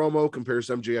has a promo, compares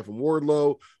MJF and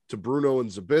Wardlow to Bruno and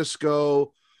Zbyszko.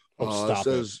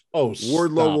 Says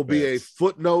Wardlow will be a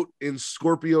footnote in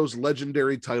Scorpio's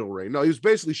legendary title reign. No, he was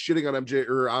basically shitting on on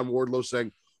Wardlow,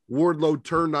 saying Wardlow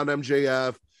turned on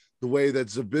MJF the way that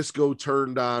Zbyszko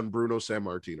turned on Bruno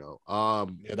Sammartino.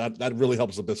 That really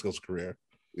helps Zbyszko's career.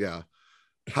 Yeah.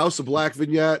 House of Black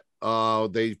vignette.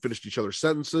 They finished each other's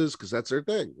sentences because that's their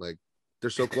thing. Like,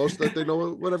 they're so close that they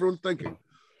know what everyone's thinking.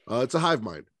 It's a hive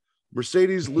mind.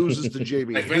 Mercedes loses to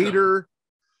Jamie Hayter.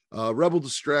 Rebel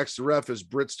distracts the ref as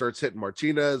Britt starts hitting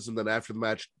Martinez, and then after the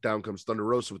match, down comes Thunder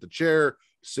Rosa with the chair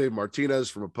to save Martinez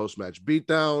from a post-match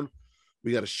beatdown.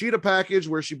 We got a Sheeta package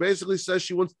where she basically says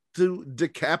she wants to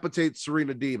decapitate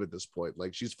Serena Deeb at this point.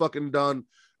 Like, she's fucking done.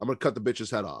 I'm going to cut the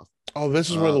bitch's head off. Oh, this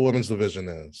is where the women's division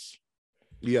is.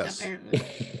 Yes.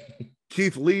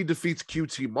 Keith Lee defeats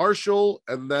QT Marshall,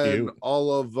 and then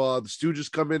all of the Stooges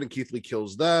come in and Keith Lee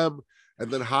kills them. And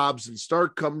then Hobbs and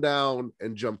Stark come down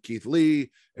and jump Keith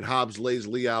Lee, and Hobbs lays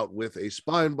Lee out with a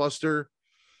spine buster.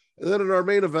 And then in our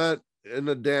main event, in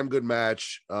a damn good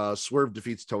match, Swerve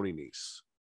defeats Tony Nese.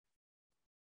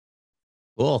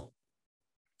 Cool.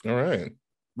 All right.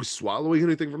 We swallowing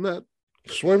anything from that?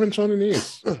 Swerve and Tony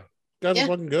Nese. Guys are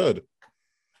fucking good.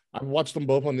 I've watched them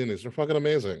both on the Indies. They're fucking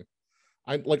amazing.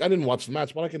 I didn't watch the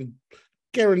match, but I can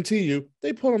guarantee you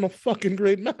they put on a fucking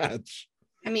great match.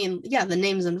 I mean, yeah, the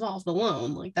names involved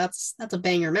alone, like that's a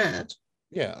banger match.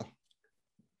 Yeah.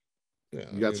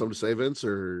 You got something to say, Vince,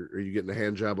 or are you getting a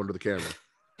hand job under the camera?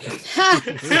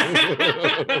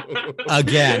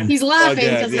 Again. He's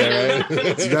laughing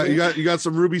because you got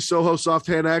some Ruby Soho soft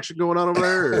hand action going on over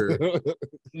there? Or?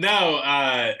 No,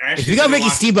 actually, if you got Ricky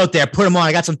Steamboat there, put him on.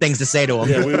 I got some things to say to him.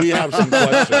 Yeah, we have some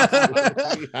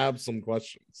questions. We have some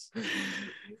questions.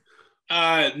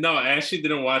 No, I actually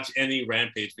didn't watch any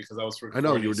Rampage because I was recording.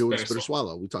 I know you were doing Spit or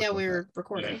Swallow. We talked. Yeah, we were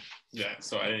recording. Yeah,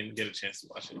 so I didn't get a chance to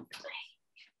watch it.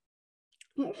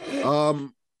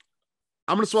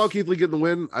 I'm gonna swallow Keith Lee getting the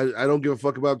win. I don't give a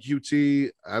fuck about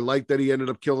QT. I like that he ended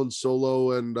up killing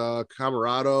Solo and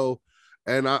Camarado,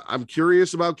 and I'm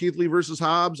curious about Keith Lee versus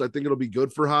Hobbs. I think it'll be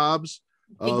good for Hobbs,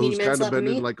 who's kind of been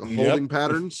in like a holding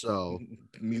pattern. So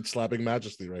meat slapping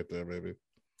majesty right there, baby.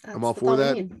 I'm all for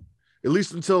that. At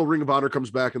least until Ring of Honor comes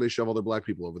back and they shove all their black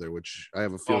people over there, which I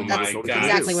have a feeling that's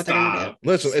exactly what they're gonna do.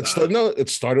 Listen, it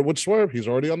started with Swerve. He's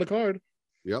already on the card.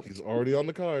 Yep, he's already on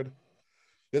the card.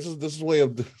 This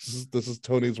is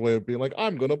Tony's way of being like,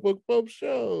 I'm gonna book both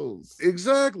shows.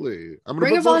 Exactly.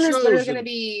 Ring of Honor is literally gonna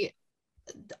be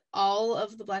all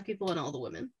of the black people and all the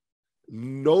women.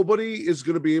 Nobody is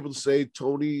going to be able to say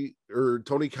Tony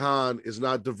Khan is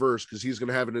not diverse because he's going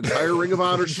to have an entire Ring of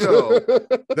Honor show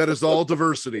that is all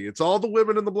diversity. It's all the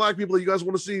women and the black people that you guys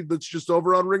want to see. That's just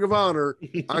over on Ring of Honor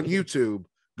on YouTube.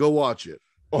 Go watch it.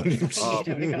 Tony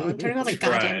Khan's a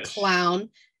goddamn clown.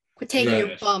 Quit taking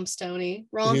your bumps, Tony.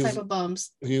 Wrong type of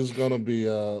bumps. He's gonna be.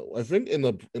 I think in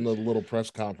the little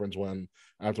press conference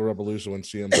after Revolution when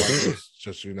CM Punk was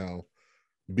just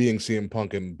being CM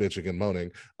Punk and bitching and moaning.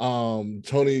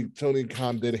 Tony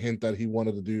Khan did hint that he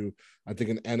wanted to do, I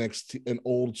think, an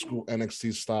old school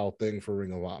NXT style thing for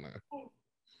Ring of Honor.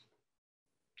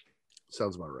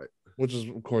 Sounds about right. Which is,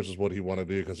 of course, is what he wanted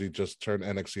to do because he just turned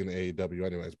NXT into AEW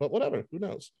anyways. But whatever, who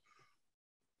knows?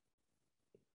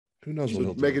 Who knows what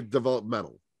he'll make do? it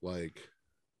developmental. Like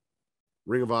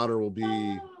Ring of Honor will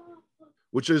be,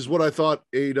 which is what I thought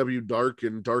AEW Dark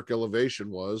and Dark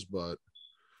Elevation was, but.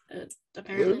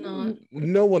 Apparently not.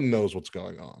 No one knows what's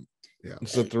going on. Yeah,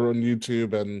 sit there on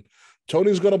YouTube, and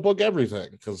Tony's gonna book everything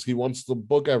because he wants to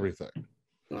book everything.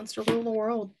 He wants to rule the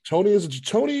world. Tony.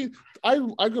 I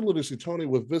could literally see Tony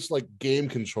with this like game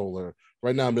controller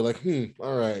right now and be like,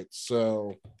 all right,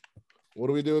 so what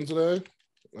are we doing today?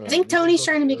 I think Tony's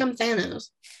trying to become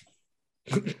Thanos.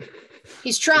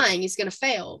 He's trying. He's gonna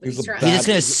fail. But he's trying. He's just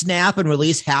gonna snap and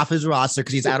release half his roster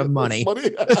because he's out of money.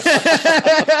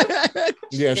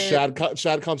 Yeah, Shad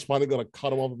Khan's finally gonna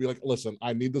cut him off and be like, "Listen,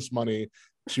 I need this money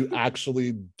to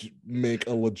actually make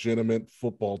a legitimate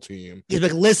football team." He's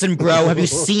like, "Listen, bro, have you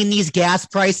seen these gas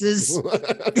prices?"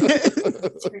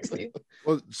 Seriously.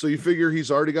 Well, so you figure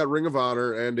he's already got Ring of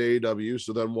Honor and AEW.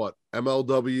 So then what?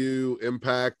 MLW,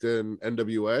 Impact, and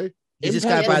NWA. He just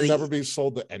got to buy never be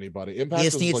sold to anybody. Impact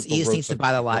he just needs to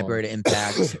buy the library to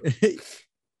Impact. He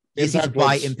needs to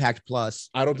buy Impact Plus.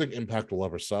 I don't think Impact will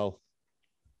ever sell.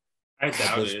 I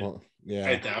doubt it. Yeah,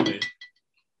 I doubt it.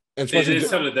 Especially they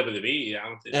sell to WWE. I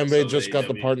don't think. And they just got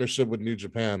the partnership with New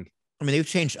Japan. I mean, they've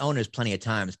changed owners plenty of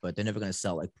times, but they're never going to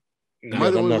sell like. Am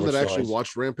I the only one that actually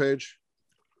watched Rampage?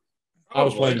 I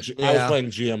was playing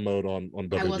GM mode on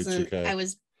WWE2K. I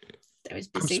was busy.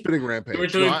 I'm spinning Rampage. We were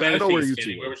doing better things.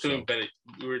 We were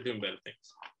doing better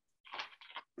things.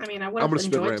 I mean, I would have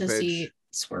enjoyed to see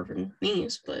Swerve and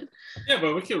Knees, but yeah,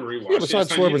 but we can rewatch. Yeah,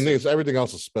 besides Swerve and Knees, everything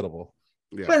else is spittable.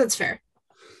 Yeah, well, that's fair.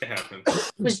 It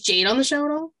happens. Was Jade on the show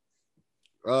at all?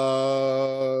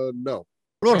 No.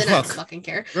 Then I don't fucking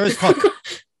care. Where's Hook?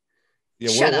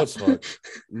 Yeah, what's Hook?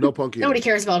 No Punky. Nobody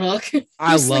cares about Hook.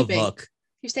 I love Hook.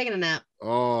 He's taking a nap.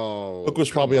 Oh, Hook was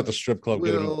probably at the strip club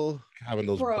having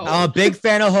those. I'm a big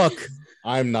fan of Hook.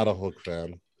 I'm not a Hook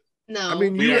fan. No, I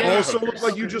mean, you also look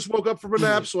like you just woke up from a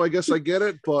nap, so I guess I get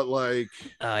it. But like,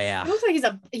 oh yeah, it looks like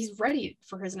he's ready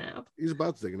for his nap. He's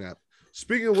about to take a nap.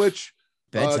 Speaking of which,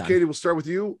 Katie, we'll start with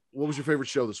you. What was your favorite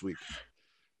show this week?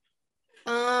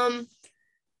 Fuck.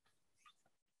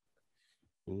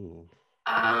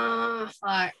 I'll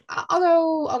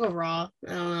go Raw.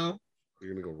 I don't know.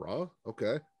 You're gonna go Raw?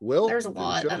 Okay. Will? There's a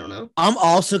lot. I don't know. I'm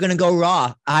also gonna go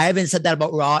Raw. I haven't said that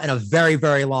about Raw in a very,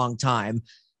 very long time.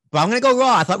 But I'm gonna go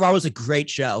Raw. I thought Raw was a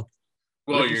great show.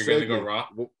 Well, you're gonna go Raw?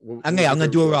 I'm gonna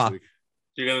do a Raw.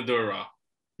 You're gonna do a Raw.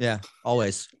 Yeah,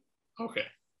 always. Okay.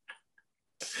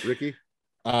 Ricky?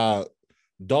 Dolph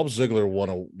Ziggler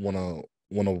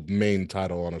won a main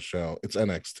title on a show. It's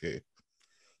NXT.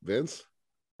 Vince?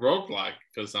 Roadblock,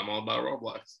 because I'm all about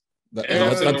Roadblocks.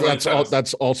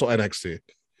 That's also NXT.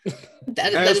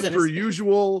 As per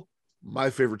usual, my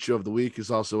favorite show of the week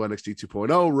is also NXT 2.0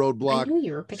 Roadblock. I knew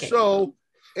you were picking. So,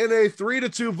 in a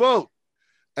 3-2 vote,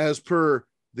 as per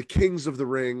the Kings of the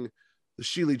Ring, the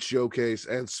She Elite Showcase,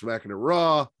 and Smacking It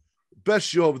Raw, best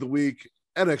show of the week,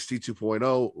 NXT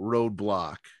 2.0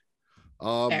 Roadblock.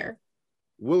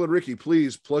 Will and Ricky,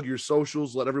 please plug your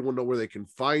socials. Let everyone know where they can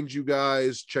find you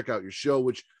guys. Check out your show,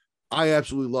 which I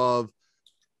absolutely love.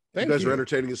 You guys are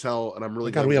entertaining as hell, and I'm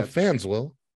really glad we have fans,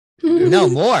 Will. No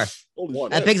more.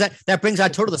 That brings our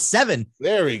total to 7.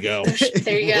 There we go.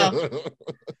 There you go.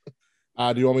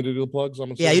 Do you want me to do the plugs?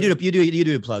 Yeah, you do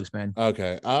the plugs, man.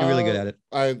 Okay, you're really good at it.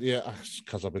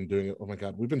 Because I've been doing it. Oh my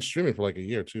god, we've been streaming for like a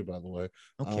year too. By the way,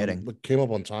 no kidding. It came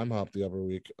up on Time Hop the other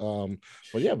week.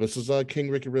 But yeah, this is King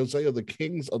Ricky Rose of the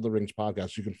Kings of the Rings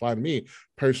podcast. You can find me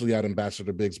personally at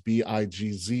Ambassador Biggs,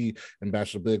 BIGZ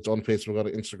Ambassador Biggs on Facebook, on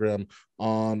Instagram,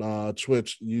 on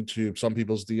Twitch, YouTube. Some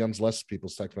people's DMs, less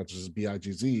people's text messages.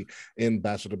 BIGZ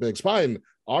Ambassador Biggs. Find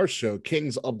our show,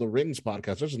 Kings of the Rings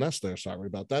podcast. There's an S there. Sorry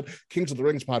about that. Kings of the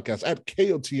Rings podcast at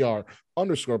KOTR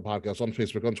 _podcast on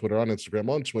Facebook, on Twitter, on Instagram,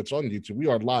 on Twitch, on YouTube. We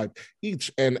are live each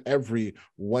and every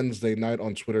Wednesday night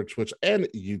on Twitter, Twitch, and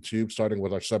YouTube, starting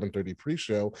with our 7:30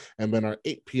 pre-show and then our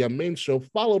 8 p.m. main show,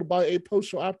 followed by a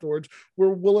post-show afterwards where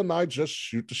Will and I just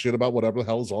shoot the shit about whatever the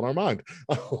hell is on our mind.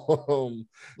 A lot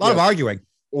of arguing.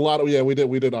 We had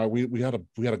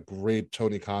a great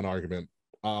Tony Khan argument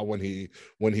when he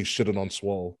shitted on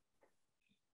Swole,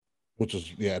 which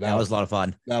is that was a lot of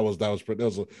fun. That was a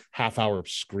half hour of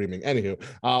screaming. Anywho,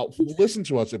 listen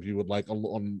to us if you would like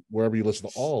on wherever you listen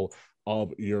to all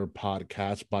of your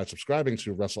podcasts by subscribing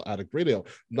to Wrestle Addict Radio,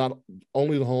 not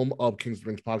only the home of Kings of the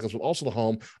Rings podcast, but also the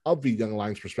home of the Young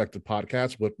Lions Perspective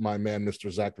podcast with my man,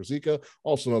 Mr. Zach Rosica,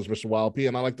 also known as Mr. Wild P,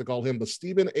 and I like to call him the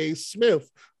Stephen A. Smith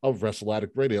of Wrestle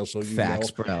Addict Radio. So bro.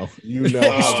 You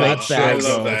know, straight facts.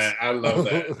 I love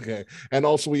that. Okay. And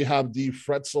also we have the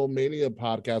Fretzel Mania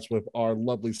podcast with our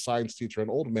lovely science teacher and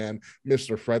old man,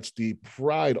 Mr. Fretz, the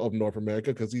pride of North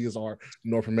America, because he is our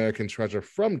North American treasure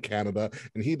from Canada,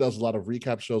 and he does a lot of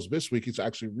recap shows. This week he's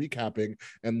actually recapping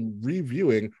and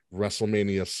reviewing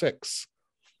WrestleMania 6.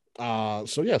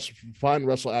 So yes, find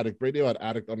Wrestle Addict Radio at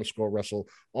addict_wrestle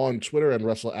on Twitter and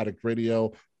Wrestle Addict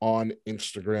Radio on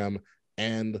Instagram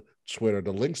and Twitter.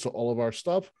 The links to all of our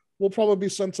stuff will probably be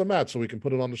sent to Matt so we can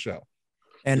put it on the show.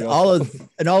 And all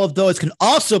of those can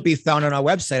also be found on our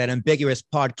website at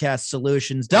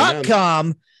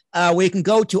ambiguouspodcastsolutions.com, where you can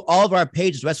go to all of our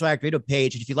pages, Wrestle Addict Radio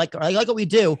page. And if you like what we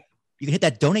do, you can hit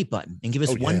that donate button and give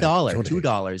us $1,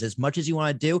 $2, as much as you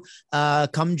want to do.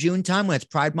 Come June time, when it's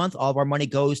Pride Month, all of our money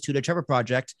goes to the Trevor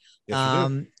Project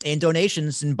in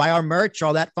donations, and buy our merch,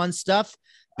 all that fun stuff.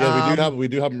 Yeah, we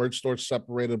do have merch stores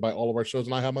separated by all of our shows,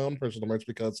 and I have my own personal merch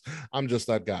because I'm just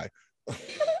that guy.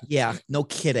 Yeah, no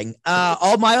kidding.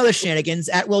 All my other shenanigans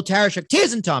at Will Tarashuk,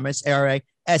 Tears and Thomas,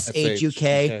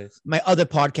 ARASHUK. My other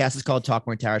podcast is called Talk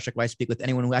More Tarashuk, where I speak with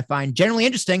anyone who I find generally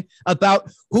interesting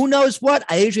about who knows what.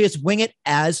 I usually just wing it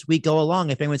as we go along.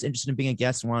 If anyone's interested in being a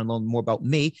guest and want to learn more about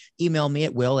me, email me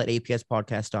at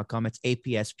will@apspodcast.com. It's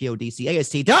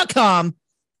apspodcast.com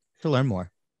to learn more.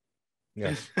 Yeah,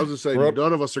 I was gonna say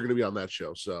none of us are going to be on that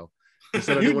show, so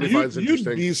instead of anyone he finds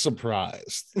interesting, you'd be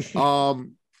surprised.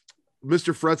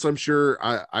 Mr. Fretz, I'm sure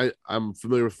I'm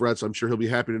familiar with Fretz. I'm sure he'll be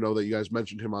happy to know that you guys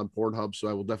mentioned him on Pornhub, so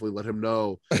I will definitely let him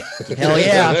know. Hell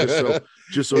yeah!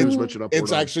 just so he was mentioned on Pornhub.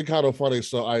 It's actually kind of funny.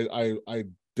 So I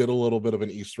did a little bit of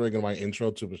an Easter egg in my intro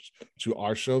to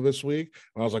our show this week.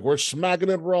 And I was like, we're smacking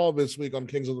it raw this week on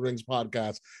Kings of the Rings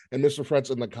podcast. And Mr.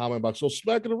 Fretz in the comment box, so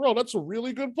smacking it raw, that's a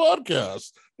really good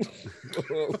podcast.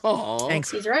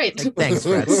 Thanks. He's right. Thanks,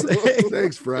 Fretz.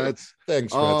 Thanks, Fretz.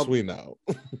 Thanks, Fretz. We know.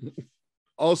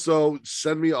 Also,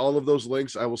 send me all of those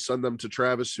links. I will send them to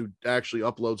Travis, who actually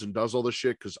uploads and does all the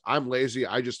shit, because I'm lazy.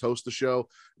 I just host the show.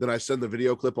 Then I send the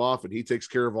video clip off, and he takes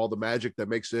care of all the magic that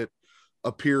makes it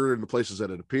appear in the places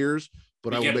that it appears.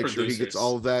 But I will make sure he gets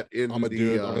all of that in. I'm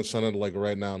gonna send it like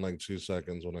right now in like 2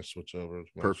 seconds when I switch over.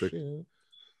 Perfect.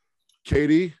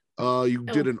 Katie, you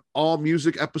did an all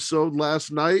music episode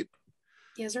last night.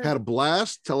 Yes, sir. Had a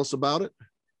blast. Tell us about it.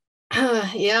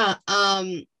 Yeah.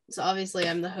 So obviously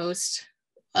I'm the host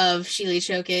of She Lead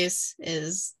Showcase,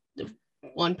 is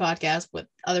one podcast with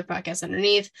other podcasts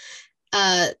underneath.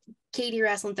 Katie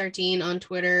Wrestling 13 on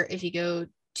Twitter. If you go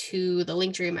to the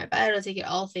link tree in my bio, it'll take you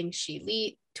all things She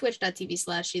Lead.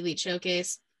 Twitch.tv/She Lead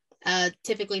Showcase.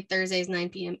 Typically Thursdays 9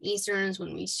 p.m. Easterns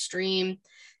when we stream.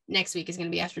 Next week is going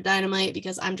to be after Dynamite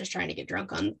because I'm just trying to get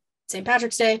drunk on St.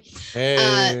 Patrick's Day.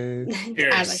 Hey.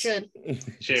 As I should.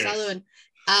 Cheers. Salud.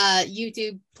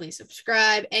 YouTube, please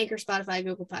subscribe. Anchor, Spotify,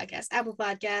 Google Podcasts, Apple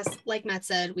Podcasts. Like Matt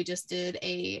said, we just did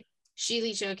a She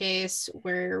Lead Showcase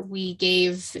where we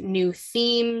gave new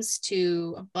themes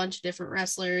to a bunch of different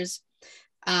wrestlers,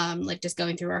 like just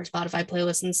going through our Spotify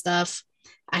playlist and stuff.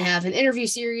 I have an interview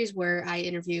series where I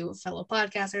interview fellow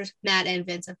podcasters. Matt and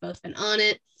Vince have both been on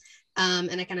it.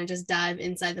 And I kind of just dive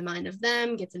inside the mind of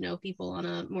them, get to know people on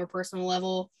a more personal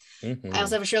level. I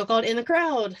also have a show called In the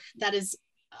Crowd that is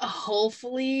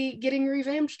hopefully getting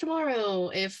revamped tomorrow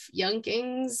if Young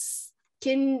Kings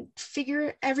can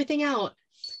figure everything out.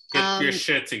 Get your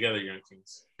shit together, Young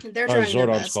Kings. They're trying their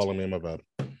best. Zordon's calling me, my bad.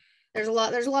 There's a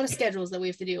lot of schedules that we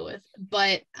have to deal with,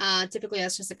 but typically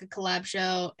that's just like a collab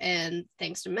show, and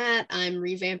thanks to Matt, I'm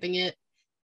revamping it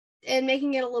and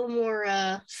making it a little more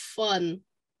fun.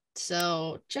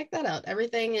 So check that out.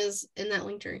 Everything is in that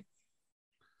link tree.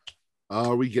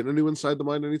 Are we getting a new Inside the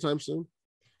Mind anytime soon?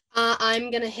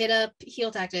 I'm gonna hit up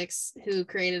Heel Tactics, who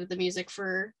created the music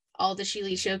for all the She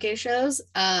Leads Showcase shows.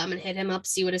 I'm gonna hit him up,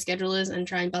 see what his schedule is, and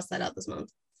try and bust that out this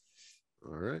month.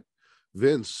 All right,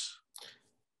 Vince.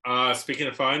 Speaking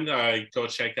of fun, go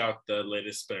check out the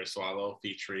latest Better Swallow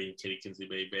featuring Katie Kinsey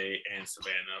Bebe and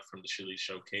Savannah from the She Leads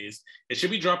Showcase. It should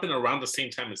be dropping around the same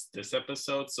time as this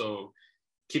episode, so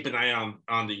keep an eye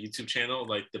on the YouTube channel,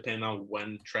 like depending on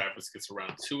when Travis gets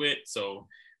around to it. So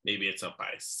maybe it's up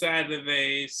by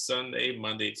Saturday, Sunday,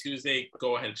 Monday, Tuesday.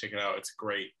 Go ahead and check it out. It's a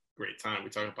great time. We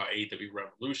talk about AEW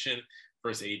Revolution,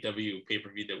 first AEW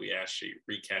pay-per-view that we actually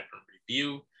recap and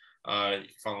review. You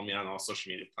can follow me on all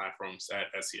social media platforms at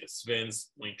SES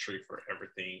Vince, Linktree for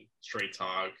everything, Straight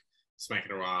Talk,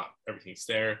 Smacking Raw, everything's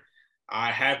there.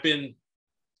 I have been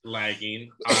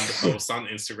lagging on the posts on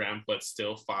Instagram, but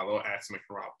still follow at Smacking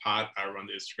Raw Pod. I run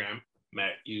the Instagram.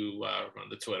 Matt, you run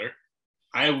the Twitter.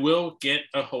 I will get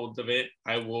a hold of it.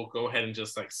 I will go ahead and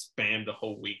just like spam the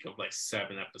whole week of like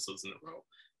 7 episodes in a row.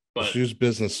 But just use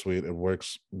Business Suite. It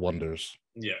works wonders.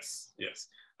 Yes.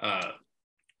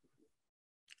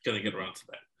 Gonna get around to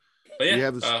that. But yeah,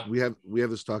 we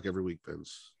have this talk every week,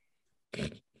 Vince.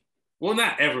 Well,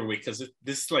 not every week, because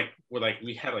this is like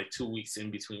we had like 2 weeks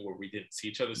in between where we didn't see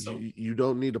each other. So you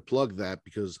don't need to plug that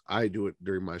because I do it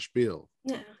during my spiel.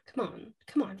 Yeah, come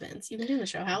on, Vince. You've been doing the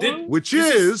show how long? This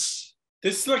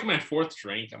is like my 4th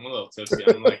drink. I'm a little tipsy.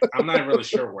 I'm not really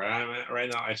sure where I'm at right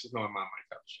now. I just know I'm on my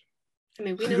couch. I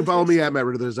mean, you can follow me at Matt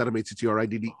Ritter. There's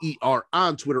ATTRIDDER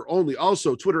on Twitter only.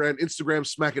 Also, Twitter and Instagram,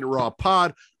 Smacking It Raw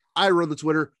Pod. I run the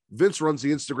Twitter. Vince runs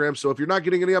the Instagram. So if you're not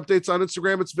getting any updates on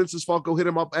Instagram, it's Vince's fault. Go hit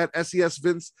him up at SES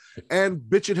Vince and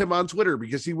bitch at him on Twitter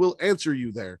because he will answer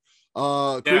you there.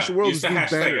 Creation World is the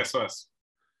banner.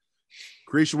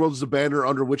 Creation World is the banner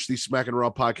under which the Smacking Raw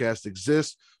podcast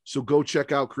exists. So go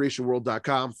check out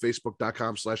creationworld.com,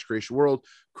 facebook.com/Creation World,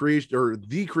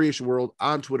 The Creation World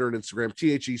on Twitter and Instagram,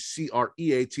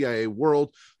 THECREATIA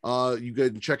World. You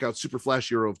can check out Super Flash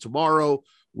Hero of Tomorrow,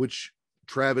 which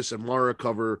Travis and Mara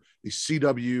cover the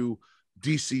CW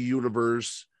DC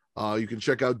universe. You can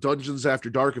check out Dungeons After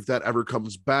Dark if that ever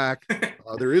comes back.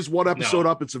 There is one episode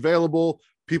up. It's available.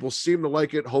 People seem to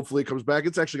like it. Hopefully it comes back.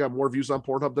 It's actually got more views on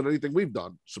Pornhub than anything we've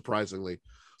done, surprisingly.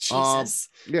 Jesus.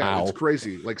 Yeah, it's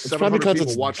crazy. Like 700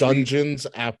 people watch Dungeons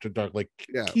After Dark, like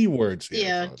keywords here.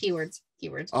 Yeah, keywords.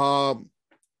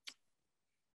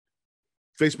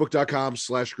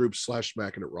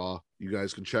 Facebook.com/group/Smacking It Raw. You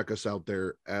guys can check us out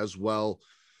there as well.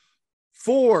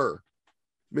 For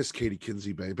Miss Katie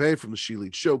Kinsey Bebe from the She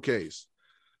Leads Showcase,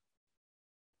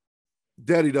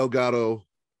 Daddy Delgado,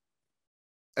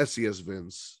 SES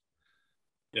Vince,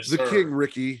 the King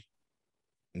Ricky,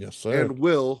 yes sir, and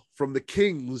Will from the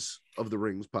Kings of the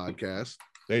Rings podcast.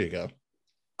 There you go.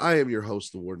 I am your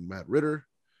host, the Warden Matt Ritter.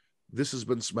 This has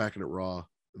been Smacking It Raw,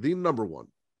 the #1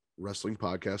 wrestling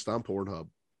podcast on Pornhub.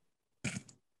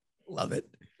 Love it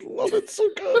so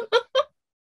good.